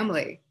a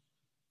family.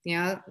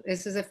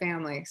 This is a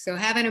family. So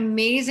have an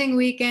amazing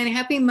weekend.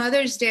 Happy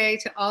Mother's Day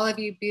to all of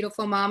you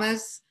beautiful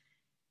mamas.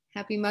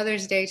 Happy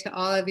Mother's Day to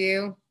all of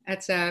you.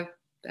 That's a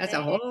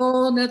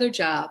whole nother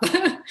job.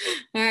 All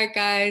right,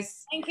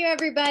 guys. Thank you,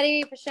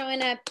 everybody, for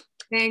showing up.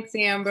 Thanks,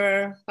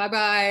 Amber.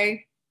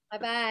 Bye-bye.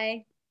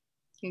 Bye-bye.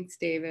 Thanks,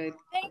 David.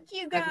 Thank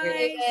you,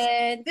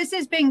 guys. This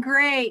has been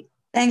great.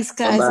 Thanks,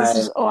 guys. Bye-bye. This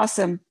is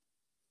awesome.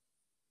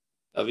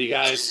 Love you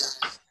guys.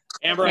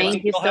 Amber,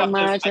 Thank you so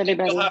much,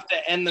 everybody. You'll have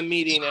to end the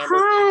meeting, Amber.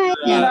 Hi.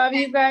 Love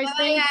you guys.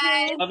 Thank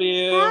you. Love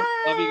you.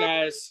 Hi. Love you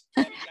guys.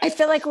 I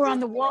feel like we're on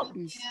the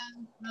Waltons.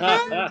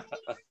 I'm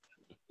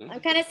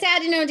kind of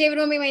sad to know David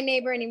won't be my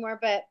neighbor anymore,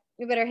 but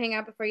we better hang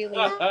out before you leave. We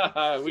got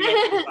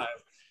some time.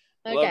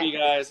 Okay. Love you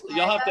guys.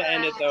 You'll have to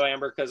end it though,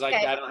 Amber, because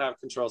I don't have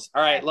controls.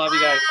 All right. Love you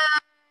guys.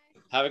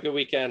 Have a good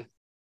weekend.